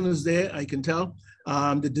enthusiasm is there, I can tell.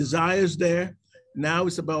 The desire is there. Now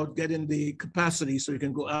it's about getting the capacity so you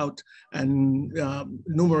can go out and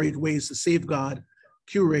enumerate ways to safeguard,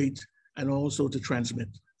 curate, and also to transmit.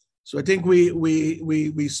 So I think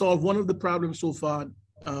we solved one of the problems so far,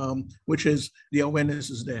 which is the awareness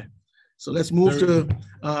is there. So let's move to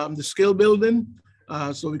the skill building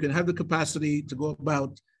so we can have the capacity to go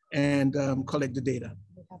about and collect the data.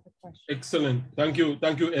 Excellent. Thank you,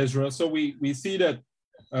 Ezra. So we see that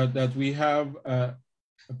that we have a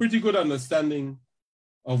pretty good understanding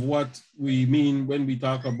of what we mean when we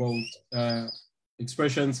talk about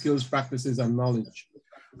expression, skills, practices, and knowledge.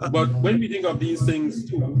 But when we think of these things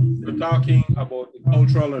too, we're talking about the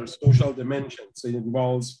cultural or social dimension. So it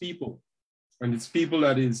involves people, and it's people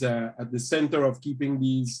that is at the center of keeping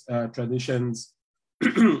these traditions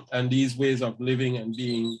and these ways of living and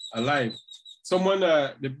being alive.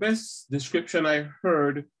 The best description I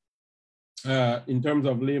heard in terms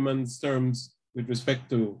of layman's terms with respect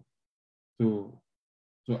to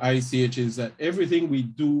ICH is that everything we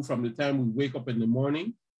do from the time we wake up in the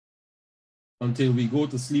morning until we go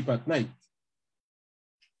to sleep at night,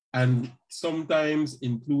 and sometimes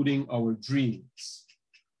including our dreams.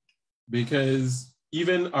 Because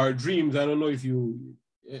even our dreams, I don't know if you,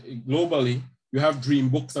 globally, you have dream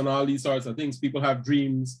books and all these sorts of things. People have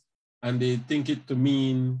dreams and they think it to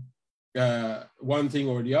mean one thing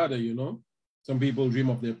or the other, you know? Some people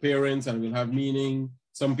dream of their parents and will have meaning.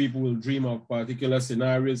 Some people will dream of particular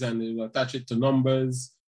scenarios and they will attach it to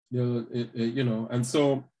numbers, you know, and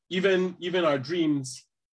so even our dreams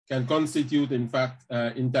can constitute, in fact,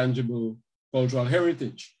 intangible cultural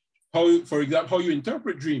heritage. For example, how you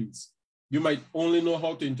interpret dreams. You might only know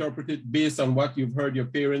how to interpret it based on what you've heard your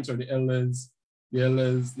parents or the elders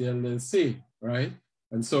say, right?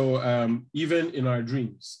 And so even in our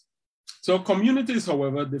dreams. So communities,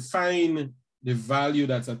 however, define the value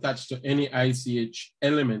that's attached to any ICH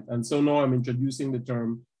element. And so now I'm introducing the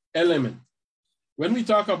term element. When we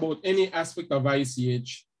talk about any aspect of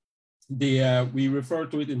ICH, we refer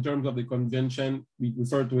to it in terms of the convention, we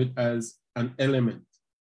refer to it as an element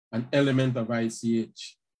of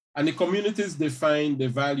ICH. And the communities define the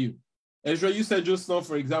value. Ezra, you said just now,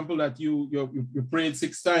 for example, that you prayed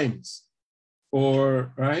 6 times,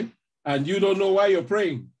 or right? And you don't know why you're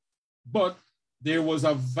praying, but there was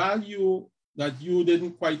a value that you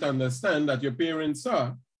didn't quite understand that your parents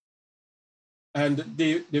saw. And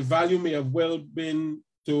the value may have well been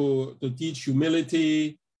to teach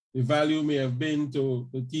humility. The value may have been to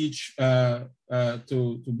teach,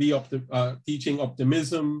 teaching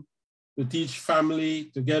optimism, to teach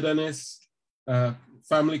family togetherness,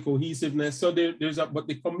 family cohesiveness. So but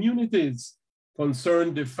the communities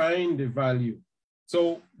concerned define the value.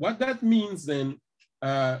 So what that means then,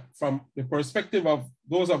 from the perspective of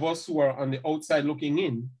those of us who are on the outside looking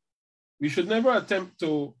in, we should never attempt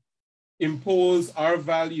to impose our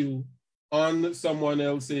value on someone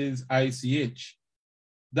else's ICH.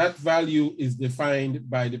 That value is defined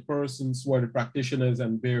by the persons who are the practitioners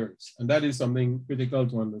and bearers. And that is something critical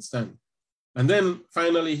to understand. And then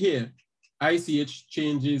finally here, ICH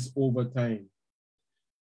changes over time.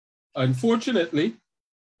 Unfortunately,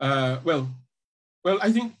 well,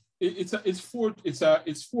 I think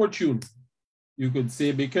it's fortune, you could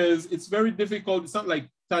say, because it's very difficult. It's not like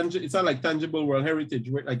tangible world heritage,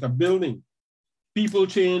 like a building. People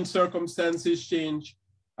change, circumstances change.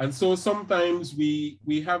 And so sometimes we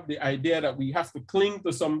have the idea that we have to cling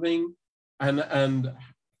to something and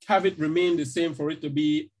have it remain the same for it to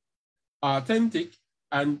be authentic.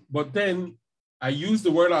 But then I use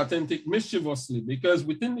the word authentic mischievously, because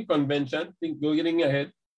within the convention, I think we're getting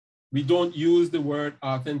ahead, we don't use the word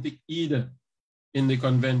authentic either in the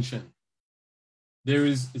convention.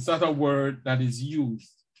 It's not a word that is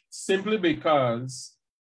used simply because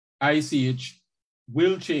ICH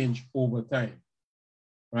will change over time.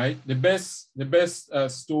 Right? The best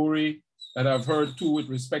story that I've heard too with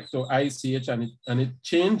respect to ICH and it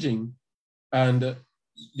changing, and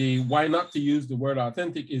the why not to use the word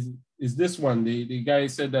authentic is this one. The guy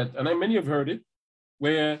said that, and many have heard it,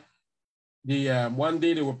 where one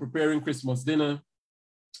day they were preparing Christmas dinner,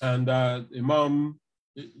 and the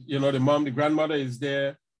grandmother is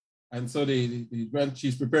there, and so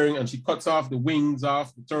she's preparing, and she cuts off the wings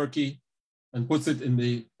off the turkey and puts it in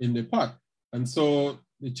the pot, and so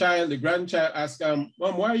the grandchild asks,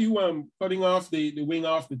 Mom, why are you cutting off the wing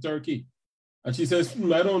off the turkey? And she says,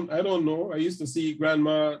 I don't know. I used to see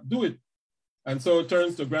Grandma do it. And so it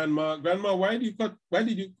turns to Grandma, why do you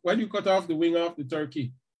cut off the wing off the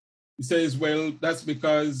turkey? He says, well, that's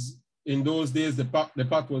because in those days the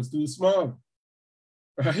pot was too small,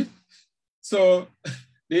 right? So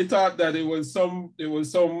they thought that it was some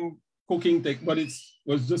cooking technique, but it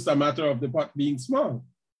was just a matter of the pot being small.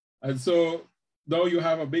 And so now you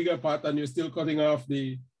have a bigger pot and you're still cutting off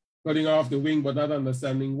the wing, but not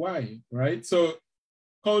understanding why, right? So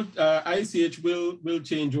ICH will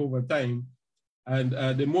change over time. And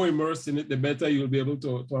the more immersed in it, the better you'll be able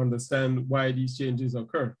to understand why these changes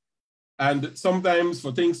occur. And sometimes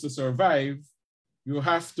for things to survive, you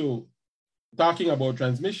have to, talking about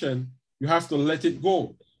transmission, you have to let it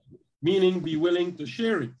go, meaning be willing to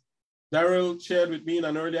share it. Daryl shared with me in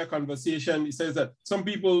an earlier conversation, he says that some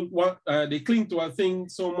people, they cling to a thing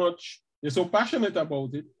so much, they're so passionate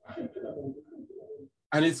about it,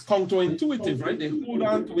 and it's counterintuitive, right? They hold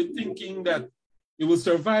on to it thinking that it will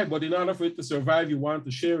survive, but in order for it to survive, you want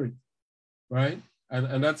to share it, right?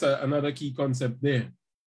 And that's another key concept there.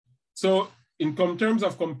 So in terms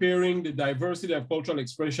of comparing the diversity of cultural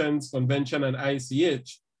expressions, convention, and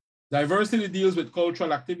ICH, diversity deals with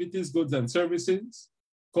cultural activities, goods, and services,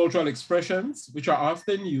 cultural expressions, which are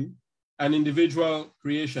often new, and individual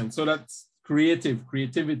creation. So that's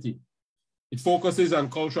creativity. It focuses on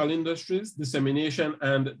cultural industries, dissemination,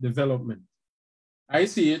 and development.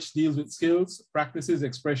 ICH deals with skills, practices,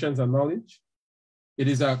 expressions, and knowledge. It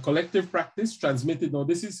is a collective practice transmitted, now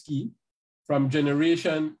this is key, from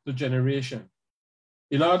generation to generation.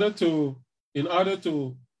 In order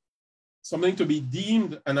to something to be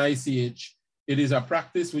deemed an ICH, it is a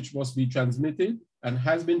practice which must be transmitted and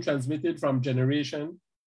has been transmitted from generation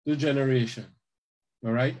to generation.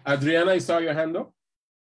 All right, Adriana, I saw your hand up.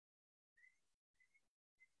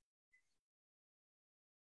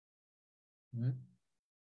 Right.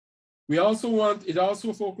 We also want, it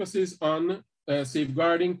also focuses on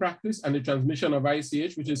safeguarding practice and the transmission of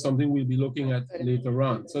ICH, which is something we'll be looking at later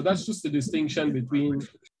on. So that's just the distinction between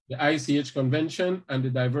the ICH Convention and the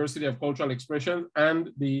diversity of cultural expression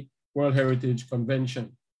and the World Heritage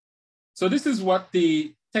Convention. So this is what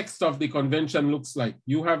the text of the convention looks like.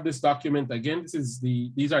 You have this document again.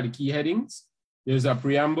 These are the key headings. There's a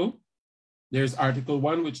preamble. There's Article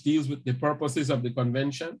 1, which deals with the purposes of the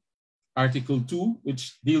convention. Article 2,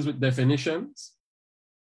 which deals with definitions.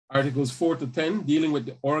 Articles 4 to 10, dealing with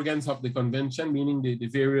the organs of the convention, meaning the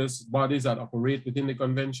various bodies that operate within the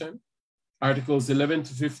convention. Articles 11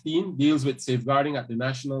 to 15 deals with safeguarding at the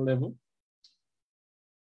national level.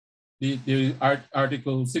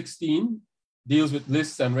 Article 16 deals with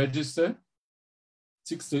lists and register.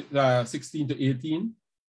 16 to 18.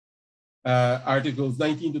 Articles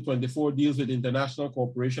 19 to 24 deals with international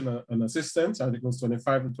cooperation and assistance. Articles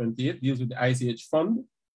 25 to 28 deals with the ICH fund,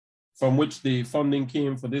 from which the funding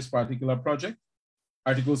came for this particular project.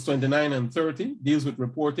 Articles 29 and 30 deals with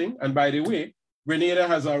reporting. And by the way, Grenada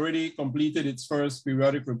has already completed its first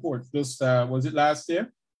periodic report. Just, was it last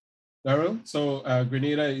year, Daryl? So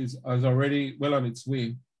Grenada is already well on its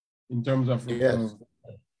way in terms of. Yes. All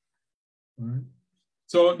right.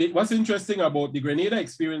 So what's interesting about the Grenada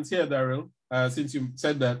experience here, Daryl, since you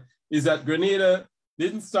said that, is that Grenada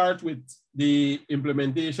didn't start with the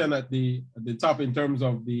implementation at the top in terms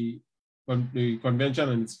of the convention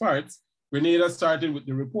and its parts. Grenada started with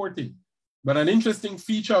the reporting. But an interesting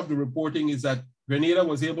feature of the reporting is that Grenada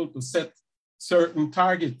was able to set certain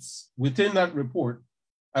targets within that report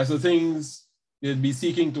as the things they'd be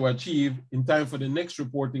seeking to achieve in time for the next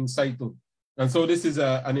reporting cycle. And so this is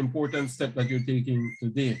an important step that you're taking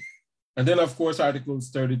today. And then, of course, Articles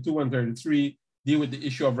 32 and 33 deal with the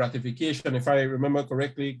issue of ratification. If I remember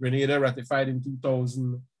correctly, Grenada ratified in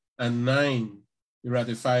 2009. They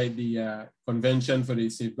ratified the Convention for the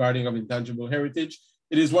Safeguarding of Intangible Heritage.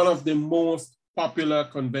 It is one of the most popular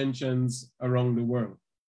conventions around the world.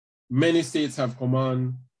 Many states have come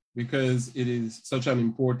on because it is such an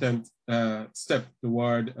important step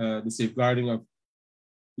toward the safeguarding of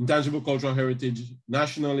intangible cultural heritage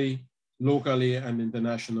nationally, locally, and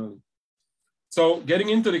internationally. So getting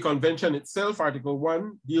into the convention itself, Article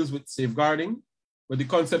 1 deals with safeguarding, with the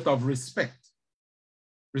concept of respect.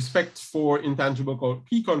 Respect for intangible,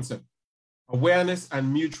 key concept, awareness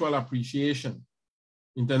and mutual appreciation,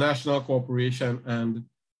 international cooperation and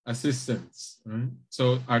assistance. Right?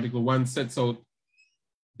 So Article 1 sets out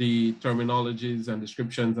the terminologies and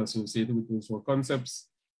descriptions associated with those four concepts.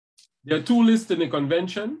 There are two lists in the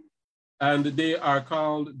convention, and they are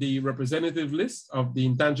called the representative list of the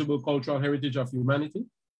intangible cultural heritage of humanity.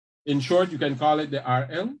 In short, you can call it the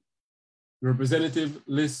RL, the representative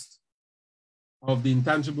list of the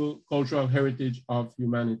intangible cultural heritage of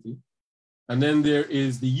humanity. And then there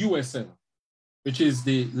is the USL, which is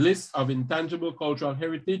the list of intangible cultural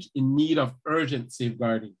heritage in need of urgent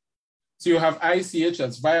safeguarding. So you have ICH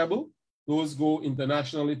that's viable. Those go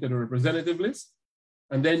internationally to the representative list.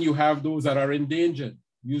 And then you have those that are endangered.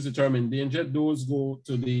 Use the term endangered. Those go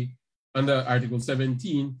to the, under Article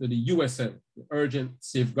 17, to the USL, the urgent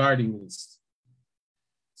safeguarding list.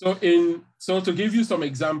 So to give you some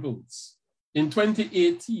examples, in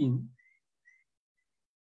 2018,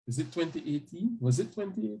 is it 2018? Was it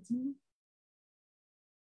 2018?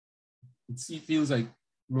 It feels like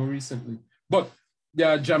more recently. But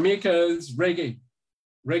yeah, Jamaica's reggae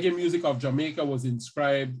music of Jamaica was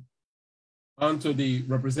inscribed onto the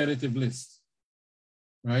representative list,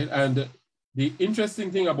 right? And the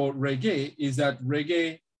interesting thing about reggae is that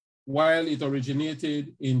reggae, while it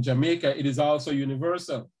originated in Jamaica, it is also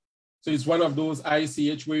universal. So it's one of those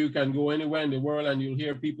ICH where you can go anywhere in the world and you'll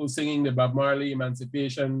hear people singing the Bob Marley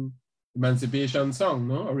emancipation song,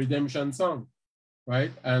 no? A redemption song,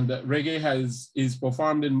 right? And reggae is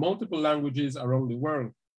performed in multiple languages around the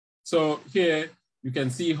world. So here you can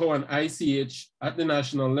see how an ICH at the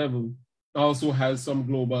national level also has some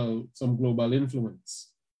global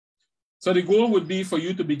influence. So the goal would be for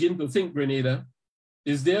you to begin to think, Grenada,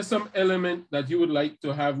 is there some element that you would like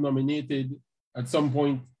to have nominated at some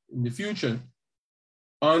point in the future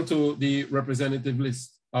onto the representative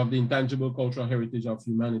list of the intangible cultural heritage of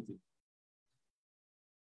humanity?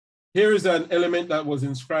 Here is an element that was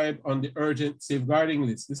inscribed on the urgent safeguarding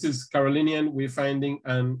list. This is Carolinian wayfinding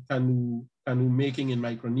and canoe making in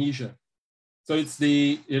Micronesia. So it's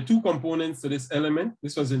the two components to this element.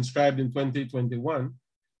 This was inscribed in 2021.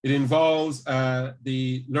 It involves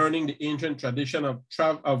learning the ancient tradition of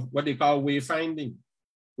what they call wayfinding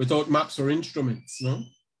without maps or instruments, no?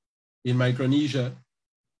 In Micronesia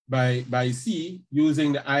by sea,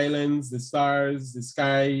 using the islands, the stars, the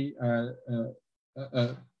sky,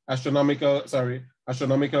 astronomical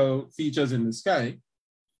features in the sky,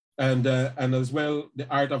 and as well the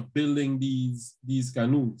art of building these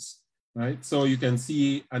canoes, right? So you can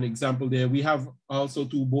see an example there. We have also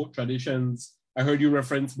two boat traditions. I heard you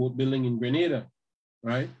reference boat building in Grenada,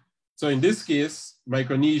 right? So in this case,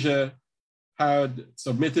 Micronesia had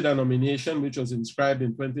submitted a nomination which was inscribed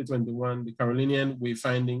in 2021, the Carolinian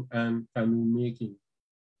wayfinding and canoe making.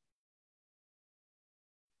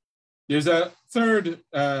 There's a third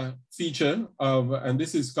feature and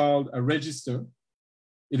this is called a register.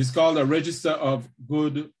 It is called a register of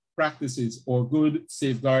good practices or good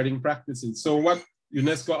safeguarding practices. So what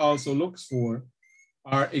UNESCO also looks for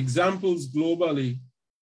are examples globally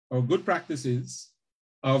or good practices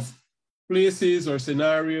of places or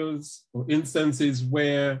scenarios or instances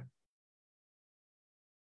where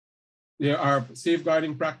there are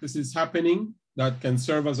safeguarding practices happening that can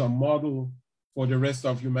serve as a model for the rest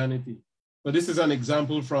of humanity. So this is an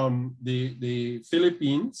example from the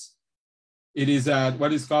Philippines. It is at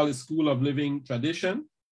what is called a School of Living Tradition.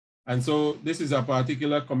 And so this is a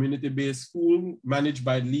particular community-based school managed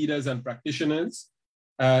by leaders and practitioners.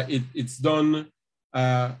 It's done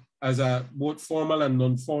as a both formal and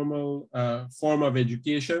non-formal form of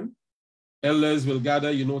education. Elders will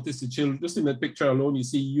gather, you notice the children, just in the picture alone, you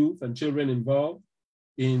see youth and children involved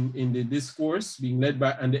in the discourse being led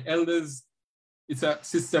by, and the elders, it's a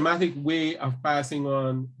systematic way of passing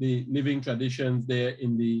on the living traditions there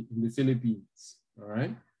in the Philippines, all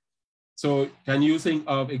right? So can you think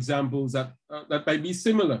of examples that might be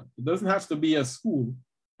similar? It doesn't have to be a school.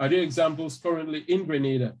 Are there examples currently in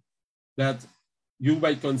Grenada that you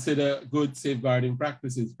might consider good safeguarding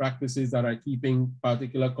practices, practices that are keeping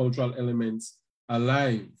particular cultural elements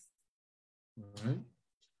alive? All right.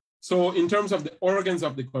 So in terms of the organs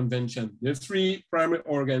of the convention, there's three primary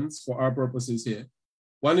organs for our purposes here.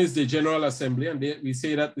 One is the General Assembly, and we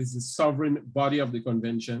say that this is the sovereign body of the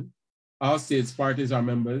convention. All states parties are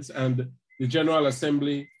members, and the General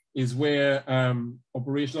Assembly is where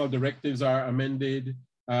operational directives are amended,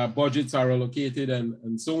 budgets are allocated,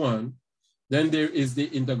 and so on. Then there is the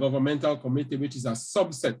Intergovernmental Committee, which is a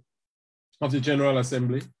subset of the General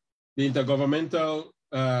Assembly. The Intergovernmental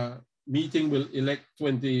meeting will elect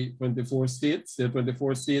 24 states. There are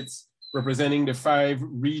 24 states representing the 5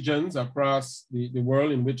 regions across the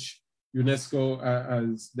world in which UNESCO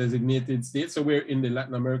has designated states. So we're in the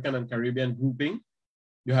Latin American and Caribbean grouping.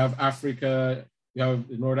 You have Africa, you have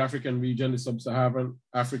the North African region, the Sub-Saharan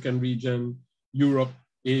African region, Europe,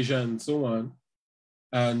 Asia, and so on.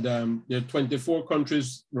 And there are 24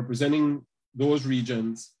 countries representing those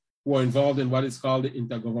regions who are involved in what is called the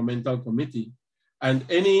Intergovernmental Committee. And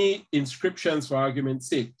any inscriptions, for argument's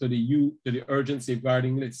sake, to the urgent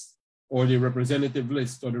safeguarding list or the representative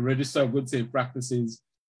list or the register of good safe practices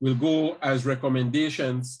will go as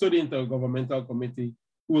recommendations to the Intergovernmental Committee,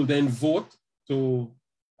 who will then vote to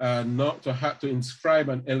inscribe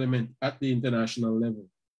an element at the international level.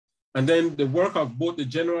 And then the work of both the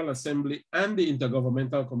General Assembly and the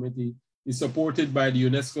Intergovernmental Committee is supported by the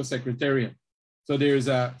UNESCO Secretariat. So there is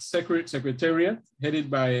a secretariat headed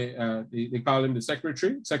by, they call him the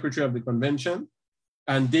Secretary of the Convention,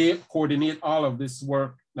 and they coordinate all of this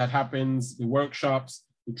work that happens, the workshops,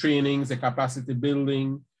 the trainings, the capacity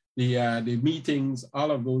building, the meetings, all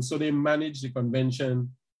of those. So they manage the convention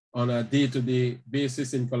on a day-to-day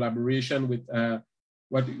basis in collaboration with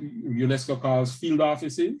what UNESCO calls field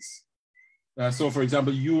offices. So for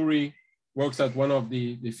example, Yuri works at one of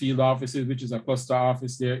the field offices, which is a cluster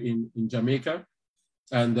office there in Jamaica.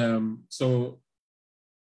 And so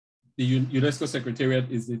the UNESCO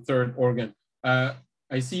Secretariat is the third organ.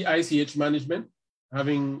 I see ICH Management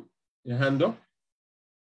having a hand up.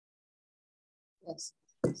 Yes.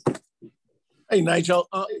 Hey, Nigel.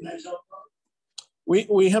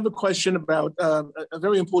 We have a question about, a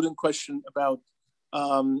very important question about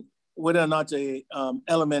whether or not a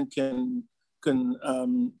element can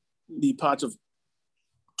be part of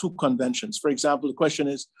two conventions. For example, the question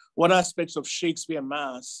is, what aspects of Shakespeare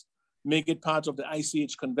Mass make it part of the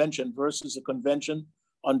ICH convention versus a convention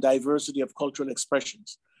on diversity of cultural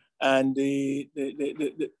expressions? And the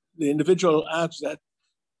individual asks that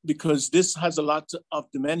because this has a lot of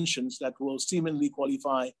dimensions that will seemingly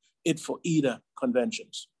qualify it for either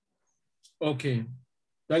conventions. Okay,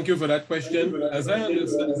 thank you for that question. As I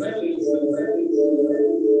understand,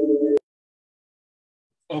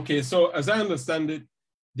 okay, so as I understand it,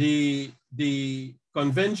 the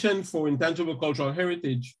Convention for Intangible Cultural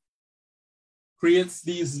Heritage creates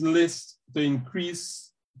these lists to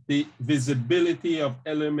increase the visibility of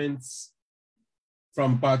elements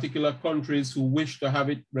from particular countries who wish to have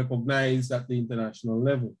it recognized at the international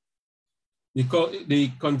level.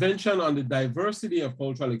 The Convention on the Diversity of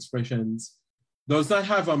Cultural Expressions does not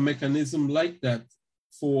have a mechanism like that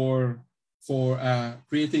for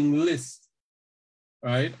creating lists,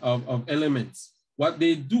 right, of elements. What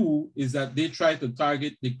they do is that they try to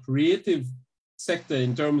target the creative sector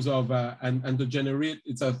in terms of, and to generate,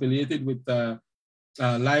 it's affiliated with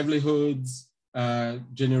livelihoods,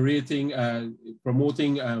 generating,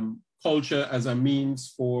 promoting culture as a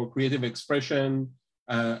means for creative expression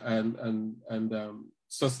and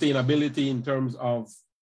sustainability in terms of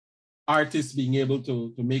artists being able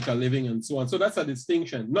to make a living and so on. So that's a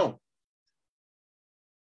distinction. No.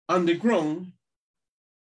 On the ground,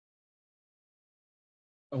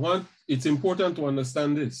 it's important to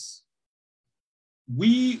understand this.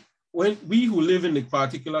 We who live in a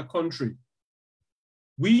particular country,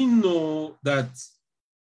 we know that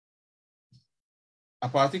a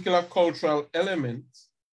particular cultural element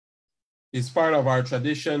is part of our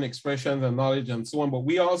tradition, expressions, and knowledge, and so on, but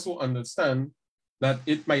we also understand that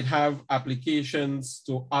it might have applications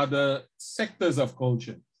to other sectors of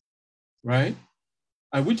culture, right?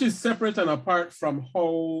 And which is separate and apart from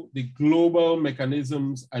how the global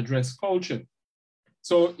mechanisms address culture.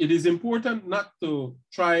 So it is important not to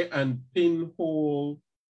try and pinhole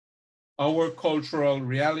our cultural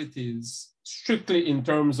realities strictly in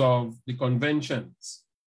terms of the conventions,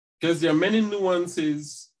 because there are many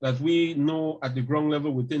nuances that we know at the ground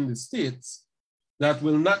level within the states that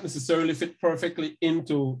will not necessarily fit perfectly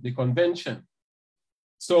into the convention.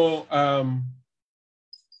 So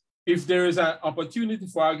if there is an opportunity,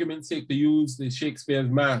 for argument's sake, to use the Shakespeare's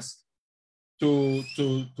Mask to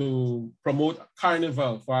promote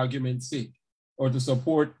carnival, for argument's sake, or to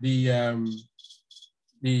support a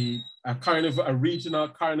regional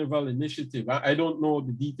carnival initiative. I don't know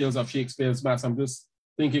the details of Shakespeare's Mask. I'm just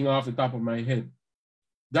thinking off the top of my head.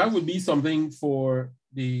 That would be something for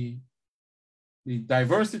the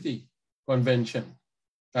diversity convention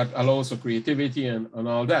that allows for creativity and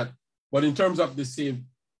all that. But in terms of the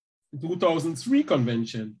 2003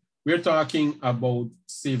 convention, we're talking about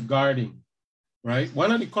safeguarding, right?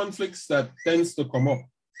 One of the conflicts that tends to come up,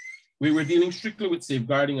 we were dealing strictly with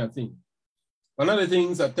safeguarding, I think. One of the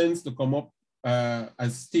things that tends to come up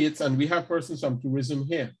as states, and we have persons from tourism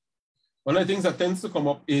here, one of the things that tends to come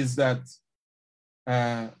up is that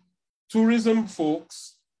tourism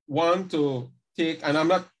folks want to take,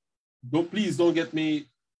 and please don't get me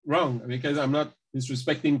wrong, because I'm not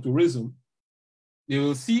disrespecting tourism. They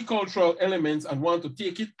will see cultural elements and want to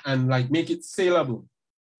take it and like make it saleable,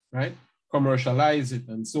 right? Commercialize it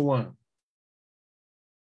and so on.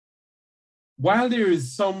 While there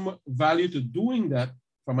is some value to doing that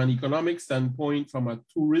from an economic standpoint, from a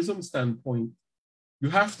tourism standpoint, you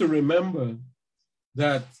have to remember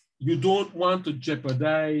that you don't want to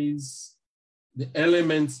jeopardize the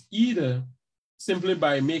elements either simply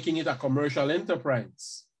by making it a commercial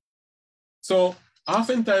enterprise. So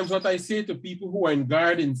oftentimes what I say to people who are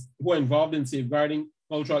involved in safeguarding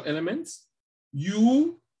cultural elements,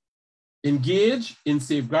 you engage in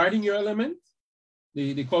safeguarding your element,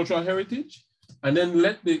 the cultural heritage, and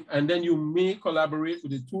then you may collaborate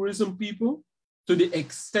with the tourism people to the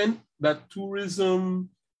extent that tourism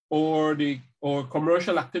or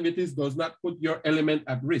commercial activities does not put your element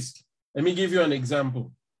at risk. Let me give you an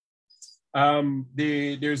example.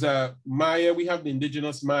 there's a Maya, we have the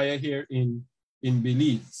indigenous Maya here in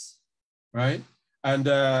Belize, right? And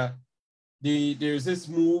there's this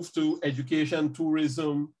move to education,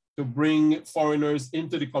 tourism, to bring foreigners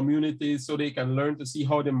into the communities so they can learn to see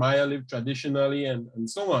how the Maya live traditionally and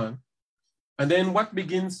so on. And then what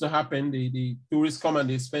begins to happen, the tourists come and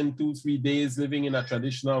they spend 2-3 days living in a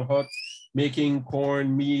traditional hut, making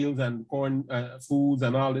corn meals and corn foods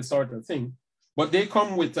and all this sort of thing. But they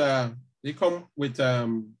come with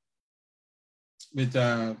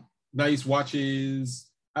nice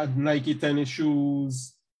watches, Nike tennis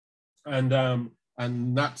shoes, and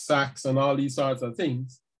knapsacks and all these sorts of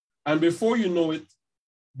things. And before you know it,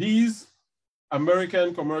 these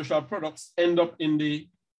American commercial products end up in the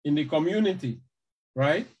community,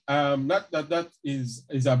 right? Not that is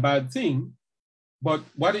a bad thing, but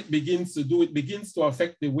what it begins to do, it begins to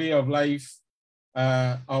affect the way of life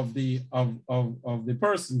of the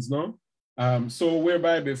persons, no? So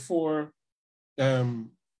whereby before they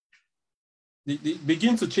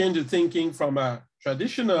begin to change the thinking from a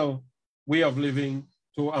traditional way of living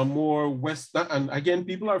to a more Western, and again,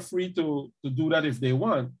 people are free to do that if they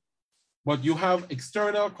want, but you have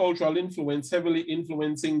external cultural influence heavily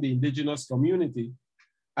influencing the indigenous community,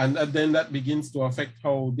 and then that begins to affect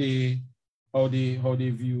how they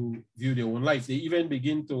view their own life. They even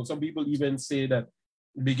begin to, some people even say that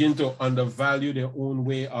begin to undervalue their own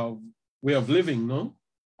way of living, no?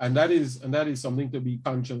 And that is something to be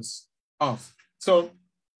conscious of. So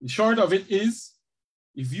the short of it is,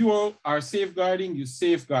 if you are safeguarding, you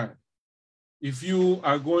safeguard. If you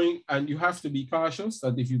are going, and you have to be cautious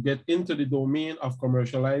that if you get into the domain of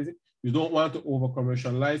commercializing, you don't want to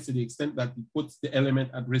over-commercialize to the extent that it puts the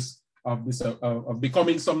element at risk of this of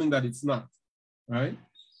becoming something that it's not, right?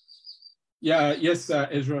 Yeah, yes,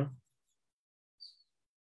 Ezra.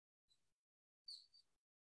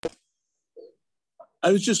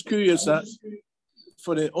 I was just curious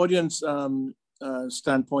for the audience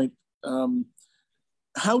standpoint,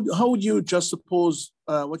 how would you juxtapose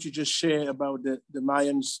what you just shared about the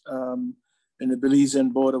Mayans and the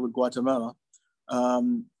Belizean border with Guatemala?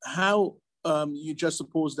 How you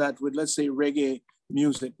juxtapose that with, let's say, reggae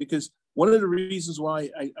music? Because one of the reasons why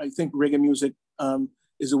I think reggae music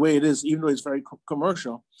is the way it is, even though it's very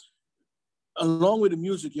commercial, along with the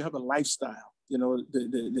music, you have a lifestyle. You know,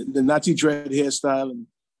 the Natty Dread hairstyle, and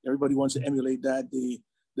everybody wants to emulate that.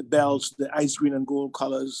 The belts, the ice green and gold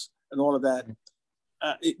colors, and all of that.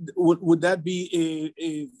 Would that be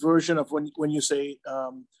a version of when you say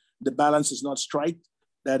the balance is not striked,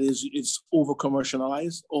 that is, it's over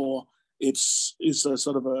commercialized, or it's a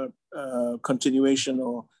sort of a continuation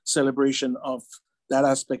or celebration of that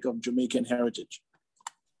aspect of Jamaican heritage?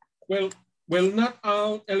 Well, not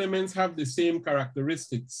all elements have the same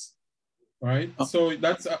characteristics, right? Oh. So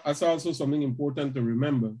that's also something important to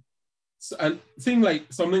remember. So, and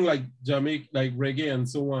something like Jamaica, like reggae and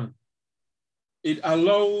so on, it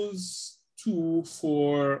allows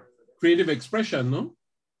for creative expression, no?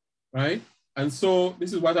 Right? And so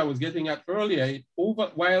this is what I was getting at earlier.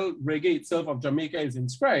 While reggae itself of Jamaica is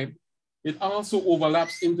inscribed, it also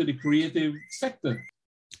overlaps into the creative sector.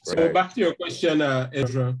 Right. So back to your question,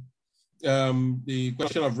 Ezra, the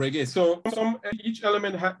question of reggae. So each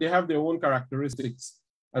element, they have their own characteristics.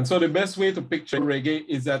 And so the best way to picture reggae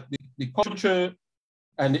is that the culture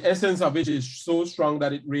and the essence of it is so strong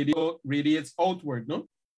that it radiates outward, no?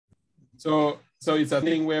 So it's a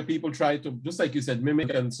thing where people try to, just like you said,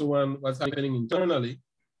 mimic and so on, what's happening internally.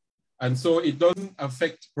 And so it doesn't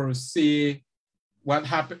affect per se what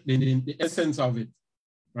happened in the essence of it,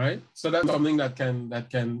 right? So that's something that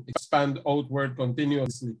can expand outward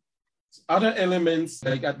continuously. Other elements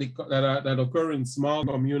like that occur in small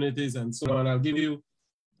communities and so on. I'll give you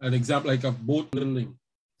an example like of boat building.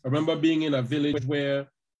 I remember being in a village where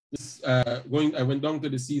I went down to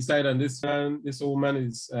the seaside, and this old man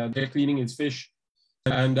is there cleaning his fish,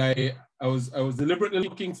 and I was deliberately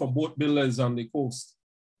looking for boat builders on the coast,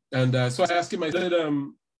 and so I asked him. I said,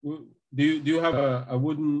 "Do you have a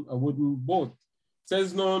wooden boat?" He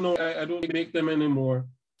says, "No, I don't make them anymore."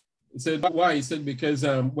 He said, "Why?" He said, "Because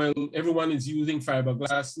well, everyone is using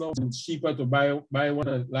fiberglass now. It's cheaper to buy one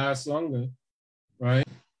that lasts longer, right?"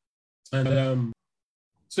 And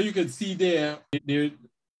so you can see there,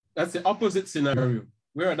 that's the opposite scenario.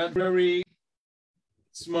 We're at that very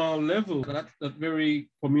small level, that very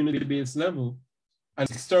community-based level. An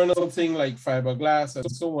external thing like fiberglass and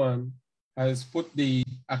so on has put the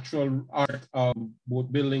actual art of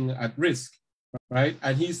boat building at risk, right?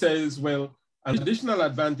 And he says, well, an additional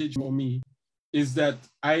advantage for me is that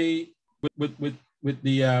with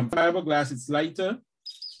the fiberglass, it's lighter.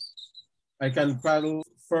 I can paddle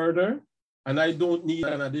further, and I don't need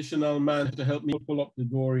an additional man to help me pull up the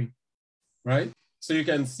dory, right? So you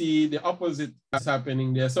can see the opposite is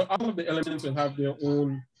happening there. So all of the elements will have their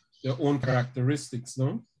own characteristics,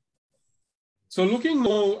 no? So looking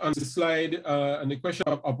now on the slide and the question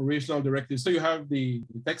of operational directives. So you have the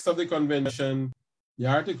text of the convention, the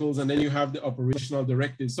articles, and then you have the operational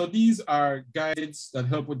directives. So these are guides that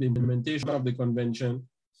help with the implementation of the convention.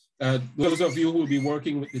 Those of you who will be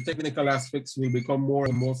working with the technical aspects will become more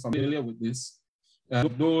and more familiar with this.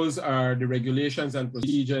 Those are the regulations and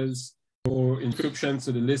procedures for inscriptions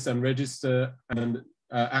to the list and register and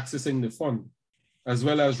accessing the fund, as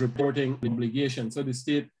well as reporting obligations. So the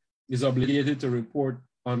state is obligated to report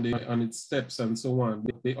on its steps and so on.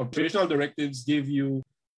 The operational directives give you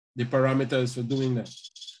the parameters for doing that.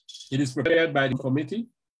 It is prepared by the committee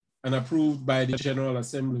and approved by the General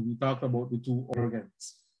Assembly. We talked about the two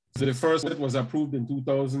organs. So the first set was approved in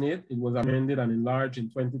 2008. It was amended and enlarged in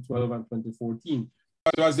 2012 and 2014.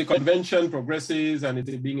 So as the convention progresses and it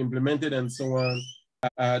is being implemented and so on,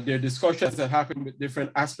 there are discussions that happen with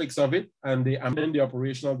different aspects of it, and they amend the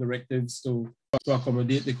operational directives to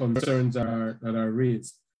accommodate the concerns that are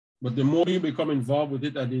raised. But the more you become involved with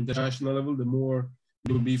it at the international level, the more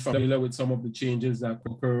you'll be familiar with some of the changes that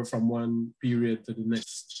occur from one period to the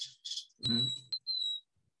next.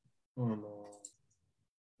 Oh no.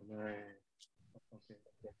 Okay.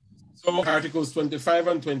 So Articles 25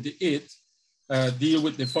 and 28 deal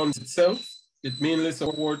with the funds itself. It mainly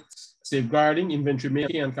supports safeguarding, inventory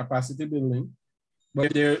making, and capacity building.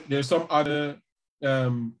 But there's some other,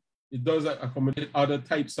 it does accommodate other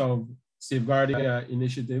types of safeguarding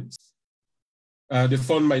initiatives. The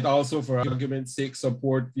fund might also, for argument's sake,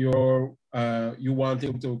 support you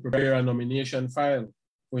wanting to prepare a nomination file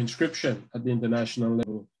for inscription at the international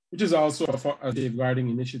level, which is also a safeguarding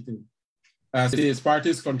initiative. States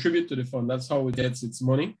parties contribute to the fund. That's how it gets its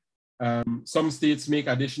money. Some states make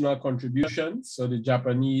additional contributions. So the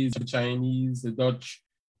Japanese, the Chinese, the Dutch,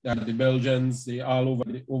 the Belgians, they all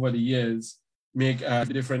over the years make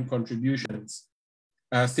different contributions.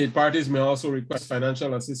 State parties may also request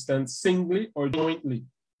financial assistance singly or jointly.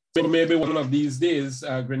 So maybe one of these days,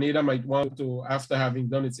 Grenada might want to, after having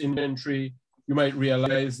done its inventory, you might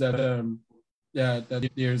realize that, that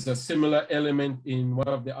there's a similar element in one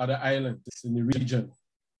of the other islands in the region.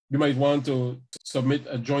 You might want to submit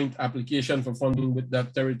a joint application for funding with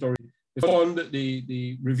that territory. The fund,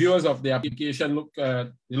 the reviewers of the application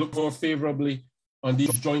they look more favorably on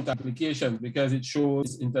these joint applications because it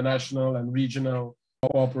shows international and regional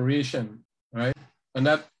cooperation, right? And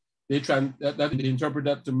that they interpret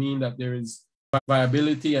that to mean that there is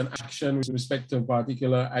viability and action with respect to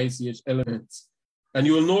particular ICH elements. And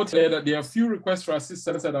you will note there that there are few requests for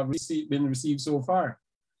assistance that have been received so far,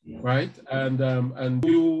 right? And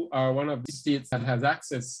you are one of the states that has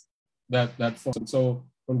access that fund. So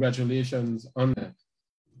congratulations on that,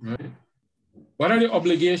 right? What are the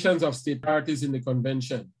obligations of state parties in the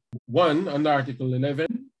convention? One, under Article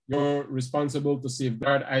 11, you're responsible to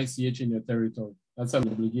safeguard ICH in your territory. That's an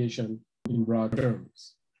obligation in broad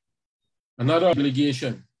terms. Another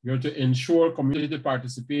obligation, you're to ensure community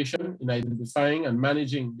participation in identifying and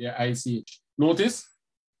managing their ICH. Notice,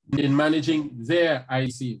 in managing their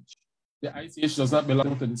ICH. The ICH does not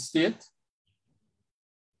belong to the state.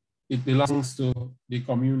 It belongs to the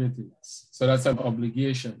communities. So that's an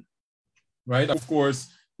obligation, right? Of course,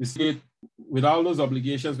 the state, with all those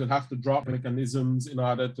obligations, will have to drop mechanisms in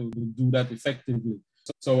order to do that effectively.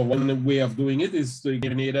 So one way of doing it is to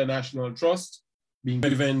Grenada National Trust being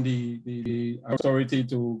given the authority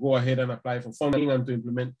to go ahead and apply for funding and to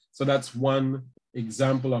implement. So that's one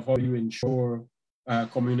example of how you ensure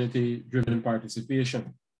community-driven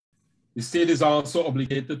participation. The state is also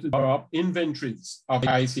obligated to draw up inventories of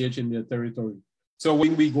ICH in their territory. So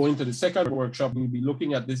when we go into the second workshop, we'll be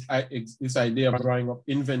looking at this idea of drawing up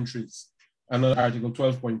inventories under Article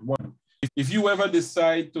 12.1. If you ever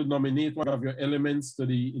decide to nominate one of your elements to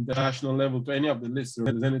the international level, to any of the lists, the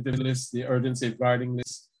representative list, the urgent safeguarding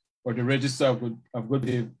list, or the register of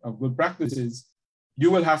good practices,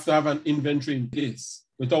 you will have to have an inventory in place.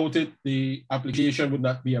 Without it, the application would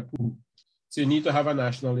not be approved. So you need to have a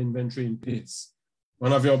national inventory in place.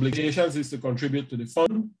 One of your obligations is to contribute to the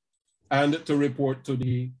fund and to report to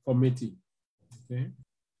the committee. Okay.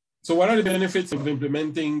 So what are the benefits of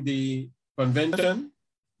implementing the convention?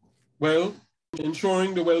 Well,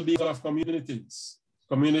 ensuring the well-being of communities.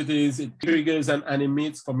 Communities, it triggers and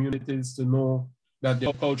animates communities to know that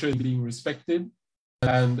their culture is being respected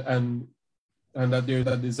and that there's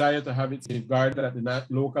a desire to have it safeguarded at the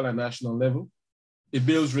local and national level. It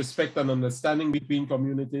builds respect and understanding between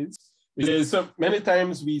communities. Because so many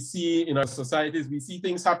times we see in our societies, we see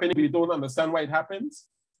things happening, we don't understand why it happens.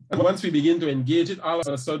 And once we begin to engage it, all of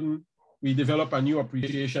a sudden, we develop a new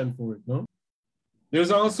appreciation for it. No?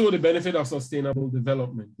 There's also the benefit of sustainable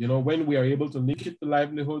development. You know, when we are able to link it to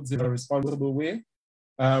livelihoods in a responsible way,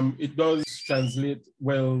 it does translate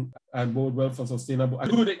well and bode well for sustainable. A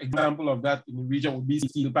good example of that in the region would be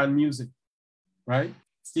steel pan music, right?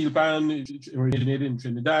 Steel pan originated in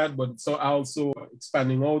Trinidad, but so also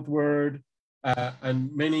expanding outward,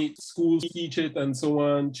 and many schools teach it and so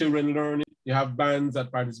on. Children learn it. You have bands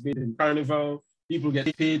that participate in carnival. People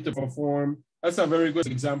get paid to perform. That's a very good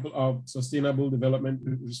example of sustainable development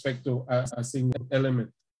with respect to a single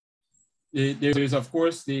element. There is, of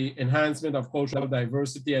course, the enhancement of cultural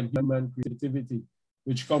diversity and human creativity,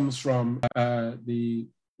 which comes from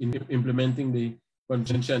implementing the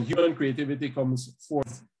convention. Human creativity comes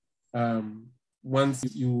forth once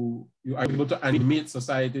you are able to animate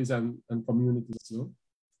societies and communities. No?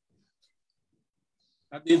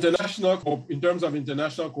 At the international, in terms of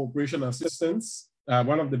international cooperation assistance,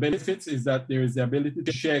 one of the benefits is that there is the ability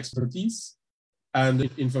to share expertise and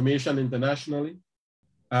information internationally,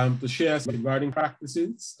 to share safeguarding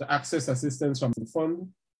practices, to access assistance from the fund,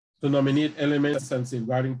 to nominate elements and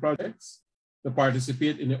safeguarding projects, to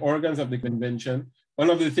participate in the organs of the convention. One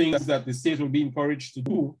of the things that the state will be encouraged to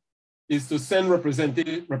do is to send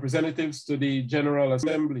representatives to the General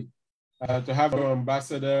Assembly, to have your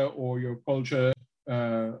ambassador or your culture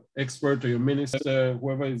expert or your minister,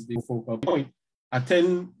 whoever is the focal point,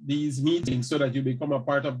 attend these meetings so that you become a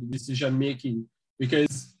part of the decision making.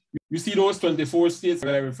 Because you see those 24 states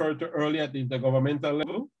that I referred to earlier at the intergovernmental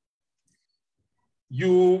level,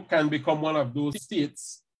 you can become one of those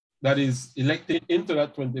states that is elected into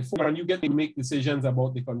that 24, and you get to make decisions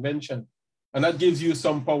about the convention. And that gives you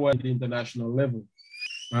some power at the international level,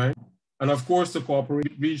 right? And of course, to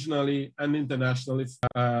cooperate regionally and internationally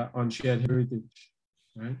on shared heritage,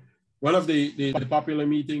 right? One of the popular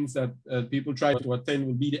meetings that people try to attend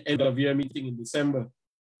will be the end of year meeting in December.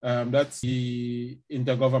 That's the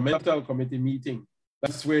Intergovernmental Committee meeting.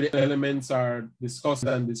 That's where the elements are discussed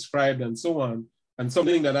and described and so on. And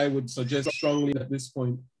something that I would suggest strongly at this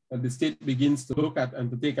point that the state begins to look at and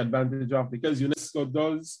to take advantage of, because UNESCO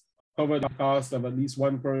does cover the cost of at least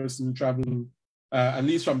one person traveling, at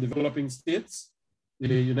least from developing states.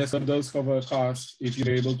 The UNESCO does cover costs if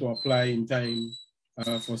you're able to apply in time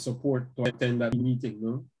for support to attend that meeting.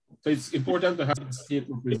 No? So it's important to have the state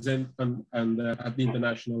represent and at the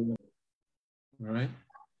international level. All right.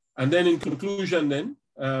 And then in conclusion, then,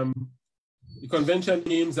 the convention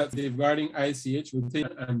aims at safeguarding ICH within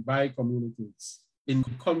and by communities in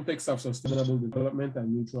the context of sustainable development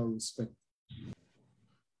and mutual respect.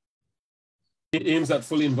 It aims at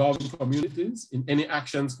fully involving communities in any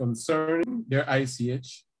actions concerning their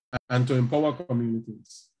ICH and to empower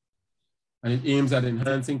communities. And it aims at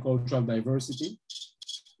enhancing cultural diversity,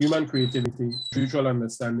 human creativity, mutual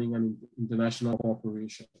understanding, and international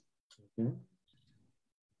cooperation. Okay?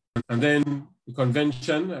 And then the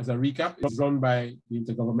convention, as a recap, is run by the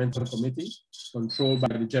Intergovernmental Committee, controlled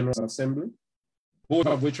by the General Assembly, both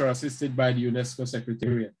of which are assisted by the UNESCO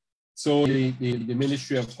Secretariat. So the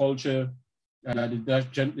Ministry of Culture,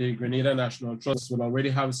 the Grenada National Trust will already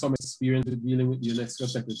have some experience with dealing with the UNESCO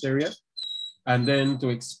Secretariat. And then to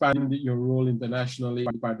expand your role internationally,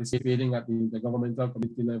 participating at the Intergovernmental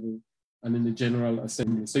Committee level and in the General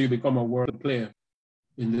Assembly. So you become a world player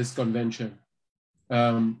in this convention.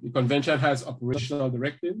 The convention has operational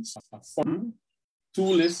directives, a fund, 2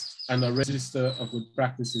 lists, and a register of good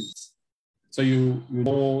practices. So you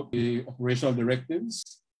know the operational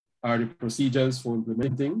directives are the procedures for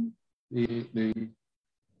implementing the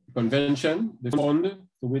convention, the fund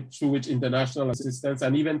through which international assistance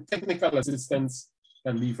and even technical assistance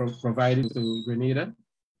can be provided to Grenada.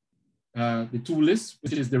 The 2 lists,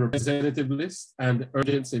 which is the representative list and the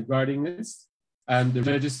urgent safeguarding list, and the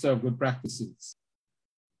register of good practices.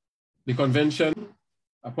 The convention,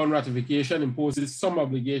 upon ratification, imposes some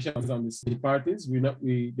obligations on the state parties.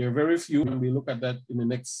 There are very few, and we look at that in the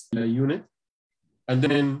next unit. And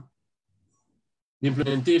then the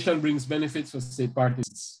implementation brings benefits for state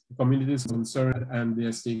parties, the communities concerned, and their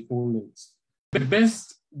stakeholders. The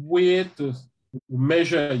best way to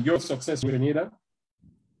measure your success with Grenada,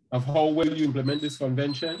 of how well you implement this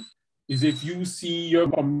convention, is if you see your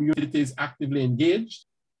communities actively engaged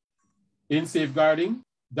in safeguarding.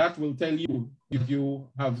 That will tell you if you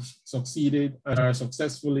have succeeded and are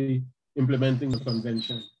successfully implementing the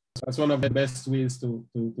convention. That's one of the best ways to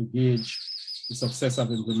gauge the success of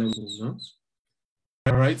implementing. No?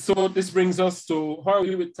 All right, so this brings us to, how are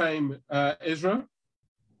we with time, Ezra?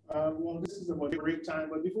 Well, this is about break time,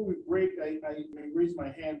 but before we break, I raise my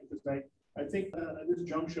hand because I think at this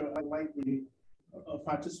juncture, I'd like the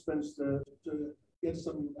participants to get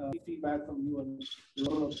some feedback from you on the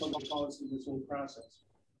role of public policy in this whole process.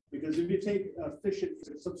 Because if you take fishing,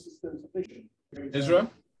 subsistence fishing.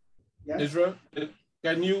 Ezra? Yes? Ezra,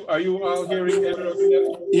 are you all hearing Ezra?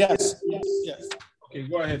 Yes. Okay,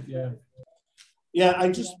 go ahead, yeah.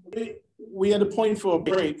 Yeah, we had a point for a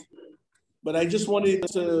break, but I just wanted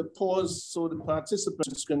to pause so the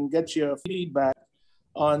participants can get your feedback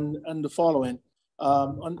on the following,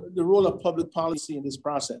 on the role of public policy in this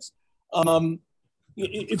process.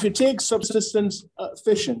 If you take subsistence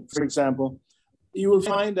fishing, for example, you will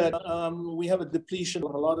find that we have a depletion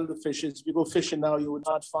of a lot of the fishes. If you go fishing now, you would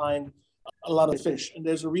not find a lot of fish. And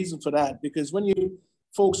there's a reason for that, because when you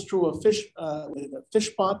folks throw a fish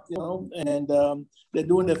pot, and they're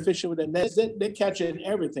doing their fishing with their nets, they're catching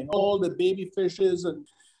everything, all the baby fishes and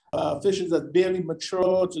fishes that barely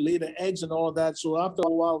mature to lay the eggs and all that. So after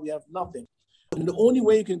a while, we have nothing. And the only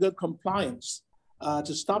way you can get compliance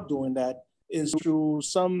to stop doing that is through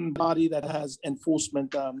some body that has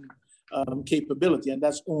enforcement capability, and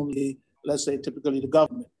that's only, let's say, typically the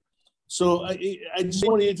government. So I just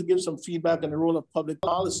wanted to give some feedback on the role of public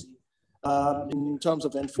policy in terms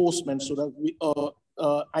of enforcement, so that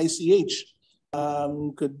ICH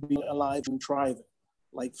could be alive and thriving,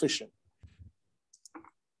 like fishing.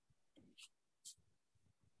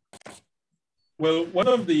 Well, one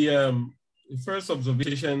of the first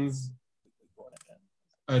observations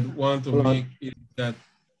I'd want to make is that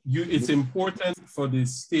it's important for the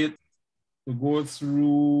state to go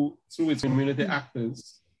through its community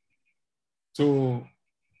actors to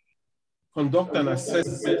conduct an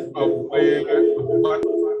assessment of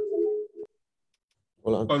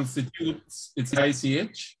what constitutes its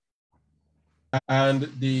ICH and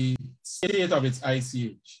the state of its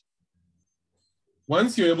ICH.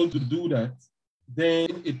 Once you're able to do that,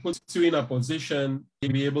 then it puts you in a position to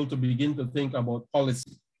be able to begin to think about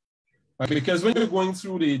policy. Because when you're going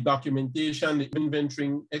through the documentation, the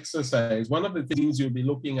inventorying exercise, one of the things you'll be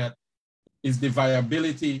looking at is the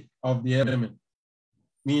viability of the element,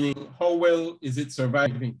 meaning how well is it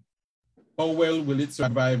surviving? How well will it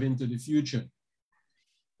survive into the future,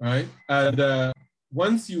 right? And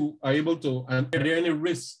once you are able to, and are there any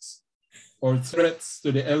risks or threats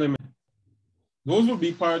to the element? Those will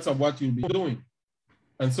be parts of what you'll be doing.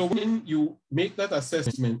 And so when you make that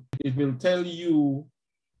assessment, it will tell you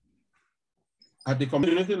at the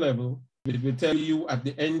community level, it will tell you at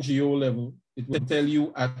the NGO level, it will tell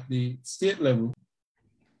you at the state level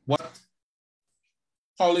what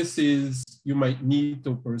policies you might need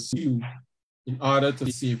to pursue in order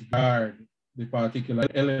to safeguard the particular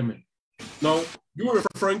element. Now, you were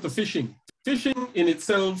referring to fishing. Fishing in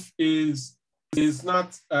itself is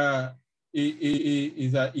not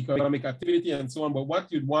is an economic activity and so on, but what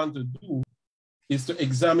you'd want to do is to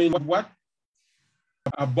examine what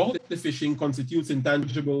about the fishing constitutes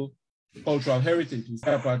intangible cultural heritage. Is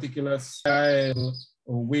there a particular style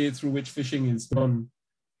or way through which fishing is done?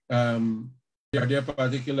 Are there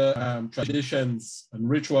particular traditions and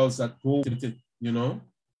rituals that go with it,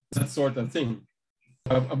 that sort of thing.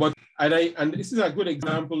 And this is a good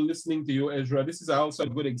example, listening to you, Ezra, this is also a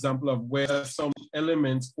good example of where some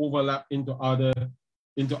elements overlap into other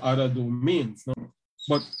domains. No?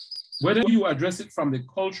 But whether you address it from the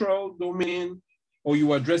cultural domain or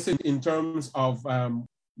you address it in terms of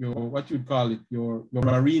your, what you'd call it, your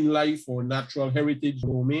marine life or natural heritage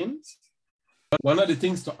domains, one of the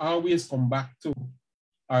things to always come back to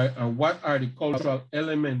are what are the cultural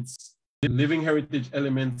elements, the living heritage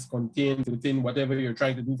elements contained within whatever you're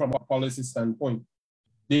trying to do from a policy standpoint.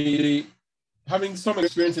 Having some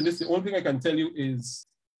experience in this, the only thing I can tell you is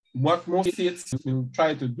what most states will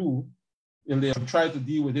try to do, and they'll try to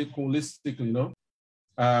deal with it holistically,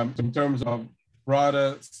 in terms of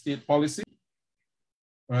broader state policy,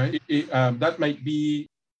 right? That might be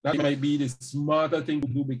the smarter thing to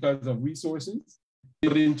do because of resources.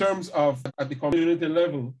 But in terms of at the community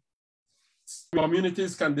level,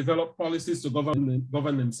 communities can develop policies to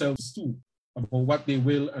govern themselves too, about what they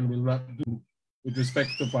will and will not do with respect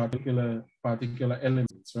to particular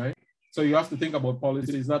elements, right? So you have to think about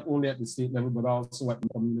policies not only at the state level, but also at the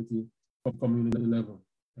community level,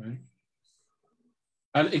 right?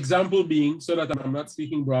 An example being, so that I'm not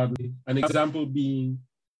speaking broadly, an example being,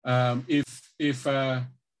 if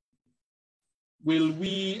will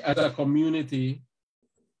we as a community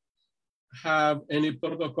have any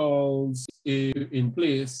protocols in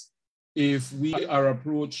place if we are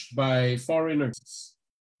approached by foreigners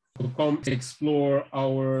to come explore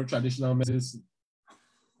our traditional medicine?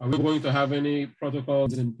 Are we going to have any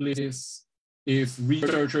protocols in place if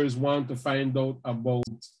researchers want to find out about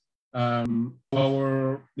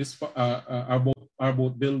our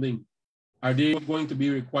boat building? Are they going to be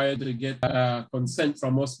required to get consent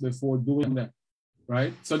from us before doing that,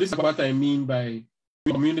 right? So this is what I mean by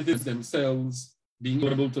communities themselves being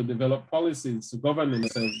able to develop policies to govern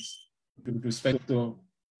themselves with respect to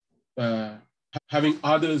having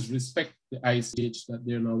others respect the ICH, that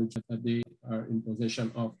their knowledge that they are in possession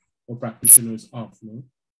of or practitioners of. No?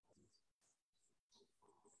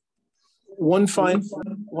 One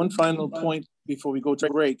final point before we go to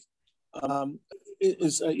break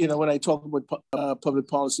is, when I talk about public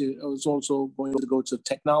policy, I was also going to go to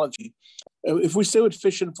technology. If we stay with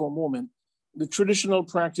fishing for a moment, the traditional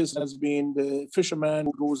practice has been the fisherman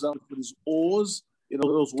goes out with his oars,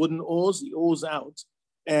 those wooden oars, the oars out,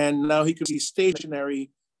 and now he could be stationary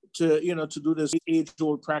to do this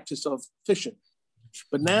age-old practice of fishing.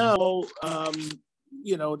 But now,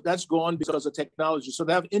 that's gone because of technology. So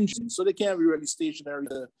they have engines, so they can't be really stationary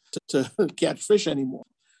to catch fish anymore.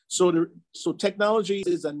 So technology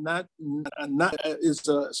is sort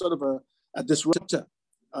of a disruptor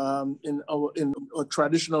in our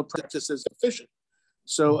traditional practices of fishing.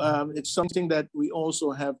 So it's something that we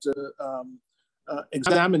also have to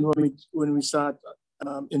examine when we start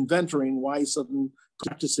inventorying why certain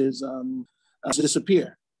practices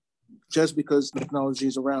disappear just because technology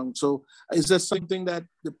is around. So is that something that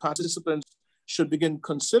the participants should begin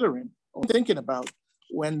considering or thinking about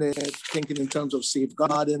when they're thinking in terms of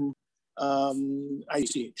safeguarding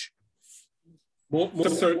ICH?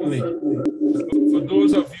 Most certainly. For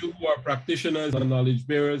those of you who are practitioners and knowledge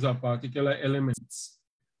bearers of particular elements,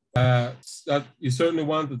 that you certainly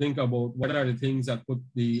want to think about what are the things that put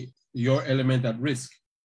your element at risk.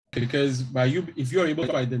 Because if you're able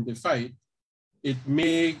to identify it, it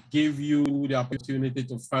may give you the opportunity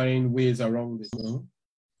to find ways around it,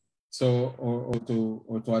 So, or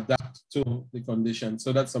to adapt to the condition.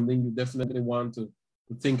 So that's something you definitely want to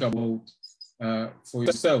think about for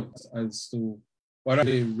yourselves as to what are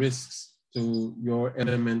the risks to your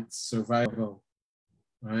element's survival,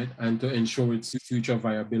 right? And to ensure its future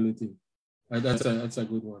viability. That's a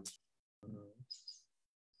good one.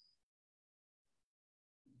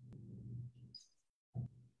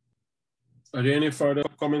 Are there any further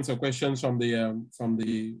comments or questions from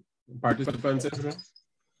the participants?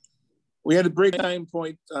 We had a break time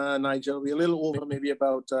point, Nigel. We're a little over, maybe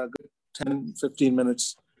about 10, 15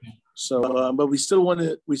 minutes. So, but we still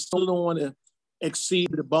don't want to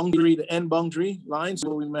exceed the end boundary line.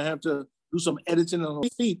 So we may have to do some editing on our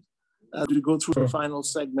feet as we go through the final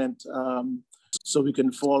segment, so we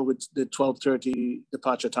can fall with the 12:30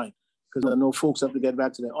 departure time. Because I know folks have to get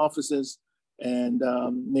back to their offices and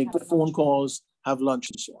make the phone calls, have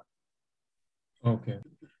lunch, and so on. Okay.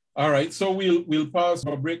 All right. So we'll pause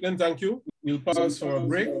for a break then. Thank you. We'll pause for a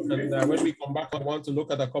break. And when we come back, I want to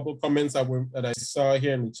look at a couple of comments that I saw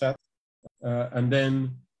here in the chat. And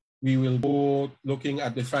then we will go looking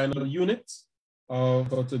at the final unit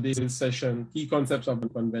for today's session, key concepts of the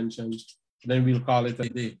convention. Then we'll call it a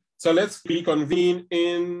day. So let's reconvene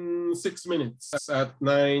in 6 minutes at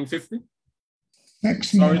 9:50.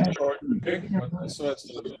 Sorry to shorten the break, but so as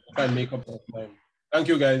to try and make up that time. Thank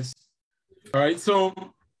you, guys. All right, so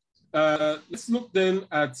let's look then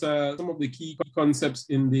at some of the key concepts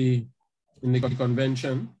in the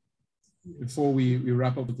convention before we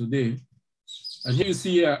wrap up today. And here you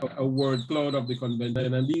see a word cloud of the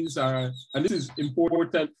convention, and this is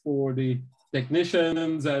important for the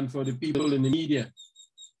technicians and for the people in the media.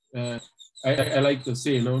 I like to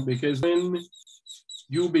say, because when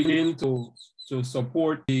you begin to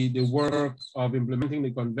support the work of implementing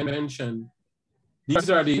the convention, these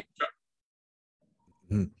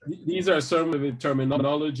are some of the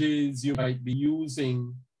terminologies you might be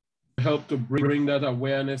using to help to bring that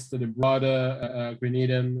awareness to the broader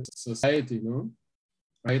Grenadian society,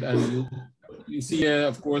 right? And you see here,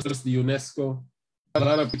 of course, the UNESCO. A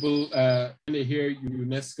lot of people, when they hear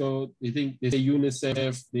UNESCO, they say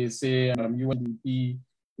UNICEF, they say UNDP,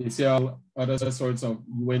 they say all other sorts of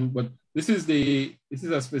UN, but this is a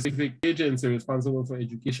specific agency responsible for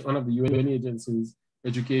education, one of the UN agencies,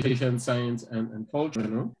 education, science, and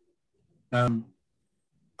culture.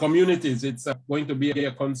 Communities, it's going to be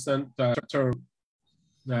a constant term.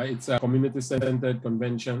 It's a community-centered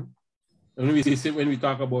convention. And when we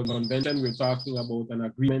talk about convention, we're talking about an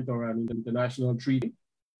agreement or an international treaty.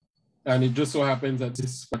 And it just so happens that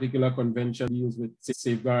this particular convention deals with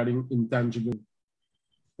safeguarding intangible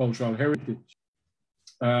cultural heritage.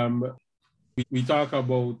 We talk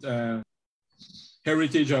about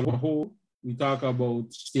heritage as a whole. We talk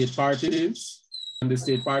about state parties. the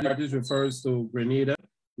state parties refers to Grenada,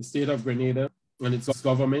 the state of Grenada, and its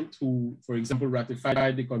government who, for example,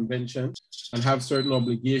 ratified the convention and have certain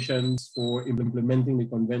obligations for implementing the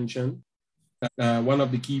convention. One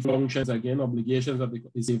of the key functions, again, obligations of the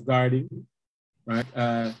safeguarding,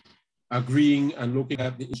 right? Agreeing and looking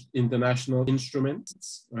at the international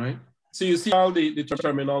instruments, right? So you see all the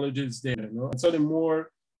terminologies there, you know? And so the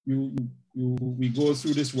more we go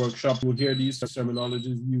through this workshop, you'll hear these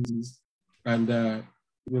terminologies used, and it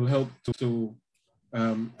will help to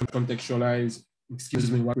contextualize,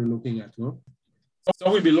 what we're looking at. No?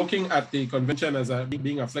 So we'll be looking at the convention as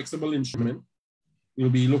being a flexible instrument. We'll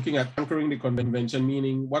be looking at anchoring the convention,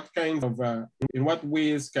 meaning what kind of, in what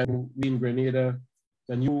ways can we in Grenada,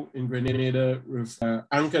 can you in Grenada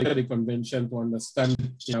anchor the convention to understand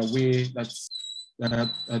in a way that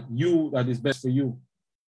is best for you.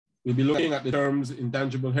 We'll be looking at the terms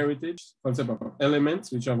intangible heritage, concept of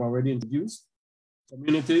elements, which I've already introduced,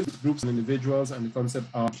 communities, groups, and individuals, and the concept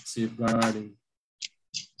of safeguarding.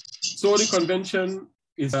 So the convention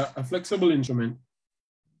is a flexible instrument.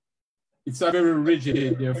 It's not very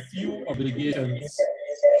rigid. There are few obligations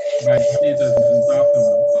by the state as we talked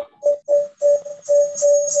about.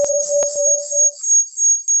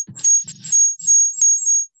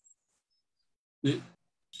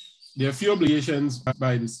 There are few obligations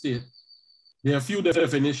by the state. There are few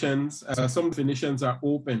definitions. Some definitions are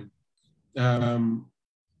open. And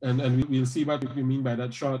we'll see what we mean by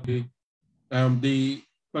that shortly. The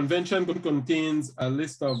convention contains a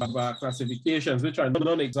list of classifications which are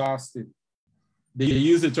non-exhaustive. They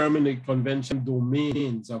use the term in the convention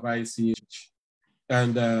domains of ICH,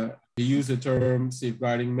 and they use the term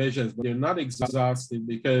safeguarding measures, but they're not exhaustive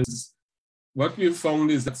because what we've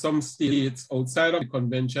found is that some states outside of the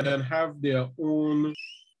convention have their own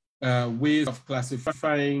ways of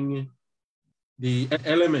classifying the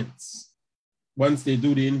elements. Once they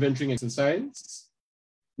do the inventorying exercise,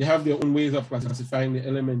 they have their own ways of classifying the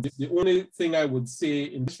elements. The only thing I would say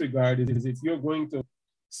in this regard is if you're going to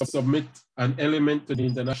submit an element to the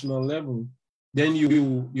international level, then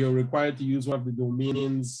you're required to use one of the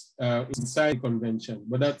domains inside the convention.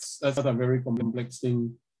 But that's not a very complex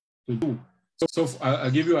thing to do. So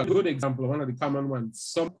I'll give you a good example, one of the common ones.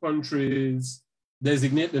 Some countries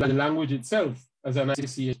designate the language itself as an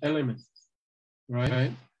ICH element,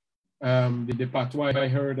 right? The patois, I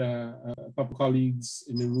heard a couple colleagues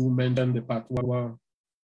in the room mention the patois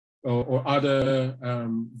or other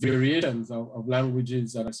variations of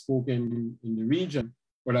languages that are spoken in the region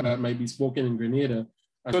or that might be spoken in Grenada.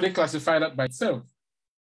 And so they classify that by itself.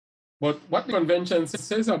 But what the convention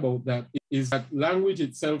says about that is that language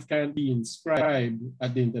itself can't be inscribed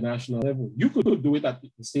at the international level. You could do it at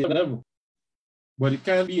the state level, but it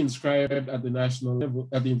can't be inscribed at the national level,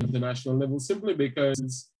 at the international level, simply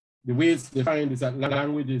because the way it's defined is that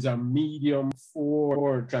language is a medium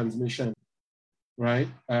for transmission, right?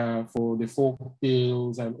 For the folk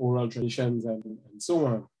tales and oral traditions and so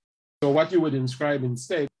on. So what you would inscribe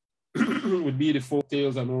instead would be the folk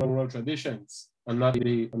tales and oral traditions, and not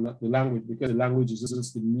the language, because the language is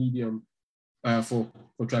just the medium for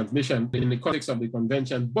transmission in the context of the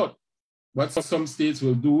convention. But what some states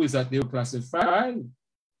will do is that they'll classify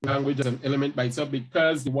language as an element by itself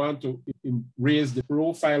because they want to raise the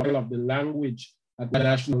profile of the language at the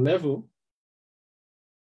national level.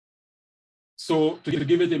 So to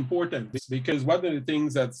give it importance, because one of the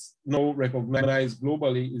things that's now recognized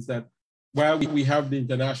globally is that while we have the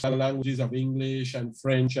international languages of English and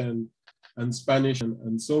French and Spanish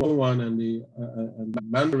and so on, and the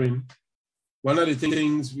Mandarin, one of the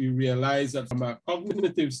things we realize that from a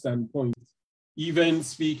cognitive standpoint, even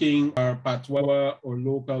speaking our patois or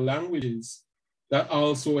local languages, that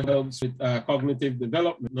also helps with cognitive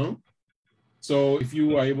development, no? So if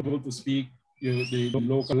you are able to speak the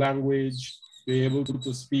local language, you're able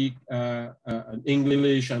to speak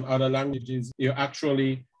English and other languages, you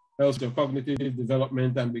actually helps your cognitive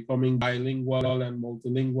development and becoming bilingual and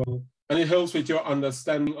multilingual. And it helps with your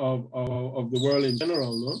understanding of the world in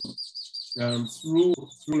general, no? Through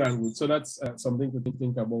language. So that's something to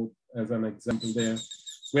think about as an example there,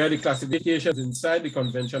 where the classifications inside the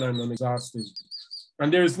convention are non-exhaustive.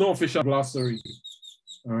 And there is no official glossary,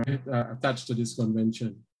 all right, attached to this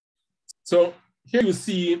convention. So here you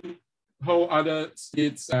see how other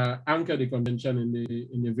states anchor the convention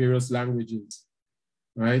in the various languages,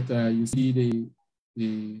 right? You see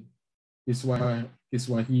the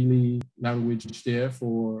Kiswahili language there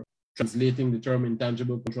for translating the term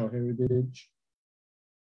intangible cultural heritage.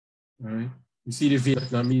 All right. You see the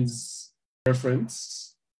Vietnamese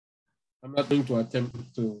reference. I'm not going to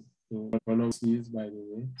attempt to pronounce these, by the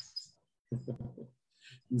way.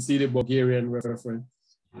 You see the Bulgarian reference,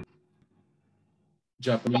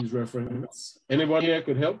 Japanese reference. Anybody here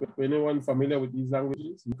could help? Anyone familiar with these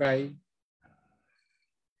languages? Okay.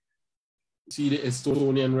 See the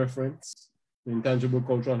Estonian reference, the intangible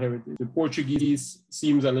cultural heritage. The Portuguese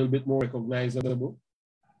seems a little bit more recognizable.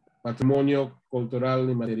 Patrimonio cultural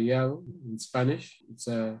y material in Spanish. It's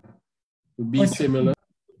would be similar,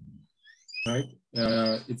 right?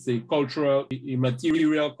 It's a cultural,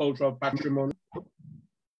 immaterial cultural patrimony.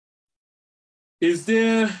 Is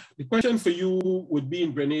there, the question for you would be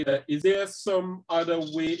in Grenada, is there some other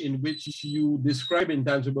way in which you describe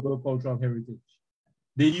intangible cultural heritage?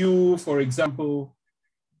 Did you, for example,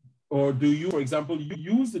 or do you, for example, you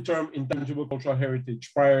use the term intangible cultural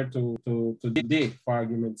heritage prior to today, for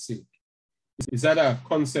argument's sake? Is that a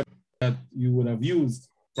concept that you would have used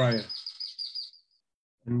prior?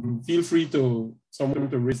 And feel free to someone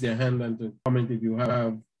to raise their hand and to comment if you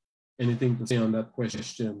have anything to say on that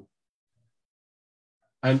question.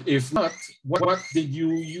 And if not, what did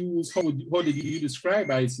you use? How did you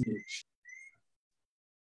describe ICH?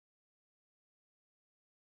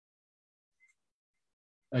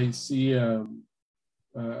 I see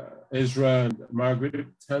Ezra and Margaret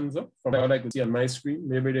hands up from what I could see on my screen.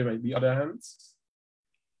 Maybe there might be other hands.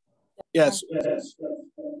 Yes.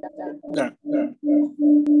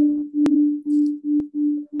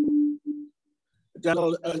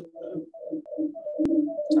 Donald,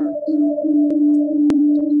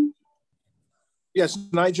 yes,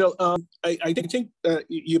 Nigel, I think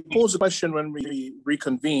you posed a question when we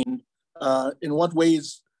reconvened, in what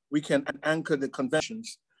ways we can anchor the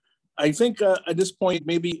conventions. I think at this point,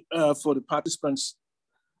 maybe for the participants,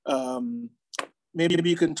 maybe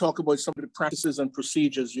you can talk about some of the practices and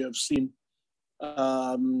procedures you have seen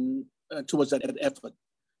towards that effort.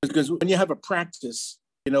 Because when you have a practice,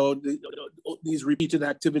 you know, these repeated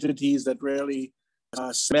activities that really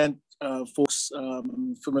cement folks'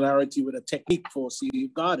 familiarity with a technique for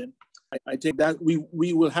seed garden, I think that we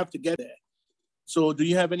will have to get there. So do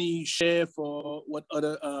you have any share for what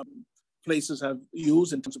other places have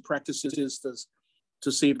used in terms of practices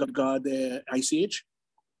to safeguard their ICH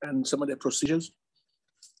and some of their procedures?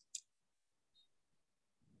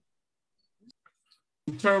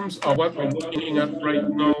 In terms of what we're looking at right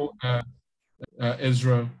now,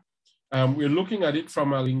 Ezra, we're looking at it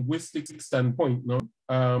from a linguistic standpoint. No,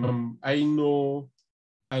 I know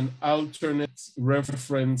an alternate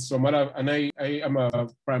reference. So, and I am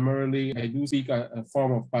primarily, I do speak a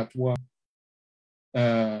form of patois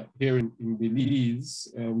here in Belize.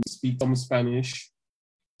 We speak some Spanish,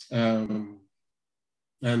 and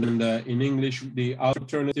in English, the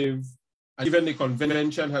alternative. Even the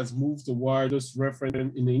convention has moved toward just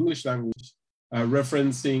referencing in the English language,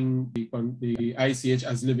 referencing the ICH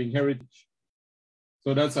as living heritage.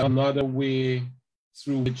 So that's another way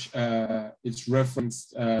through which it's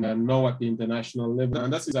referenced now at the international level.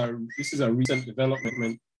 And this is a recent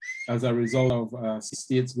development as a result of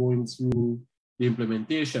states going through the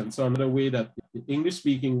implementation. So another way that the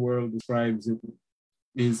English-speaking world describes it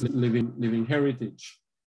is living heritage.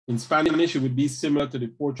 In Spanish, it would be similar to the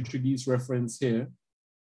Portuguese reference here.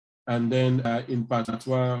 And then in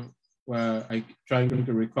patois, I'm trying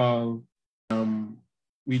to recall,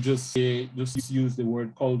 we just use the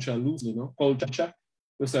word culture loosely, you know, culture,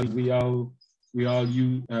 just as we all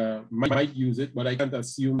use, might use it, but I can't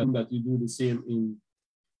assume that you do the same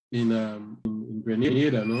in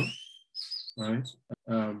Grenada, no? Right?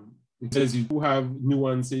 Because you do have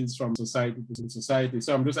nuances from society to society.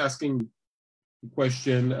 So I'm just asking the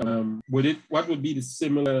question, what would be the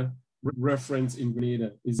similar reference in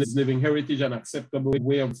Grenada? Is this living heritage an acceptable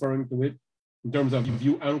way of referring to it in terms of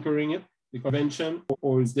you anchoring it, the convention,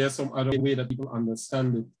 or is there some other way that people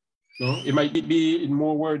understand it? No, it might be in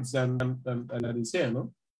more words than that is here,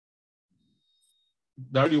 no?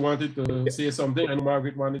 Daryl, you wanted to say something, and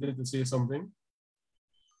Margaret wanted to say something.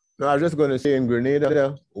 No, I was just going to say in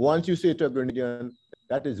Grenada, once you say to a Grenadian,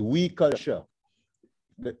 that is we culture.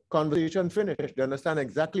 The conversation finished. They understand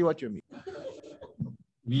exactly what you mean.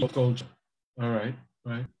 We culture. All right,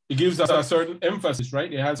 right. It gives us a certain emphasis,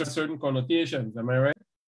 right? It has a certain connotations. Am I right?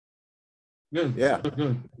 Good. Yeah.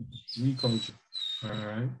 Good. We culture. All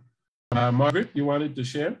right. Margaret, you wanted to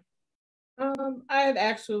share? I had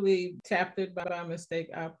actually tapped it by mistake.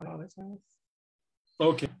 I apologize.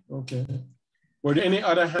 Okay. Okay. Were there any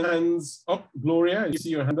other hands up? Gloria, you see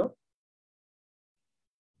your hand up?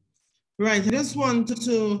 Right, I just wanted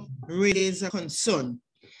to raise a concern.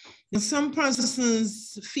 Some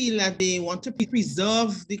persons feel that they want to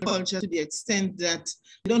preserve the culture to the extent that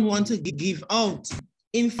they don't want to give out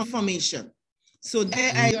information. So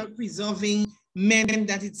they are preserving meant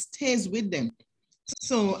that it stays with them.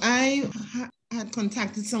 So I had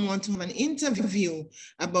contacted someone to have an interview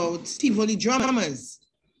about Tivoli drummers,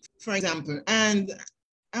 for example. And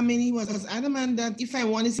I mean, he was adamant that if I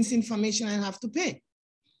wanted this information, I have to pay.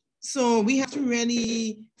 So we have to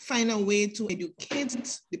really find a way to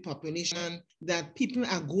educate the population that people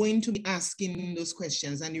are going to be asking those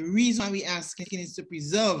questions. And the reason why we're asking is to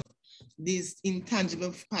preserve these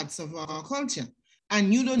intangible parts of our culture.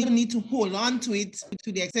 And you don't need to hold on to it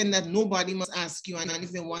to the extent that nobody must ask you. And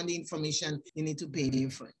if they want the information, you need to pay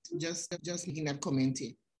for it. Just making that comment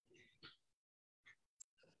here.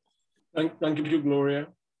 Thank you, Gloria.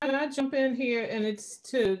 Can I jump in here? And it's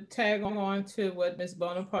to tag on to what Ms.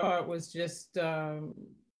 Bonaparte was just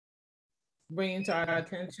bringing to our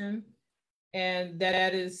attention. And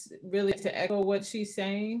that is really to echo what she's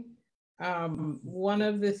saying. One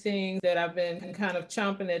of the things that I've been kind of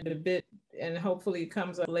chomping at a bit, and hopefully it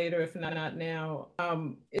comes up later, if not now,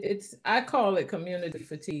 I call it community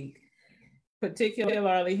fatigue,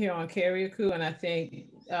 particularly here on Carriacou. And I think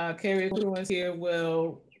Carriacouans here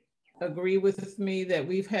will agree with me that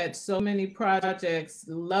we've had so many projects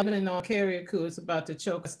loving on Carriacou, it's about to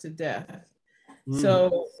choke us to death.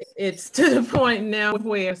 So it's to the point now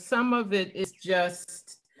where some of it is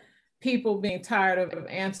just people being tired of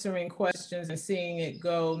answering questions and seeing it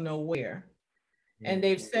go nowhere. And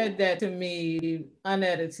they've said that to me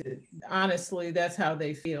unedited. Honestly, that's how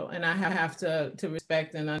they feel. And I have to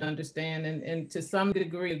respect and understand and to some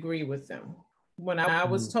degree agree with them. When I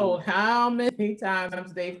was told how many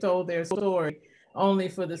times they've told their story, only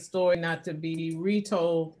for the story not to be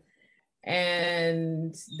retold.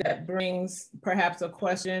 And that brings perhaps a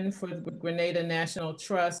question for the Grenada National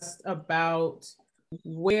Trust about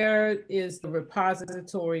where is the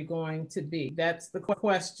repository going to be? That's the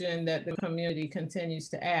question that the community continues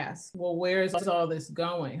to ask. Well, where is all this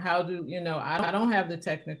going? How do, I don't have the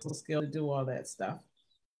technical skill to do all that stuff.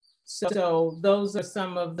 So those are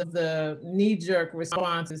some of the knee-jerk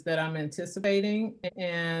responses that I'm anticipating.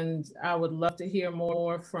 And I would love to hear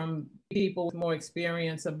more from people with more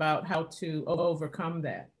experience about how to overcome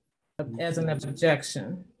that as an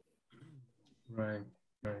objection. Right.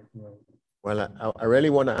 Well, I really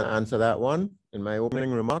want to answer that one. In my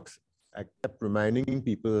opening remarks, I kept reminding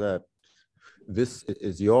people that this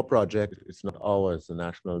is your project, it's not ours, the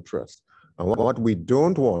National Trust. And what we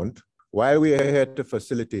don't want, while we are here to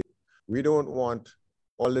facilitate, we don't want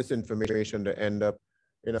all this information to end up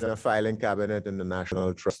in a filing cabinet in the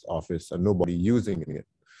National Trust office and nobody using it.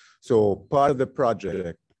 So part of the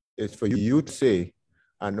project is for you to say,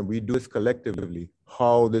 and we do this collectively,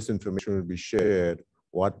 how this information will be shared,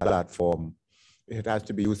 what platform. It has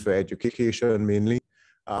to be used for education mainly.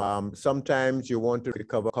 Sometimes you want to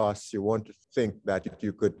recover costs. You want to think that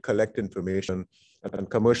you could collect information and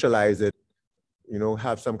commercialize it,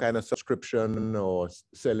 have some kind of subscription or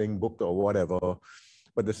selling book or whatever.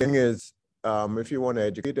 But the thing is, if you want to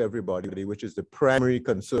educate everybody, which is the primary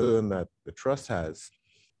concern that the trust has,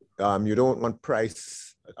 you don't want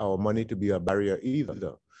price or money to be a barrier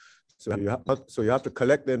either. So you have to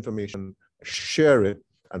collect the information, share it,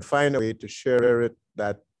 and find a way to share it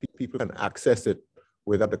that people can access it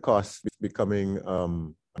without the cost becoming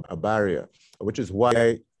a barrier, which is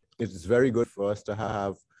why it's very good for us to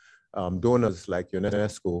have donors like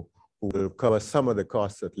UNESCO who will cover some of the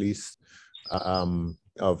costs at least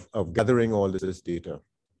of gathering all this data.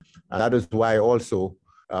 And that is why also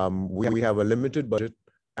we have a limited budget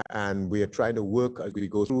and we are trying to work as we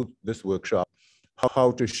go through this workshop,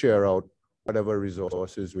 how to share out whatever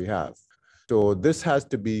resources we have. So this has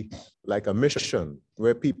to be like a mission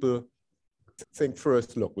where people think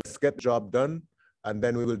first, look, let's get the job done, and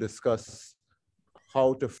then we will discuss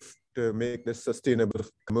how to make this sustainable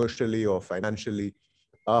commercially or financially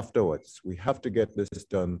afterwards. We have to get this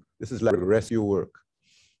done. This is like rescue work,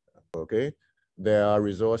 okay? There are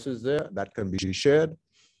resources there that can be shared,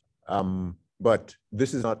 but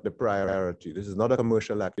this is not the priority. This is not a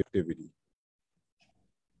commercial activity.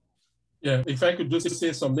 Yeah, if I could just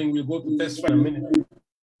say something, we'll go to test for a minute.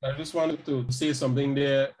 I just wanted to say something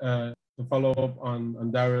there to follow up on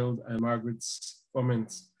Daryl and Margaret's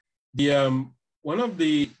comments. One of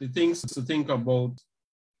the things to think about,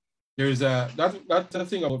 there's that's the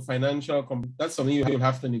thing about financial, that's something you will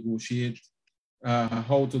have to negotiate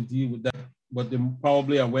how to deal with that. But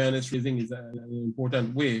probably awareness raising is an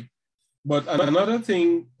important way. But another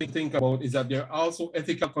thing to think about is that there are also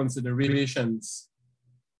ethical considerations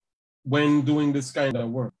when doing this kind of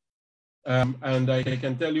work. And I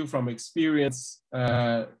can tell you from experience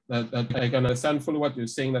that I can understand fully what you're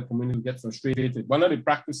saying, that communities get frustrated. One of the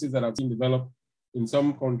practices that I've seen develop in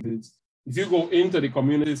some countries, if you go into the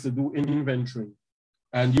communities to do inventory,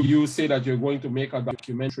 and you say that you're going to make a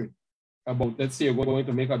documentary about, let's say you're going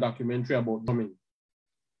to make a documentary about drumming.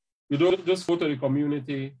 You don't just go to the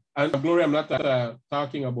community, and Gloria, I'm not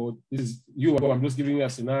talking about this is you, I'm just giving you a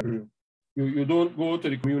scenario. You don't go to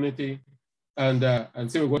the community and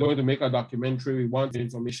say we're going to make a documentary, we want the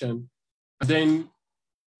information. Then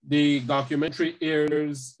the documentary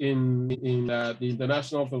airs in the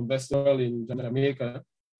International Film Festival in Jamaica,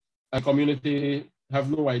 and community have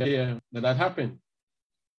no idea that happened.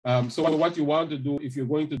 So what you want to do, if you're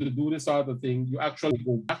going to do this sort of thing, you actually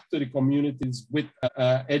go back to the communities with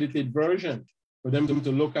an edited version for them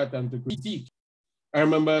to look at and to critique. I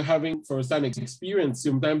remember having first-hand experience.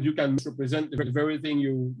 Sometimes you can misrepresent the very thing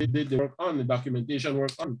you did the work on, the documentation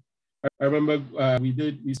work on. I remember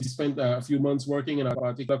we spent a few months working in a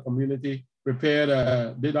particular community, prepared,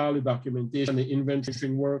 did all the documentation, the inventory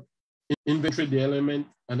work, inventoried the element,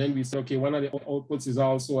 and then we said, okay, one of the outputs is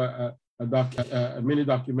also a mini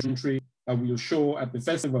documentary that we'll show at the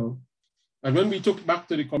festival. And when we took back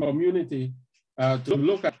to the community to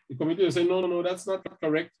look at, the community will say, no, that's not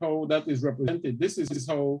correct how that is represented. This is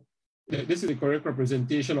the correct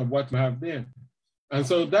representation of what you have there. And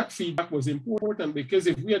so that feedback was important, because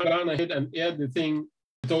if we had gone ahead and aired the thing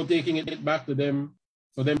without taking it back to them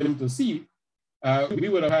for them to see, we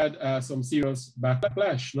would have had some serious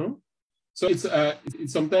backlash, no? So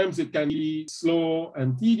sometimes it can be slow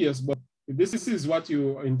and tedious, but if this is what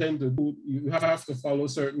you intend to do, you have to follow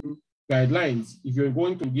certain guidelines. If you're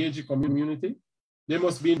going to engage the community, they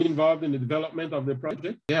must be involved in the development of the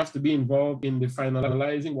project. They have to be involved in the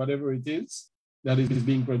finalizing whatever it is that is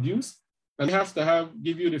being produced. And they have to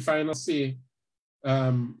give you the final say,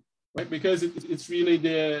 right? Because it's really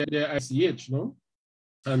their ICH, no?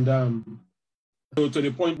 And so to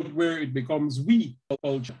the point where it becomes we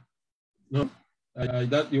culture, no?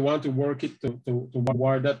 That you want to work it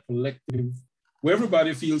toward that collective, where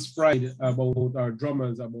everybody feels pride about our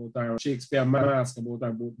drummers, about our Shakespeare mask, about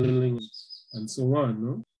our boat building, and so on.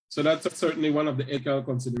 No? So that's certainly one of the ethical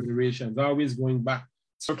considerations, always going back,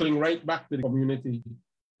 circling right back to the community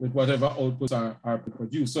with whatever outputs are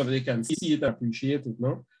produced so that they can see it, appreciate it.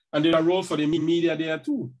 No? And there's a role for the media there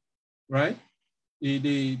too, right?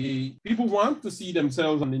 The people want to see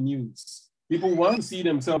themselves on the news. People want to see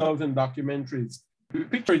themselves in documentaries.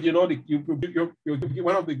 Picture it, you know,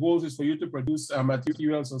 one of the goals is for you to produce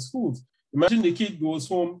materials for schools. Imagine the kid goes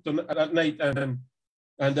home at night and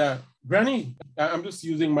Granny, I'm just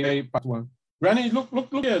using my part one. Granny, look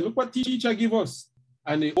here, look what teacher give us.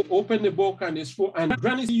 And they open the book and they scroll, and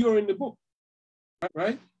Granny, see you're in the book,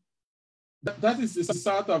 right? That is the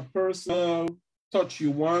sort of personal touch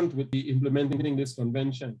you want with the implementing this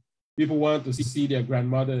convention. People want to see their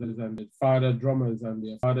grandmothers and their father drummers and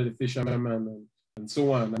their father the fisherman and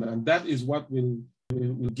so on. And that is what will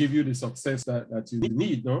give you the success that you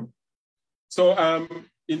need, no? So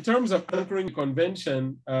in terms of anchoring the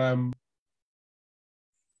convention, that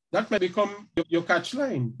may become your catch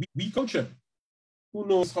line, we culture. Who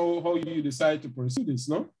knows how you decide to pursue this,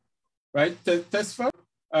 no? Right, Tesfa,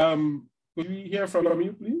 could we hear from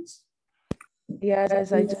you, please?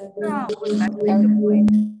 Yes, I just point.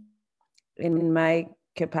 In my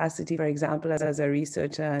capacity, for example, as a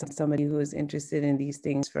researcher and somebody who is interested in these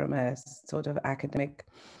things from a sort of academic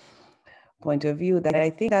point of view, that I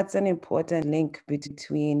think that's an important link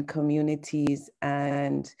between communities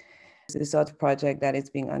and the sort of project that is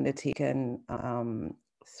being undertaken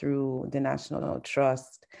through the National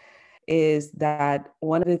Trust, is that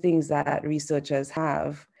one of the things that researchers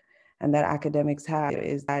have and that academics have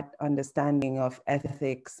is that understanding of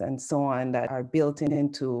ethics and so on that are built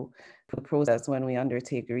into the process when we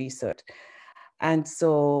undertake research. And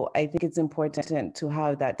so I think it's important to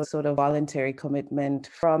have that sort of voluntary commitment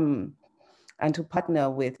and to partner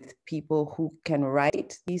with people who can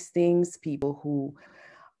write these things, people who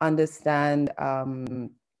understand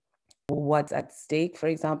what's at stake, for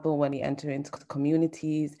example, when we enter into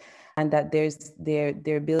communities, and that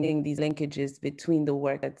they're building these linkages between the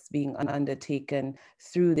work that's being undertaken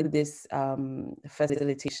through this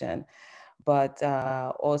facilitation, but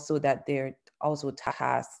also that they're also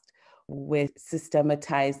tasked with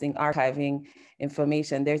systematizing, archiving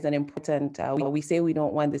information. There's an important, we say we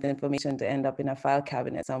don't want this information to end up in a file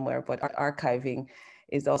cabinet somewhere, but archiving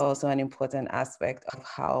is also an important aspect of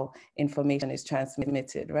how information is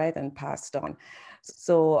transmitted, right, and passed on.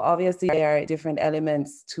 So obviously there are different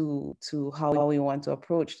elements to how we want to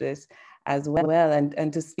approach this as well.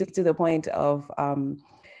 And to speak to the point of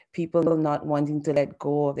people not wanting to let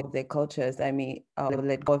go of their cultures,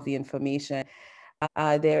 let go of the information.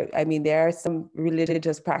 There are some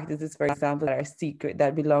religious practices, for example, that are secret,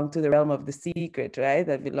 that belong to the realm of the secret, right?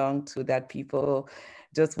 That belong to that people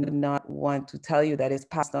just would not want to tell you, that is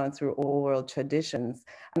passed on through oral traditions.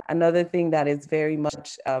 Another thing that is very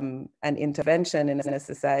much an intervention in a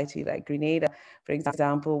society like Grenada, for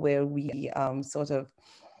example, where we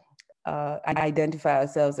identify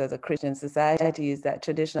ourselves as a Christian society, is that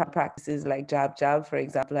traditional practices like jab jab, for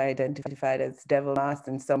example, are identified as devil masks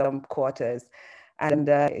in some quarters. And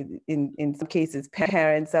in some cases,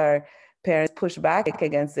 parents push back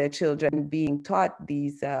against their children being taught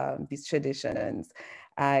these traditions.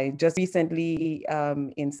 Just recently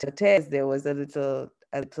in Sautez, there was a little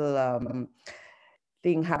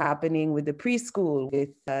thing happening with the preschool, with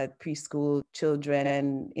preschool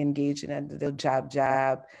children engaged in a little jab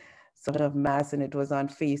jab sort of mass, and it was on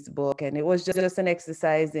Facebook, and it was just an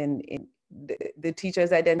exercise in the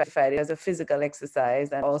teachers identified it as a physical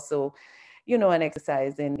exercise, and also, an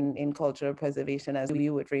exercise in cultural preservation, as we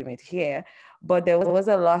would frame it here. But there was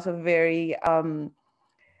a lot of very,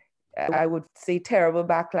 I would say, terrible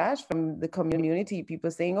backlash from the community. People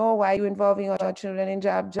saying, "Oh, why are you involving our children in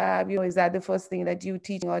jab jab? Is that the first thing that you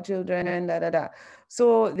teach our children?" And da da da.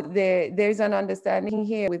 So there's an understanding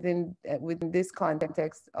here within this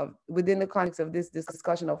context within the context of this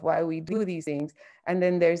discussion of why we do these things, and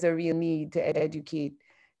then there's a real need to educate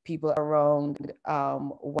people around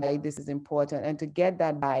why this is important, and to get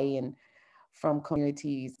that buy-in from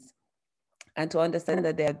communities, and to understand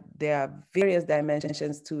that there are various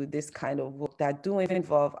dimensions to this kind of work that do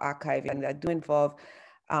involve archiving, that do involve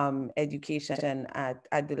education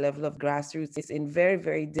at the level of grassroots in very,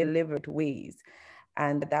 very deliberate ways.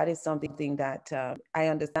 And that is something that I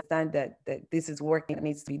understand that this is work that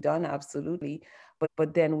needs to be done, absolutely.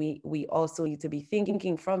 But then we also need to be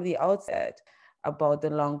thinking from the outset about the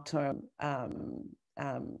long-term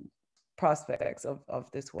prospects of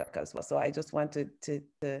this work as well. So I just wanted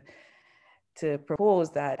to propose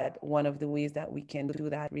that one of the ways that we can do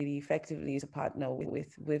that really effectively is to partner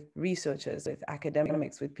with researchers, with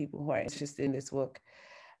academics, with people who are interested in this work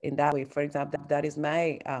in that way. For example, that is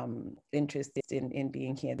my interest in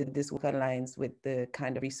being here. This work aligns with the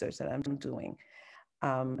kind of research that I'm doing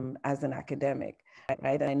as an academic,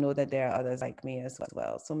 right? And I know that there are others like me as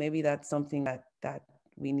well. So maybe that's something that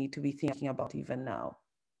we need to be thinking about even now.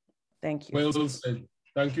 Thank you. Well said.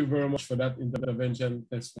 Thank you very much for that intervention,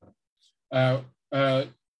 Tesfa.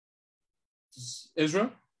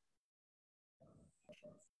 Ezra?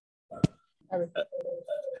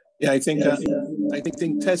 Yeah, I think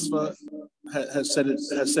Tesfa has said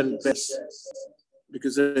it best,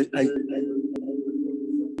 because I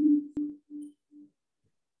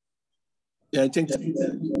think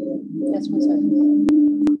Yes, one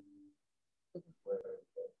second.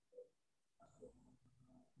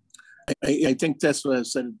 I think Tesfa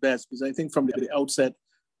has said it best, because I think from the outset,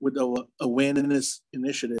 with our awareness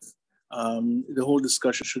initiative, the whole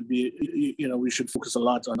discussion should be, we should focus a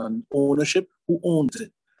lot on ownership, who owns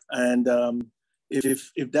it. And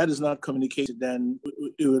if that is not communicated, then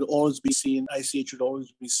it would always be seen, ICH would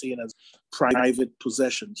always be seen as private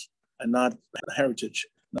possessions and not heritage,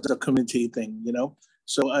 not a community thing,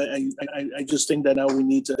 So I just think that now we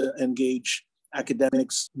need to engage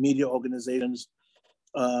academics, media organizations,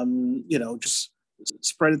 just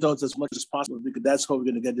spread it out as much as possible, because that's how we're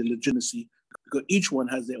going to get the legitimacy, because each one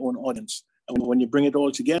has their own audience. And when you bring it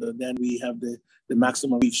all together, then we have the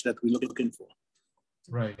maximum reach that we're looking for.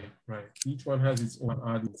 Right. Each one has its own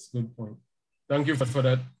audience. Good point. Thank you for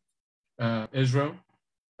that, Ezra.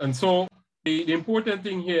 And so the important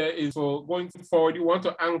thing here is, for going forward, you want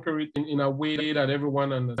to anchor it in a way that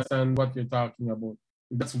everyone understands what you're talking about.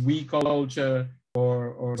 If that's we culture,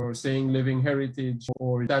 or saying living heritage,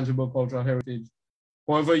 or intangible cultural heritage,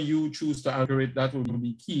 however you choose to anchor it, that will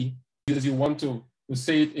be key, because you want to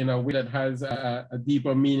say it in a way that has a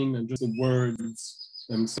deeper meaning than just the words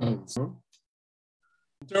themselves.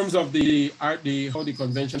 In terms of how the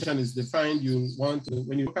convention is defined, you want to,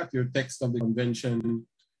 when you look at your text of the convention,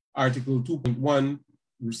 Article 2.1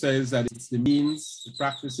 says that it's the means, the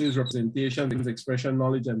practices, representations, expression,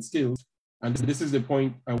 knowledge, and skills. And this is the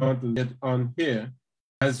point I want to get on here,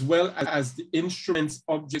 as well as the instruments,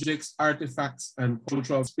 objects, artifacts, and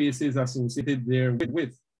cultural spaces associated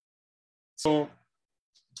therewith. So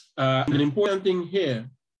an important thing here,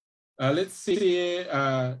 let's say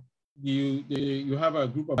you have a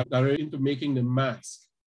group that are into making the mask.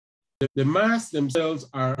 The masks themselves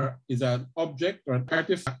is an object or an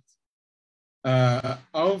artifact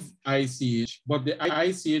of ICH, but the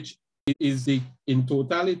ICH is in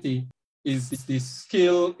totality is the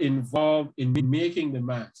skill involved in making the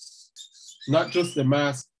mask, not just the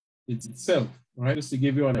mask itself, right? Just to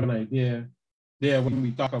give you an idea there when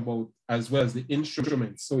we talk about as well as the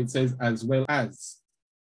instruments. So it says as well as.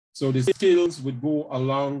 So the skills would go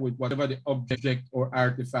along with whatever the object or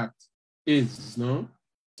artifact is, no?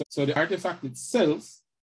 So the artifact itself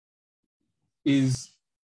is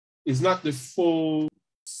not the full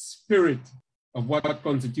spirit of what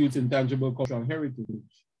constitutes intangible cultural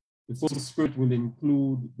heritage. The full spirit will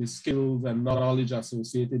include the skills and knowledge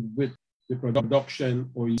associated with the production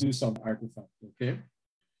or use of artifact, okay?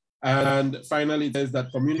 And finally, it says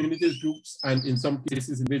that communities, groups, and in some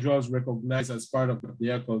cases, individuals recognize as part of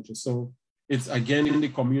their culture. So it's again in the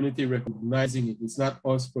community recognizing it. It's not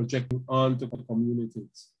us projecting onto the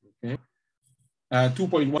communities, okay?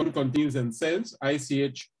 2.1 continues and says,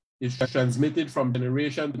 ICH is transmitted from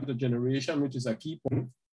generation to generation, which is a key point,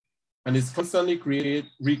 and is constantly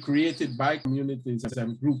recreated by communities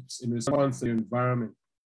and groups in response to their environment,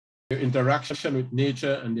 their interaction with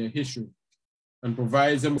nature and their history, and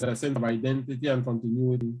provides them with a sense of identity and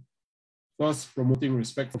continuity, thus promoting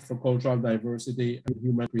respect for cultural diversity and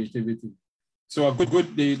human creativity. So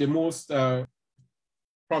the most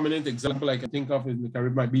prominent example I can think of in the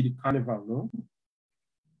Caribbean might be the carnival, no?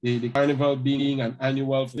 The carnival being an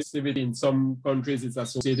annual festivity. In some countries, it's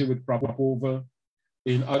associated with Propover.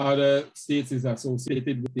 In other states, it's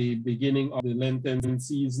associated with the beginning of the Lenten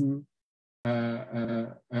season,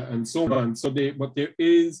 and so on. So but there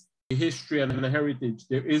is a history and a heritage.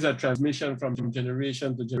 There is a transmission from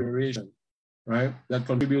generation to generation, right? That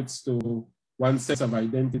contributes to one sense of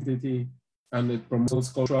identity, and it promotes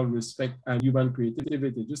cultural respect and human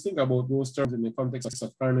creativity. Just think about those terms in the context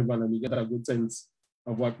of carnival, and you get a good sense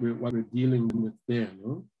of what we're dealing with there,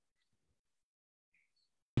 no?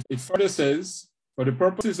 It further says, for the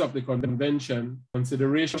purposes of the convention,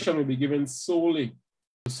 consideration will be given solely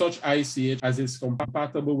to such ICH as is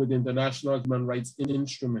compatible with international human rights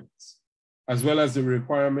instruments, as well as the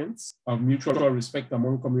requirements of mutual respect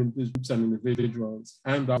among communities, groups, and individuals,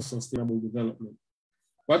 and of sustainable development.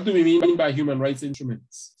 What do we mean by human rights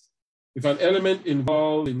instruments? If an element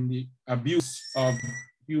involved in the abuse of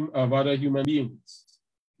other human beings,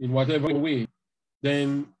 in whatever way,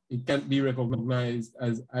 then it can't be recognized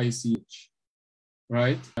as ICH,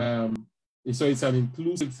 right? So it's an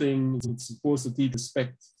inclusive thing. It's supposed to teach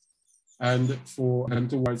respect and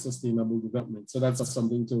towards sustainable development. So that's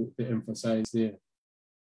something to emphasize there,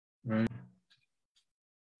 right?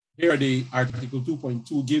 Here, the Article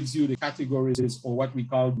 2.2 gives you the categories or what we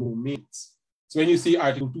call domains. So when you see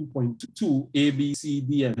Article 2.2, A, B, C,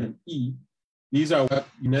 D, and E, these are what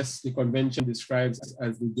UNESCO, the convention, describes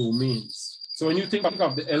as the domains. So when you think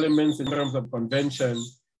of the elements in terms of convention,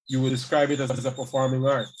 you will describe it as a performing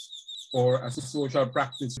art, or as a social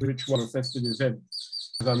practice, ritual, or festive event,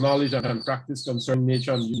 as a knowledge and practice concerning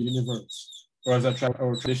nature and the universe, or as a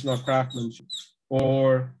traditional craftsmanship,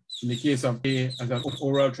 or in the case of A, as an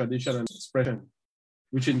oral tradition and expression,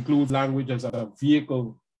 which includes language as a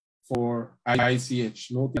vehicle for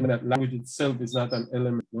ICH, noting that language itself is not an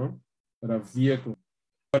element, no? But a vehicle.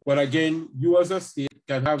 But again, you as a state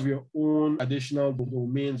can have your own additional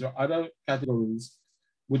domains or other categories,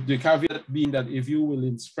 with the caveat being that if you will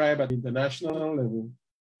inscribe at the international level,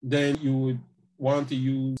 then you would want to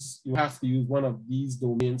use, you have to use one of these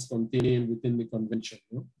domains contained within the convention.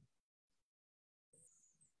 No?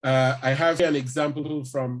 I have here an example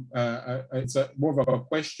from, it's more of a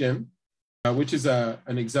question, which is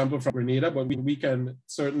an example from Grenada, but we can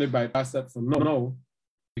certainly bypass that for now.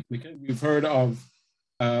 We've heard of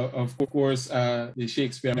course, the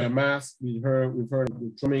Shakespeare Mask. We've heard of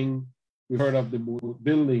the drumming. We've heard of the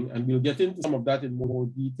building, and we'll get into some of that in more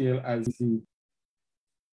detail as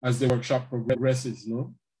the workshop progresses.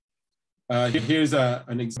 No, here's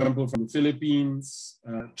an example from the Philippines: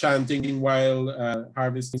 chanting while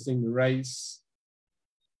harvesting the rice.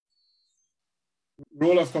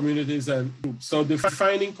 Role of communities and groups. So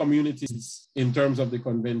defining communities in terms of the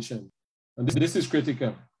convention. And this is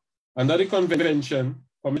critical. Under the convention,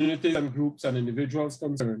 communities and groups and individuals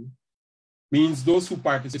concerned means those who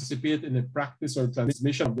participate in the practice or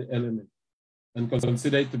transmission of the element and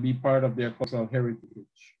consider it to be part of their cultural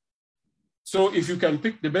heritage. So if you can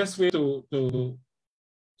pick the best way to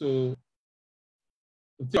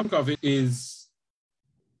think of it is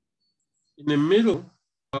in the middle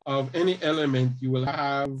of any element, you will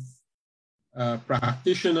have a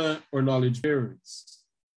practitioner or knowledge bearers.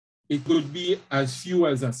 It could be as few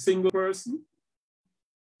as a single person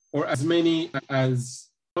or as many as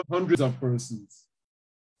hundreds of persons,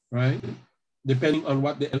 right? Depending on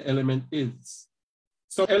what the element is.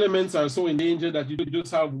 Some elements are so endangered that you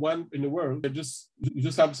just have one in the world. You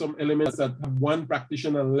just have some elements that have one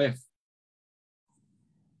practitioner left.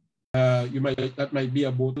 that might be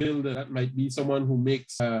a boat builder, that might be someone who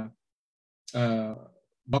makes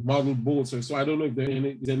model boats, or so. I don't know if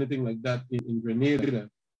there's anything like that in Grenada.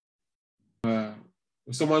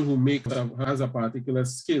 Someone who has a particular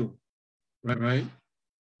skill, right?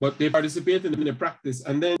 But they participate in the practice,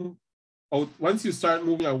 and then once you start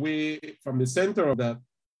moving away from the center of that,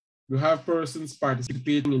 you have persons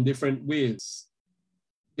participating in different ways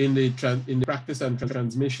in the practice and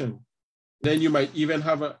transmission. Then you might even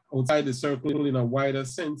have outside the circle in a wider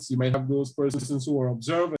sense, you might have those persons who are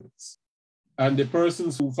observers. And the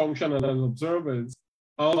persons who function as observers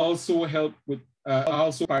also help with,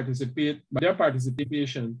 also participate, but their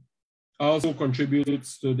participation also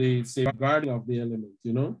contributes to the safeguarding of the element,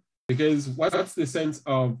 you know? Because what's the sense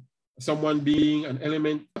of someone being an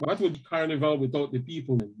element? What would Carnival without the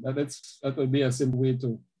people? That would be a simple way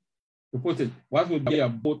to put it. What would be a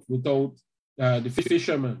boat without the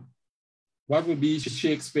fisherman? What would be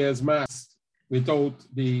Shakespeare's mask without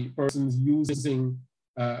the persons using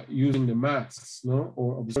the masks, no,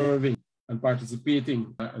 or observing and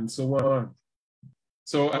participating and so on?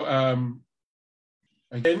 So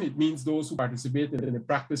again, it means those who participate in the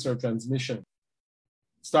practice or transmission,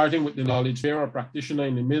 starting with the knowledge bearer or practitioner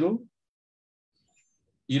in the middle,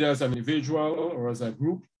 either as an individual or as a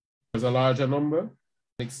group, as a larger number,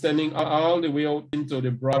 extending all the way out into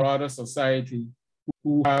the broader society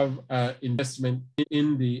who have investment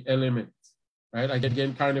in the element, right?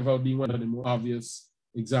 Again, Carnival being one of the more obvious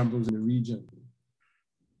examples in the region.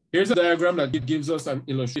 Here's a diagram that gives us an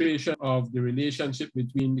illustration of the relationship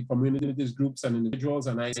between the communities, groups, and individuals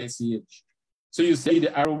and ICH. So you see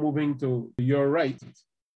the arrow moving to your right.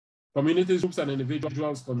 Communities, groups, and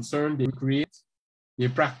individuals concerned, they create, they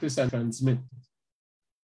practice, and transmit.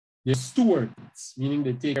 They're stewards, meaning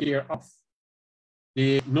they take care of.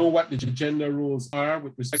 They know what the gender roles are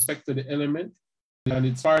with respect to the element, and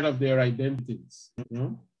it's part of their identities. You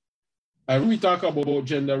know? And when we talk about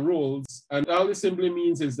gender roles, and all this simply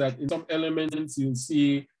means is that in some elements you'll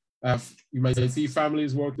see, you might see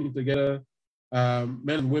families working together,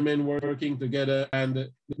 men and women working together, and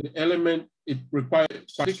the element, it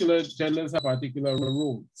requires particular genders have particular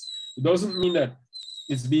roles. It doesn't mean that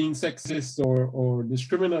it's being sexist or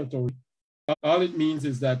discriminatory. All it means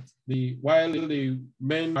is that while the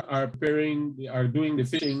men are doing the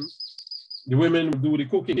fishing, the women will do the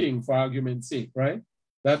cooking, for argument's sake, right?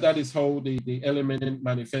 That is how the element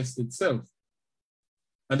manifests itself.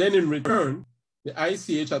 And then in return, the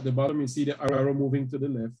ICH at the bottom, you see the arrow moving to the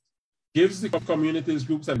left, gives the communities,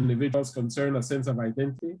 groups, and individuals concerned a sense of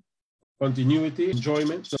identity, continuity,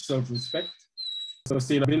 enjoyment, self-respect,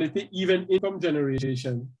 sustainability, even income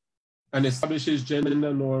generation, and establishes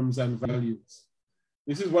gender norms and values.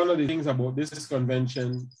 This is one of the things about this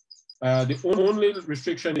convention. The only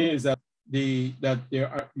restriction is that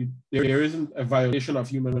there isn't a violation of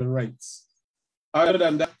human rights. Other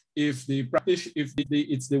than that, if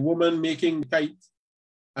it's the woman making the kite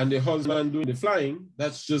and the husband doing the flying,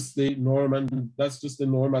 that's just the norm, and that's just the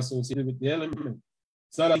norm associated with the element.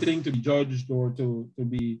 It's not a thing to be judged or to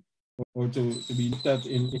be looked at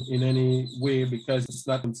in any way because it's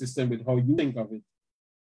not consistent with how you think of it.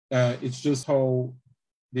 It's just how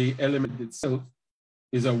the element itself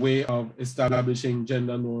is a way of establishing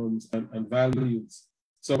gender norms and values.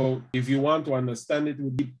 So if you want to understand it, it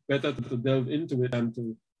would be better to delve into it and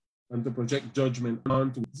to project judgment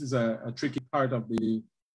onto it. This is a tricky part of the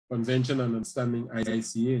convention and understanding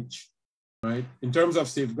ICH, right? In terms of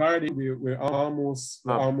safeguarding, we're almost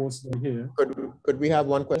done here. Could we have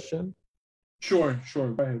one question? Sure,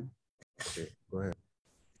 go ahead. Okay, go ahead.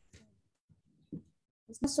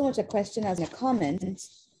 It's not so much a question as a comment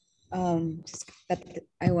that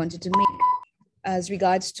I wanted to make as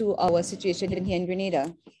regards to our situation here in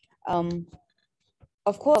Grenada.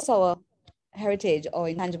 Of course, our heritage or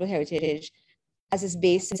intangible heritage has its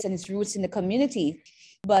basis and its roots in the community.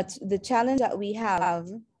 But the challenge that we have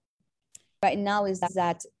right now is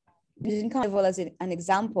that using Carnival as an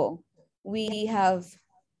example, we have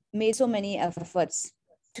made so many efforts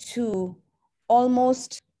to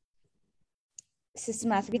almost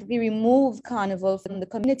systematically remove Carnival from the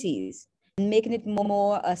communities and making it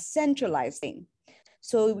more a centralized thing.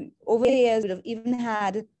 So over the years, we have even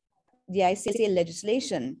had the ICA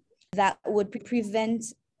legislation that would prevent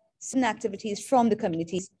certain activities from the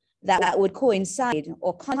communities that would coincide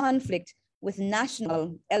or conflict with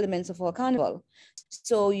national elements of our Carnival.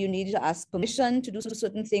 So you need to ask permission to do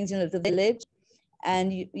certain things in the village,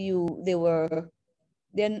 and there are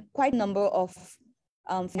quite a number of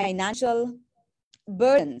financial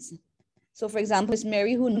burdens. So for example, Miss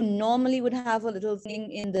Mary, who normally would have a little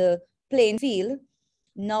thing in the playing field,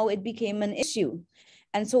 now it became an issue.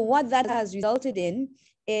 And so what that has resulted in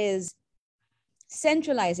is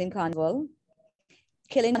centralizing Carnival,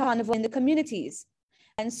 killing Carnival in the communities.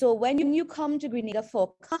 And so when you come to Grenada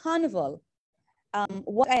for Carnival,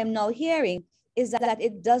 what I am now hearing is that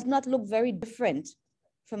it does not look very different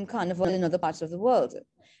from Carnival in other parts of the world.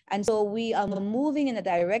 And so we are moving in a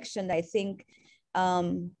direction that I think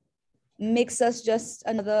makes us just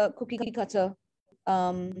another cookie cutter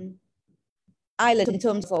island in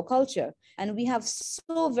terms of our culture. And we have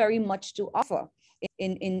so very much to offer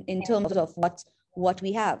in terms of what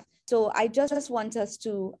we have. So I just want us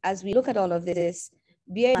to, as we look at all of this,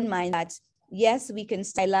 bear in mind that yes, we can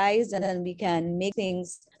stylize and then we can make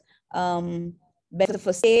things better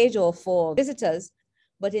for stage or for visitors.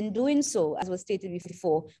 But in doing so, as was stated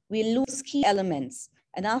before, we lose key elements.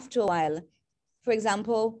 And after a while, for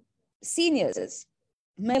example, seniors,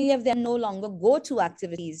 many of them no longer go to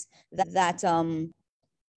activities that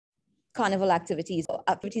carnival activities or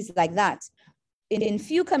activities like that. In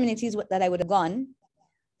few communities that I would have gone,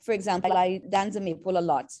 for example, I dance the maypole a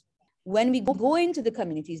lot. When we go into the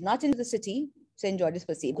communities, not into the city, St. George's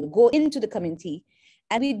per se, but go into the community,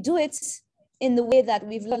 and we do it in the way that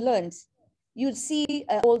we've learned. You'd see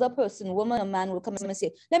an older person, woman or man, will come and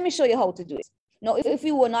say, let me show you how to do it. Now, if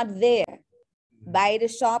we were not there by the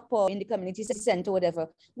shop or in the community center or whatever,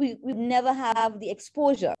 we never have the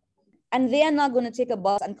exposure. And they are not going to take a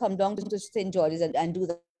bus and come down to St. George's and do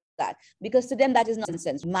that, because to them that is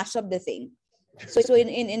nonsense, mash up the thing. So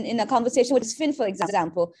in a conversation with Finn, for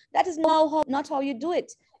example, that is not how you do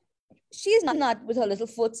it. She's not with her little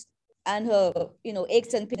foot and her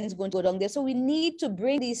aches and pains going to go down there. So we need to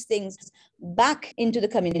bring these things back into the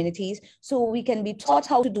communities so we can be taught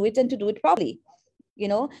how to do it and to do it properly.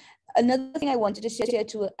 Another thing I wanted to share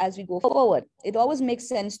too as we go forward, it always makes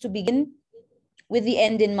sense to begin with the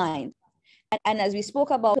end in mind. And as we spoke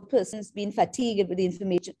about persons being fatigued with the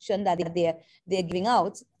information that they're giving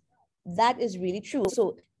out, that is really true.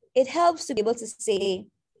 So it helps to be able to say,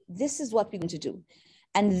 this is what we're going to do.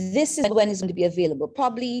 And this is when it's going to be available,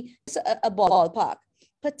 probably a ballpark,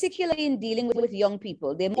 particularly in dealing with young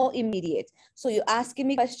people. They're more immediate. So you're asking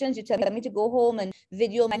me questions, you tell me to go home and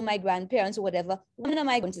video my grandparents or whatever. When am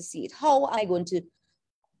I going to see it? How am I going to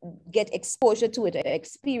get exposure to it,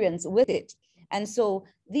 experience with it? And so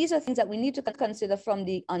these are things that we need to consider from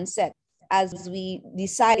the onset as we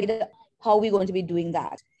decide how we're going to be doing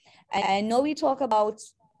that. And I know we talk about,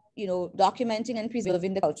 documenting and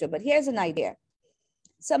preserving the culture, but here's an idea.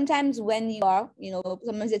 Sometimes when you are,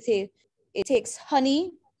 sometimes they say it takes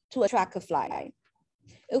honey to attract a fly.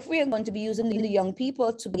 If we are going to be using the young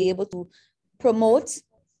people to be able to promote,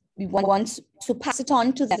 we want to pass it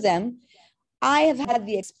on to them. I have had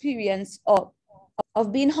the experience of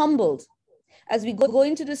being humbled. As we go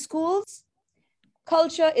into the schools,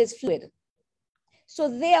 culture is fluid. So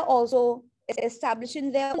they are also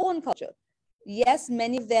establishing their own culture. Yes,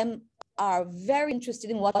 many of them are very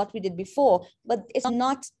interested in what we did before, but it's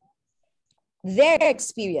not their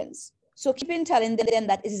experience. So keep on telling them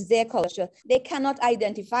that it is their culture. They cannot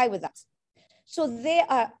identify with that. So they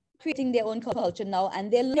are creating their own culture now,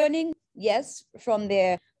 and they're learning, yes, from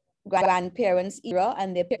their grandparents' era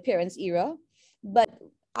and their parents' era. But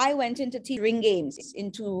I went into teaching games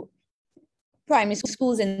into primary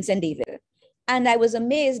schools in St. David. And I was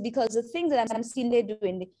amazed because the things that I'm seeing they're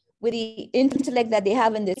doing with the intellect that they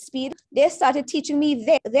have and the speed, they started teaching me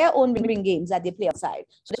their own ring games that they play outside.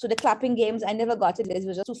 So the clapping games, I never got it. It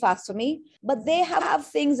was just too fast for me. But they have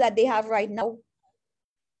things that they have right now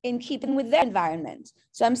in keeping with their environment.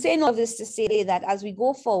 So I'm saying all this to say that as we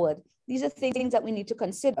go forward, these are things that we need to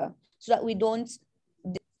consider so that we don't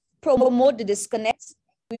promote the disconnect.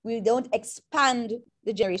 We don't expand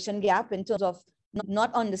the generation gap in terms of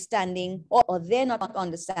not understanding or they're not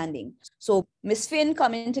understanding. So Ms. Finn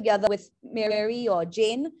coming together with Mary or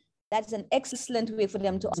Jane, that's an excellent way for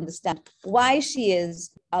them to understand why she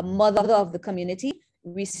is a mother of the community,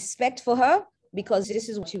 respect for her, because this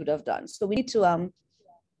is what she would have done. So we need to,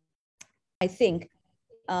 I think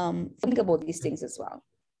about these things as well.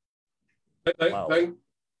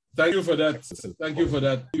 Thank you for that. Thank you for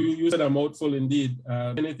that. You said a mouthful indeed.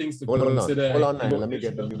 Many things to consider. Hold on, let me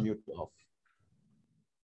get the mute off.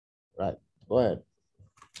 Right, go ahead.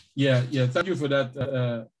 Yeah, thank you for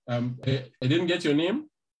that. I didn't get your name.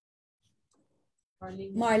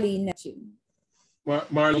 Marlene.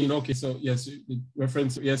 Marlene, okay, so yes,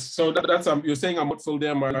 reference, yes. So that's, you're saying a mouthful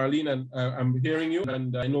there, Marlene, and I'm hearing you,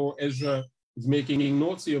 and I know Ezra is making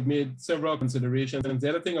notes. You've made several considerations, and the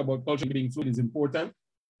other thing about culture being fluid is important.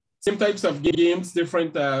 Same types of games,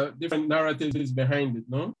 different narratives behind it,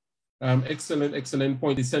 no? Excellent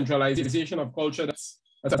point. The centralization of culture,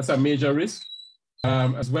 that's a major risk.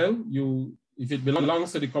 As well, if it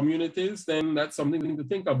belongs to the communities, then that's something to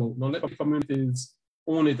think about. Now let the communities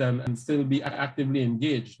own it and still be actively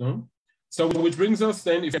engaged. No? So which brings us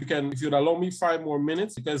then, if you'd allow me 5 more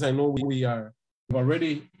minutes, because I know we've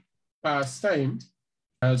already past time,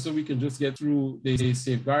 so we can just get through the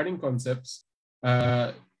safeguarding concepts.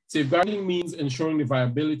 Safeguarding means ensuring the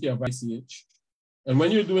viability of ICH. And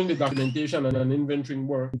when you're doing the documentation and inventorying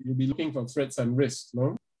work, you'll be looking for threats and risks,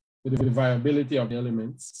 no? With the viability of the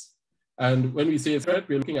elements. And when we say threat,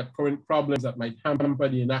 we're looking at current problems that might hamper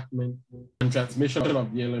the enactment and transmission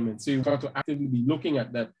of the elements. So you've got to actively be looking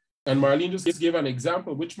at that. And Marlene just gave an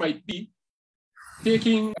example, which might be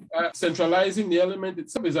centralizing the element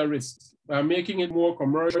itself is a risk. Making it more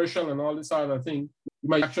commercial and all this other thing, you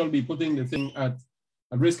might actually be putting the thing at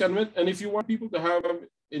risk. And if you want people to have,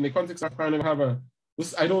 in the context of kind of have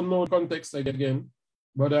I don't know the context again,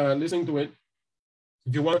 but listening to it,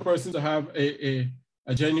 if you want a person to have a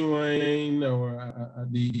genuine or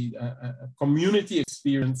a community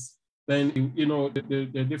experience, then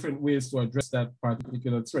there are different ways to address that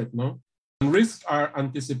particular threat. No, and risks are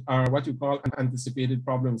what you call anticipated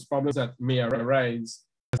problems that may arise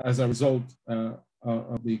as a result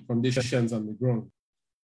of the conditions on the ground.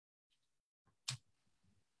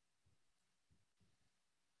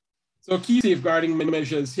 So key safeguarding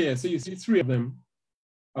measures here. So you see 3 of them.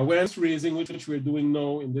 Awareness raising, which we're doing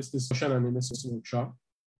now in this discussion and in this workshop.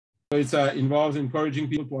 So it involves encouraging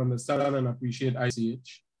people to understand and appreciate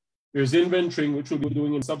ICH. There's inventorying, which we'll be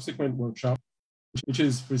doing in subsequent workshop, which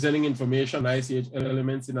is presenting information on ICH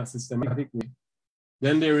elements in a systematic way.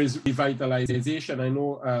 Then there is revitalization. I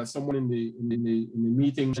know someone in the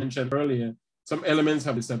meeting mentioned earlier, some elements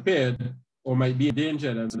have disappeared or might be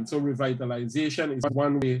endangered. And so revitalization is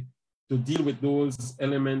one way to deal with those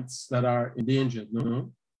elements that are endangered,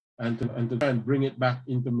 and to try and bring it back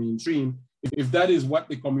into mainstream. If that is what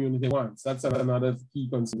the community wants, that's another key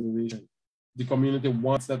consideration. The community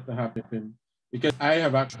wants that to happen, because I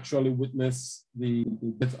have actually witnessed the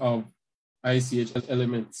death of ICH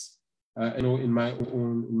elements, in my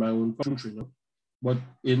own country. But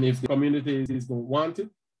if the communities don't want it,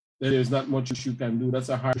 then there's not much you can do. That's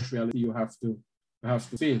a harsh reality you have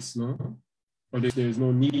to face, or there's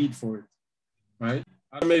no need for it, right?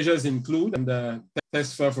 Other measures include, and the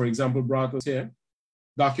TESFA, for example, brought us here,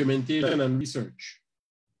 documentation and research,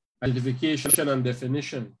 identification and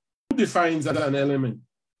definition. Who defines as an element?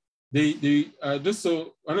 Just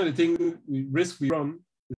so one of the things we run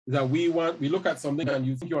is that we look at something and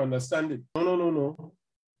you think you understand it. No.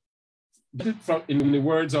 Get it from in the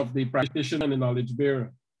words of the practitioner and the knowledge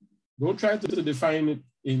bearer. Don't try to define it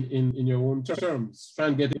in your own terms. Try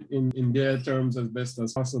and get it in their terms as best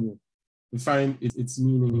as possible. Define its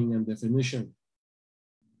meaning and definition.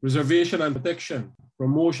 Preservation and protection,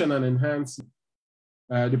 promotion and enhancement.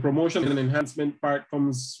 The promotion and enhancement part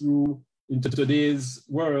comes through into today's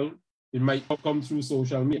world. It might come through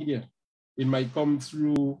social media. It might come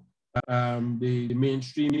through the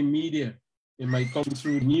mainstream media. It might come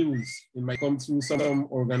through news. It might come through some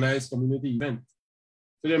organized community event.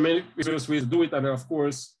 So there are many various ways to do it. And of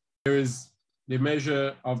course, there is the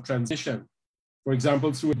measure of transition. For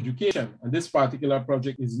example, through education. And this particular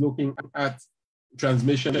project is looking at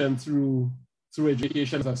transmission through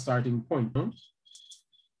education as a starting point.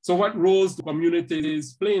 So what roles do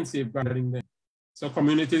communities play in safeguarding them? So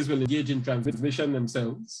communities will engage in transmission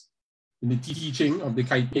themselves, in the teaching of the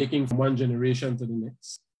kite taking from one generation to the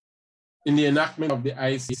next, in the enactment of the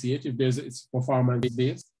ICH, if it's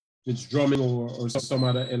performance-based, it's drumming or some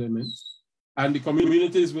other element. And the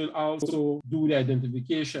communities will also do the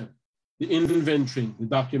identification, the inventory, the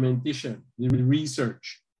documentation, the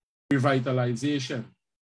research, revitalization,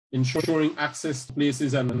 ensuring access to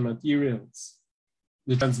places and materials,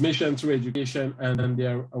 the transmission through education and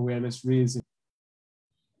their awareness raising.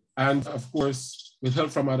 And of course, with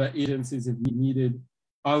help from other agencies if needed,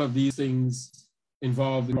 all of these things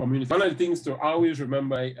involve the community. One of the things to always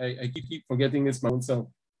remember, I keep forgetting this myself,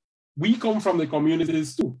 we come from the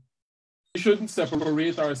communities too. We shouldn't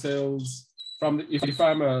separate ourselves from, if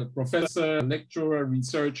I'm a professor, a lecturer, a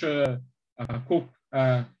researcher, a cook,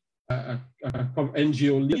 a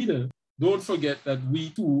NGO leader, don't forget that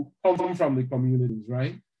we too come from the communities,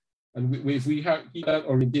 right? And if we keep that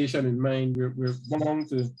orientation in mind, we're bound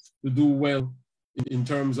to do well in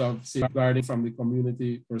terms of safeguarding from the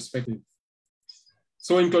community perspective.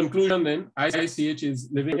 So in conclusion then, ICH is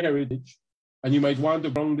living heritage, and you might want to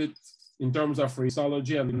ground it in terms of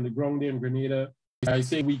phraseology, and in the ground in Grenada, I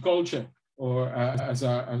say we culture, or as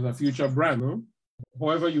a future brand, no?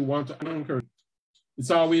 However you want to anchor it.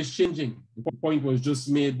 It's always changing. The point was just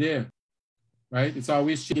made there, right? It's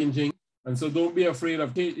always changing. And so don't be afraid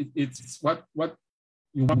of it. It's what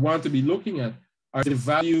you want to be looking at are the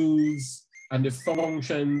values and the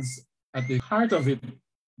functions at the heart of it.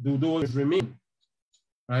 Do those remain,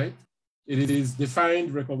 right? It is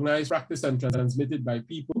defined, recognized, practiced, and transmitted by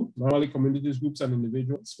people, normally communities, groups, and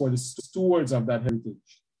individuals, for the stewards of that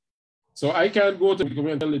heritage. So I can't go to the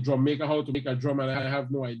community and tell the drum maker how to make a drum, and I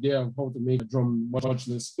have no idea of how to make a drum, much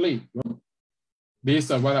less play, no?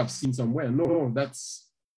 Based on what I've seen somewhere. No,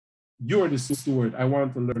 you're the steward. I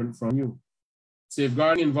want to learn from you.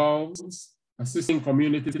 Safeguarding involves assisting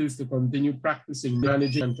communities to continue practicing,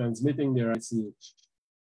 managing, and transmitting their ICH.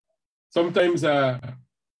 Sometimes, and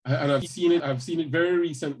I've seen it very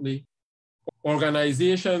recently,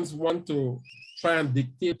 organizations want to try and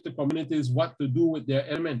dictate to communities what to do with their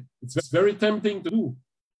element. It's very tempting to do,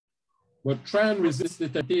 but try and resist the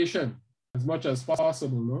temptation as much as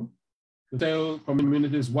possible, no? To tell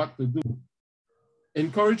communities what to do.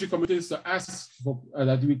 Encourage the communities to ask for,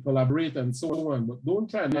 that we collaborate and so on, but don't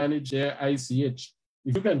try and manage their ICH.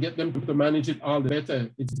 If you can get them to manage it all the better,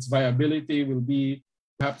 its viability will be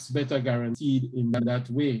perhaps better guaranteed in that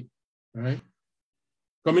way, right?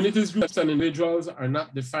 Communities, groups, and individuals are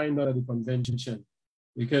not defined under the convention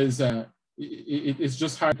because it's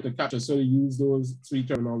just hard to capture, so you use those three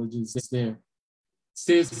terminologies there.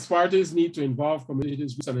 States parties need to involve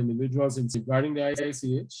communities, groups, and individuals in safeguarding the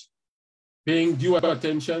ICH, paying due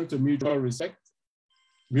attention to mutual respect,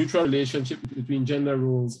 mutual relationship between gender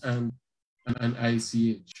roles and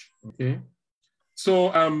ICH, okay?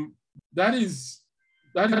 So that is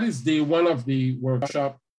day one of the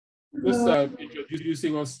workshop, just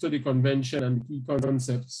introducing us to the convention and the key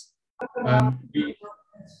concepts.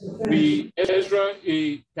 Ezra,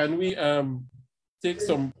 can we take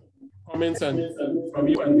some comments from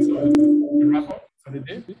you and wrap up for the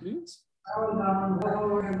day, please? Well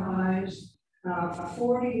organized,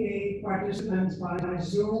 48 participants by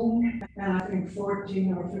Zoom, and I think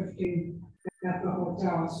 14 or 15 at the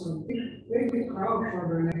hotel. So big crowd for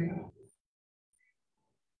Grenada.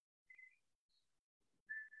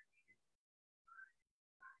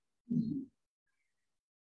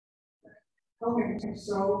 Okay,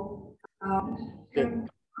 so can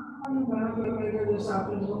later this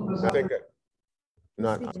afternoon? I think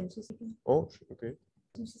not. Oh, okay.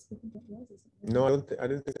 No, I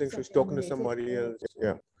didn't think she was talking to somebody else.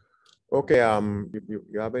 Yeah. Okay.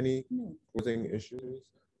 You have any closing issues?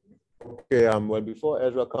 Okay. Well, before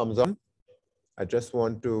Ezra comes on, I just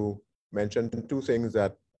want to mention two things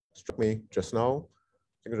that struck me just now.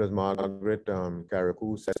 I think it was Margaret Carrick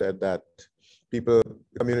who said that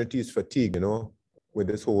communities fatigue, with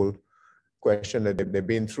this whole question that they've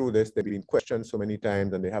been through this, they've been questioned so many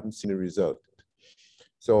times and they haven't seen a result.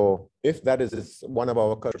 So if that is one of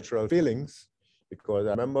our cultural feelings, because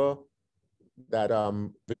I remember that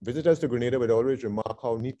visitors to Grenada would always remark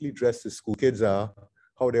how neatly dressed the school kids are,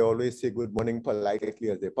 how they always say good morning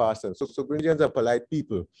politely as they pass them. So Grenadians are polite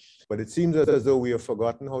people, but it seems as though we have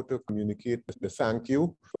forgotten how to communicate the thank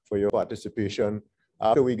you for your participation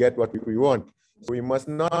after we get what we want. So we must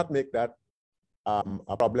not make that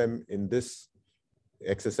a problem in this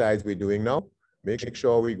exercise we're doing now. Make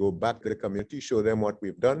sure we go back to the community, show them what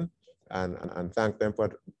we've done, and thank them for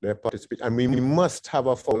their participation. And we must have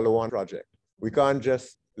a follow-on project. We can't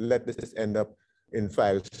just let this end up in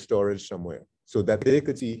file storage somewhere, so that they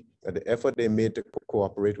could see that the effort they made to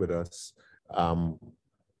cooperate with us,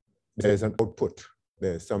 there's an output,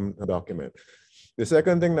 there's some document. The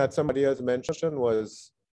second thing that somebody else mentioned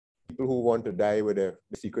was people who want to die with the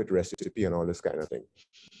secret recipe and all this kind of thing.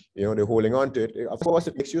 They're holding on to it. Of course,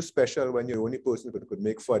 it makes you special when you're the only person who could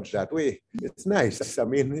make fudge that way. It's nice. I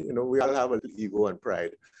mean, we all have a little ego and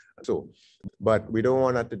pride. So, but we don't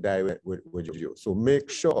want that to die with you. So make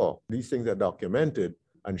sure these things are documented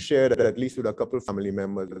and shared at least with a couple of family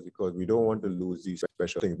members, because we don't want to lose these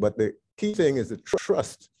special things. But the key thing is the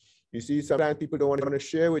trust. You see, sometimes people don't want to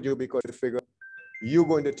share with you because they figure you're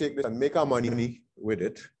going to take this and make our money with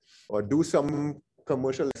it, or do some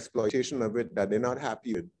commercial exploitation of it that they're not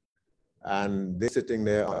happy with. And they're sitting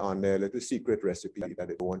there on their little secret recipe that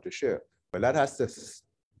they don't want to share. But that has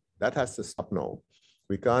to stop now.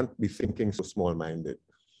 We can't be thinking so small-minded.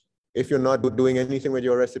 If you're not doing anything with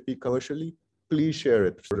your recipe commercially, please share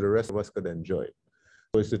it so the rest of us could enjoy it.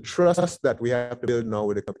 So it's the trust that we have to build now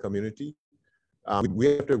with the community. We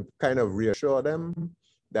have to kind of reassure them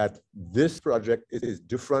that this project is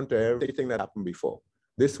different to everything that happened before.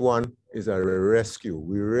 This one is a rescue.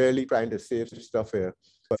 We're really trying to save stuff here.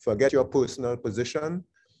 But forget your personal position.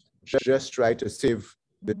 Just try to save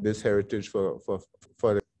this heritage for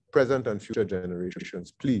the present and future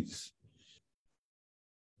generations, please.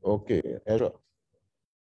 Okay, Ezra.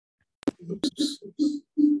 Just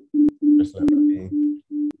let me.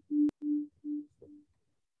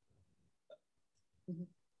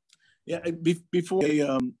 Yeah, before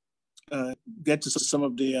I get to some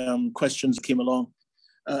of the questions that came along,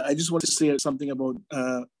 I just want to say something about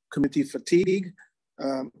community fatigue.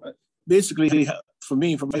 Basically, for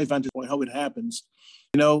me, from my vantage point, how it happens.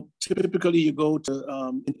 You know, typically you go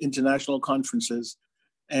to international conferences,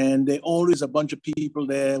 and there always a bunch of people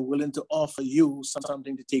there willing to offer you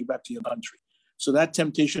something to take back to your country. So that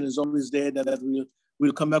temptation is always there that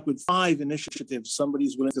we'll come up with 5 initiatives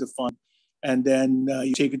somebody's willing to fund. And then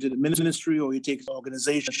you take it to the ministry or you take it to the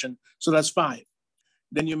organization. So that's 5.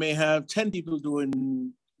 Then you may have 10 people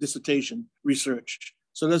doing dissertation research.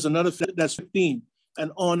 So there's another, that's 15,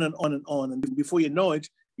 and on and on and on. And before you know it,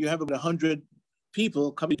 you have about 100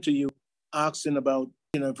 people coming to you asking about,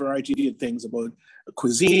 you know, a variety of things about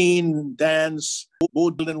cuisine, dance,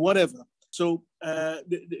 boat building, whatever. So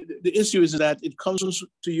the issue is that it comes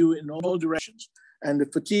to you in all directions. And the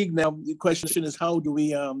fatigue now, the question is how do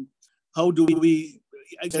we,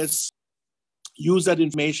 I guess, use that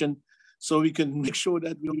information so we can make sure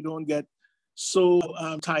that we don't get so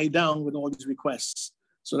tied down with all these requests.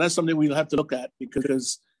 So that's something we'll have to look at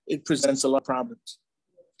because it presents a lot of problems.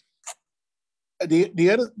 The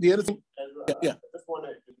other thing, yeah. I just want to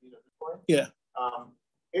repeat at this point. Yeah.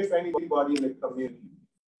 If anybody in the community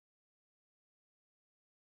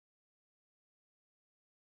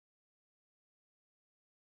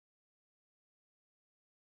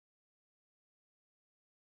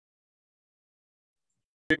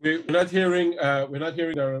We're not hearing,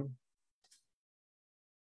 Darrell.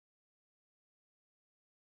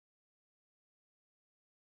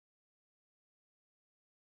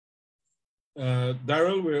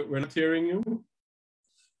 Darrell, we're not hearing you.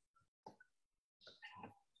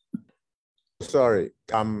 Sorry.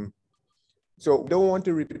 So we don't want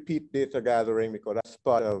to repeat data gathering because that's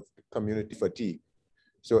part of community fatigue.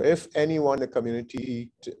 So if anyone in the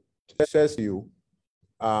community says to you,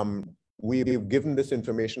 we've given this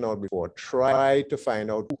information out before, try to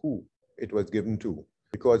find out who it was given to,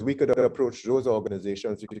 because we could approach those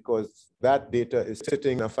organizations because that data is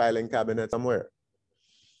sitting in a filing cabinet somewhere.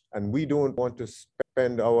 And we don't want to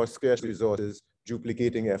spend our scarce resources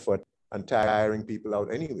duplicating effort and tiring people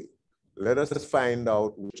out anyway. Let us just find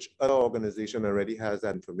out which other organization already has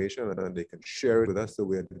that information and they can share it with us so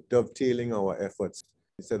we're dovetailing our efforts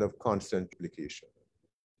instead of constant duplication.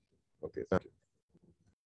 Okay, thank you.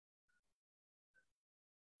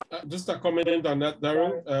 Just a comment on that,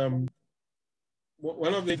 Darrell.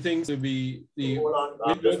 One of the things to be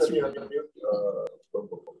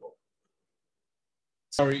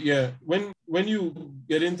sorry, yeah. When you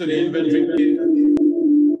get into the inventory,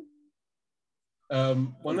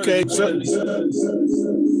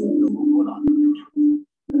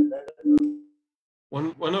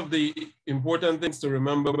 one of the important things to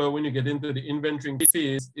remember when you get into the inventory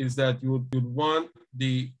phase is that you would want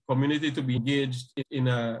the community to be engaged in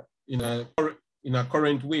a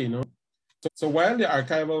current way, you know. So while the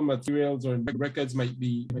archival materials or records might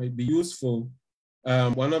be useful,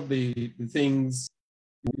 one of the things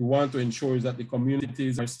you want to ensure is that the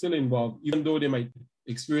communities are still involved, even though they might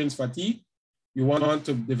experience fatigue. You want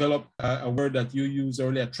to develop a word that you used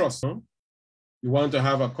earlier, trust. No? You want to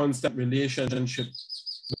have a constant relationship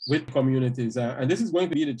with communities. And this is going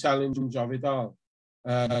to be the challenge of it all.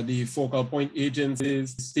 The focal point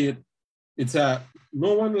agencies, state, it's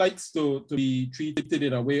no one likes to be treated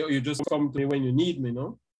in a way, or you just come to me when you need me,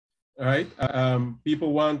 no? All right?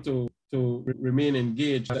 People want to remain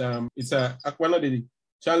engaged. It's one of the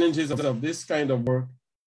challenges of this kind of work,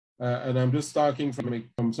 and I'm just talking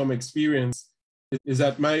from some experience, is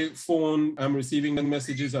that my phone, I'm receiving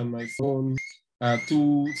messages on my phone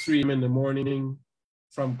 2, 3 in the morning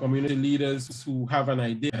from community leaders who have an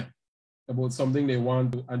idea about something they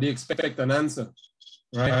want to, and they expect an answer,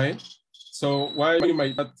 right? So while you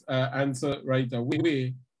might not answer right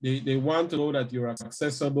away, they want to know that you're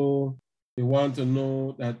accessible. They want to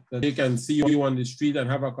know that they can see you on the street and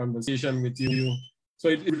have a conversation with you. So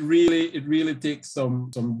it really takes some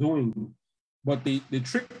doing. But the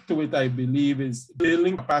trick to it, I believe, is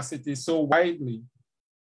building capacity so widely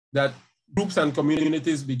that groups and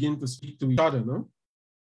communities begin to speak to each other, no?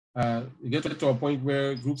 You get to a point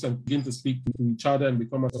where groups begin to speak to each other and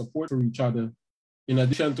become a support for each other, in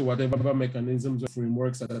addition to whatever mechanisms or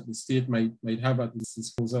frameworks that the state might have at its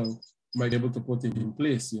disposal, might be able to put it in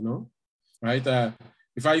place, you know, right?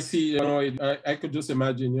 If I see, you know, I could just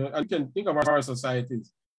imagine, you know, I can think of our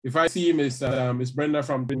societies. If I see Miss Brenda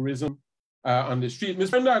from Tourism on the street, Miss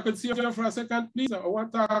Brenda, I could see you for a second, please. I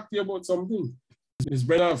want to talk to you about something. Miss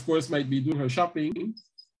Brenda, of course, might be doing her shopping,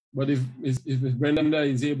 But if Brenda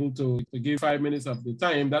is able to give 5 minutes of the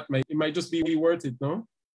time, it might just be worth it, no?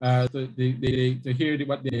 To hear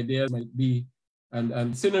what the ideas might be,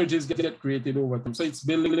 and synergies get created over time. So it's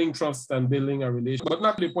building trust and building a relation, but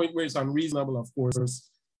not to the point where it's unreasonable, of course,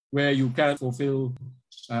 where you can't fulfill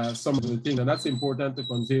some of the things. And that's important to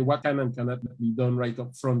convey what can and cannot be done right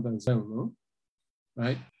up front as well, no?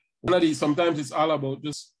 Right? One of these, sometimes it's all about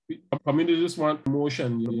just, communities just want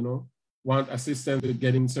promotion, you know, want assistance with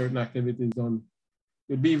getting certain activities done.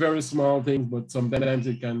 It would be very small things, but sometimes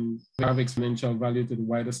it can have exponential value to the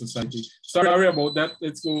wider society. Sorry about that.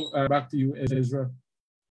 Let's go back to you, Ezra.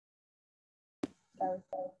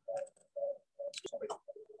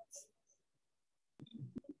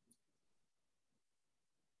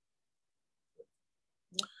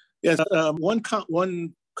 Yes, one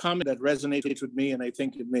comment that resonated with me, and I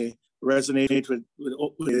think it may resonate with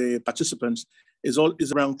the participants, is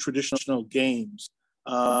around traditional games.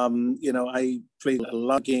 You know, I played a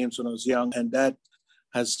lot of games when I was young, and that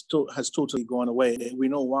has totally gone away. We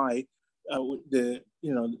know why. We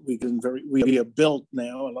are built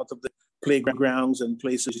now. A lot of the playgrounds and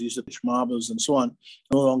places used to pitch marbles and so on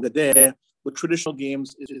no longer there. But traditional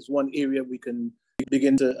games is one area we can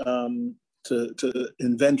begin to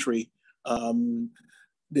inventory.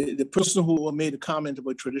 The person who made a comment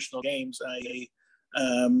about traditional games,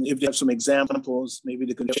 if they have some examples, maybe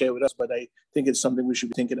they can share with us, but I think it's something we should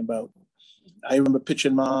be thinking about. I remember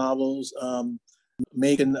pitching marbles,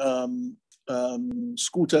 making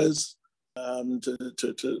scooters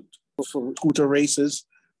for scooter races.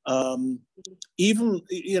 Even,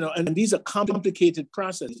 you know, and these are complicated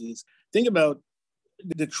processes. Think about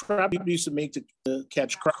the trap you used to make to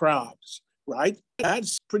catch crabs, right?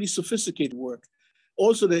 That's pretty sophisticated work.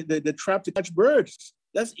 Also, the trap to catch birds,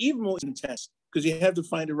 that's even more intense because you have to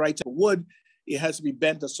find the right type of wood. It has to be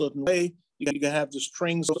bent a certain way. You can have the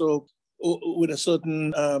strings also with a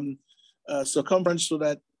certain circumference so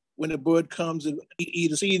that when a bird comes and eat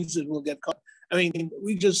the seeds, it will get caught. I mean,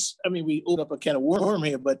 we open up a can of worm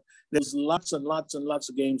here, but there's lots and lots and lots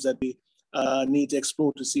of games that we need to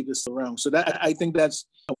explore to see this around. So I think that's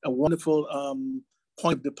a wonderful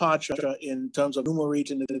point of departure in terms of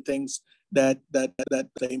enumerating the things that are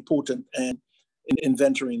important and in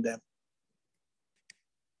inventorying them.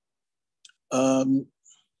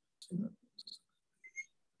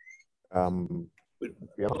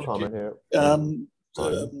 We have a comment here.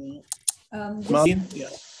 Marlene? Yeah.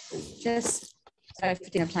 Just, sorry for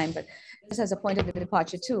taking time, but just as a point of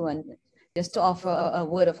departure too, and just to offer a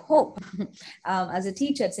word of hope. As a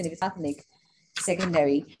teacher at St. David's Catholic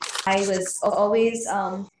Secondary, I was always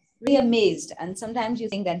really amazed, and sometimes you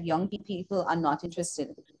think that young people are not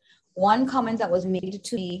interested. One comment that was made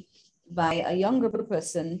to me by a younger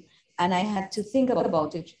person, and I had to think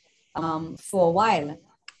about it for a while.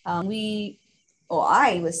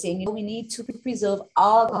 I was saying, you know, we need to preserve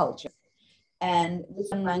our culture. And this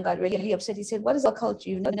young man got really upset. He said, what is our culture?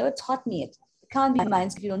 You've never taught me it. It can't be mine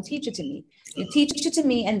if you don't teach it to me. You teach it to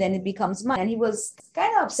me and then it becomes mine. And he was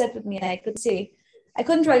kind of upset with me. And I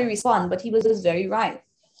couldn't really respond, but he was very right.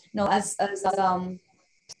 You know, as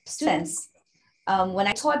students, when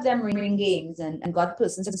I taught them ring games and got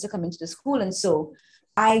persons to come into the school, and so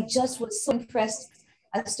I just was so impressed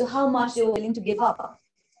as to how much they were willing to give up.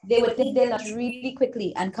 They would take their lunch really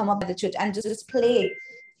quickly and come up at the church and just play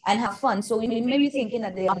and have fun. So you may be thinking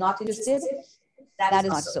that they are not interested. That is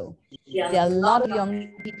not so. There are a lot of young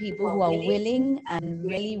people who are willing and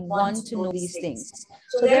really want to know these things.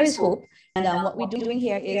 So there is hope. And what we're doing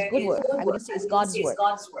here is good work. I would say it's God's work.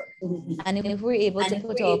 And if we're able to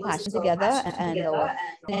put our passion together and our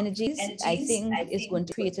energies, I think it's going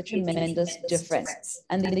to create a tremendous difference.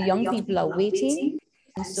 And the young people are waiting.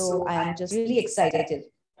 And so I'm just really excited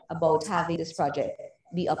about having this project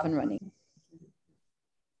be up and running.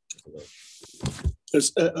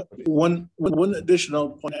 There's one additional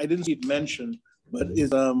point I didn't see it mentioned, but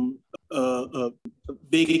is a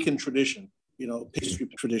baking tradition, you know, pastry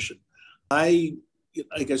tradition. Like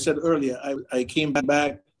I said earlier, I came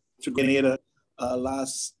back to Grenada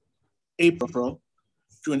last April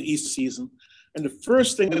during Easter season, and the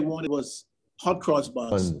first thing I wanted was hot cross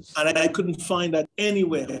buns. And I couldn't find that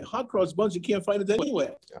anywhere. Hot cross buns, you can't find it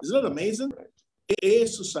anywhere. Isn't that amazing? A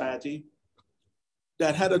society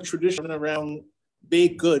that had a tradition around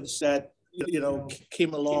baked goods that, you know,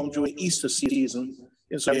 came along during Easter season.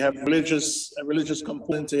 And so you have a religious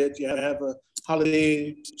component to it, you have a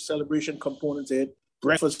holiday celebration component to it,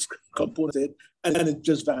 breakfast component to it, and then it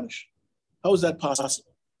just vanished. How is that possible?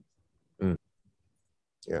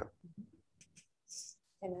 Yeah.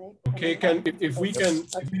 Okay, if we can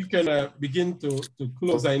begin to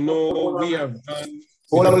close. I know we have done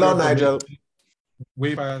Hold on, Nigel.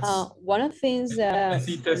 Way past. One of the things that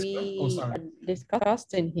we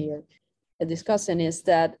discussing is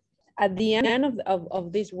that at the end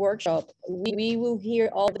of this workshop, we will hear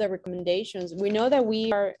all the recommendations. We know that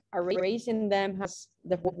we are raising them as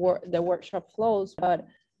the workshop flows, but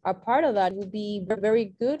a part of that will be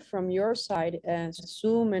very good from your side, and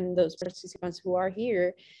Zoom and those participants who are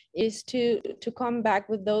here, is to come back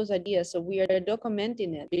with those ideas. So we are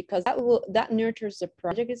documenting it, because that nurtures the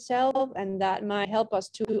project itself, and that might help us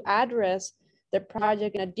to address the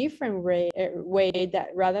project in a different way that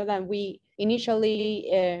rather than we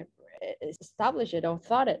initially establish it or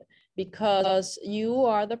thought it, because you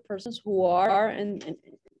are the persons who are and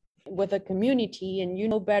with the community, and you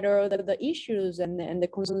know better the issues and the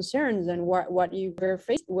concerns and what you were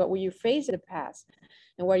faced in the past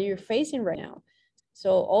and what you're facing right now.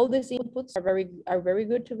 So all these inputs are very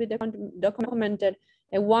good to be documented.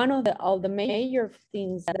 And one of the major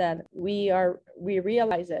things that we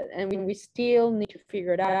realize it, and we still need to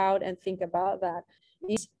figure it out and think about that,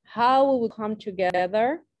 is how we will come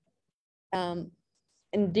together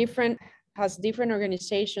in different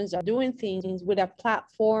organizations are doing things with a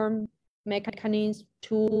platform, mechanism,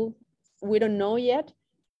 tool. We don't know yet,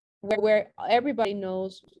 where everybody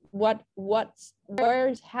knows where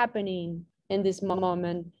is happening in this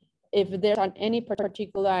moment. If there's any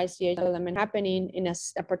particular ICH element happening in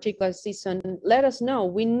a particular season, let us know.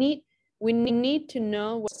 We need to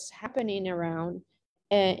know what's happening around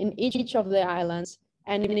in each of the islands,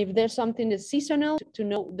 and even if there's something that's seasonal, to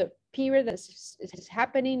know the period that is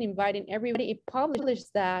happening, inviting everybody, publish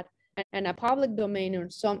that in a public domain or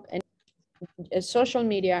a social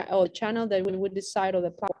media or channel that we would decide on the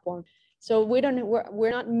platform. So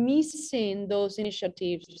we're not missing those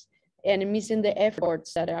initiatives and missing the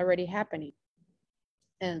efforts that are already happening.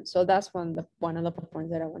 And so that's one of the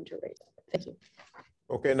points that I want to raise. Thank you.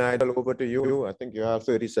 Okay, Nigel, over to you. I think you have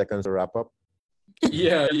 30 seconds to wrap up.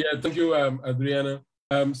 Yeah, thank you, Adriana.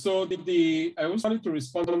 So I also wanted to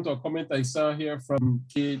respond to a comment I saw here from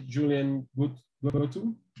K. Julian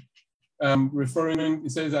Gotu, referring, he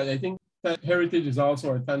says that I think that heritage is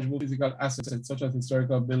also a tangible physical asset, such as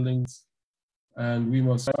historical buildings, and we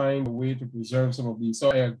must find a way to preserve some of these.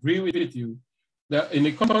 So I agree with you that in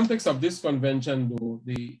the context of this convention, though,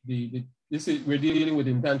 we're dealing with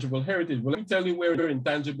intangible heritage. But let me tell you where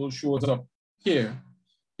intangible shows up here.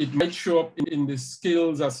 It might show up in the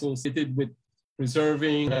skills associated with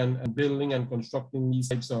preserving and building and constructing these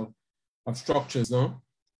types of structures. No,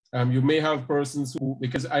 you may have persons who,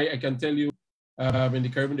 because I can tell you in the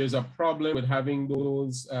Caribbean, there's a problem with having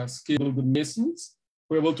those skilled masons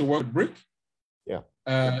who are able to work with brick. Yeah.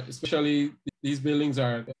 Especially these buildings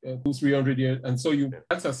are 200-300 years, and so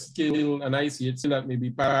that's a skill, and I see it's that may be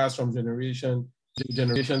passed from generation to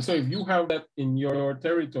generation. So if you have that in your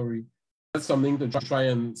territory, that's something to try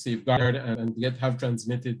and safeguard and have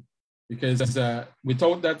transmitted. Because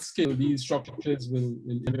without that skill, these structures will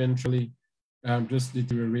eventually just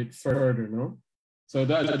deteriorate further, no? So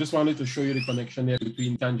I just wanted to show you the connection there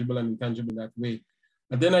between tangible and intangible that way.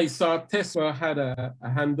 And then I saw Tessa had a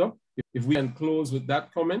hand up. If we can close with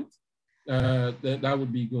that comment, that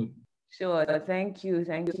would be good. Sure, thank you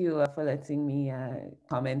for letting me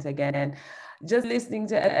comment again. And just listening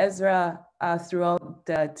to Ezra throughout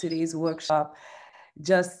today's workshop,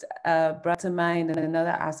 just brought to mind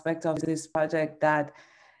another aspect of this project that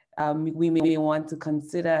we may want to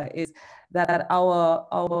consider is that our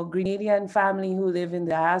Grenadian family who live in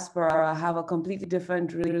the diaspora have a completely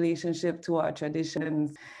different relationship to our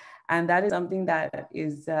traditions. And that is something that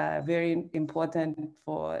is very important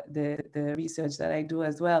for the research that I do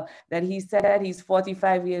as well. That he said he's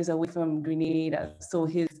 45 years away from Grenada. So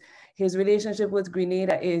his relationship with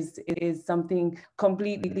Grenada is something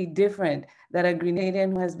completely different that a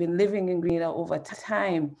Grenadian who has been living in Grenada over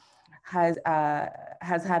time has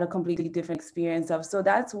had a completely different experience of. So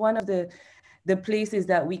that's one of the places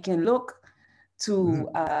that we can look to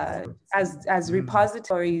as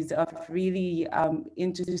repositories of really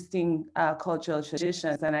interesting cultural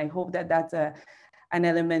traditions. And I hope that that's an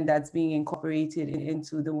element that's being incorporated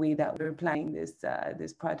into the way that we're planning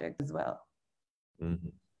this project as well. Mm-hmm.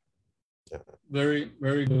 Yeah. Very,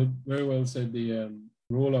 very good. Very well said. The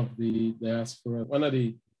role of the diaspora.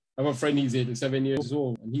 I have a friend, he's 87 years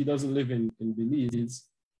old, and he doesn't live in Belize,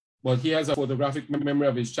 but he has a photographic memory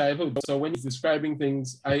of his childhood. So when he's describing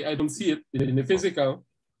things, I don't see it in the physical,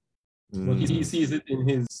 but he sees it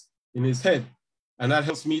in his head. And that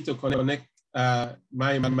helps me to connect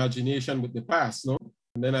my imagination with the past, no?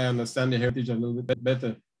 And then I understand the heritage a little bit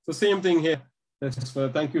better. So same thing here.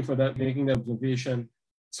 Thank you for that, making that observation.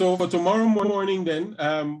 So for tomorrow morning then,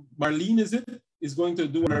 Marlene, is it? is going to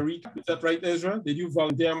do a recap. Is that right, Ezra? Did you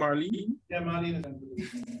volunteer, Marlene? Yeah, Marlene.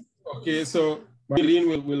 Okay, so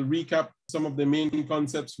Marlene will recap some of the main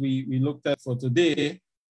concepts we looked at for today.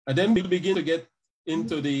 And then we'll begin to get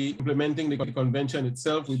into the implementing the convention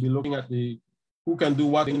itself. We'll be looking at who can do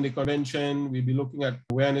what in the convention. We'll be looking at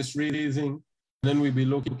awareness raising. Then we'll be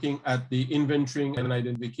looking at the inventorying and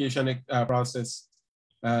identification process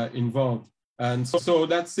involved. And so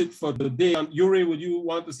that's it for the day. And Yuri, would you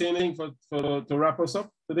want to say anything to wrap us up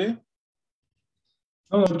today?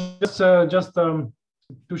 No, just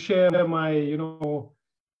to share my,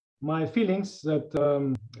 my feelings that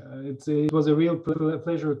it was a real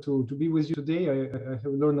pleasure to be with you today. I have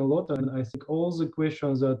learned a lot, and I think all the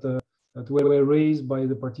questions that were raised by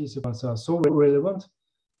the participants are so relevant.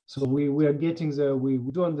 So we are getting there. We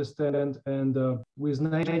do understand, and with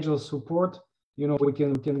Nigel's support, we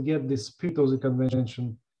can get the spirit of the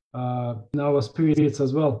convention in our spirits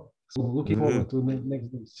as well. So looking forward to the next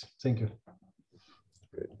days. Thank you.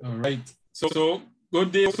 All right. So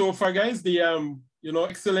good day so far, guys. The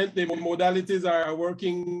excellent. The modalities are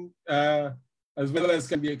working as well as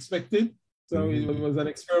can be expected. So it was an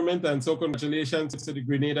experiment, and so congratulations to the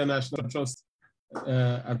Grenada National Trust,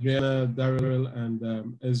 Adriana, Daryl,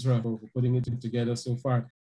 and Ezra for putting it together so far.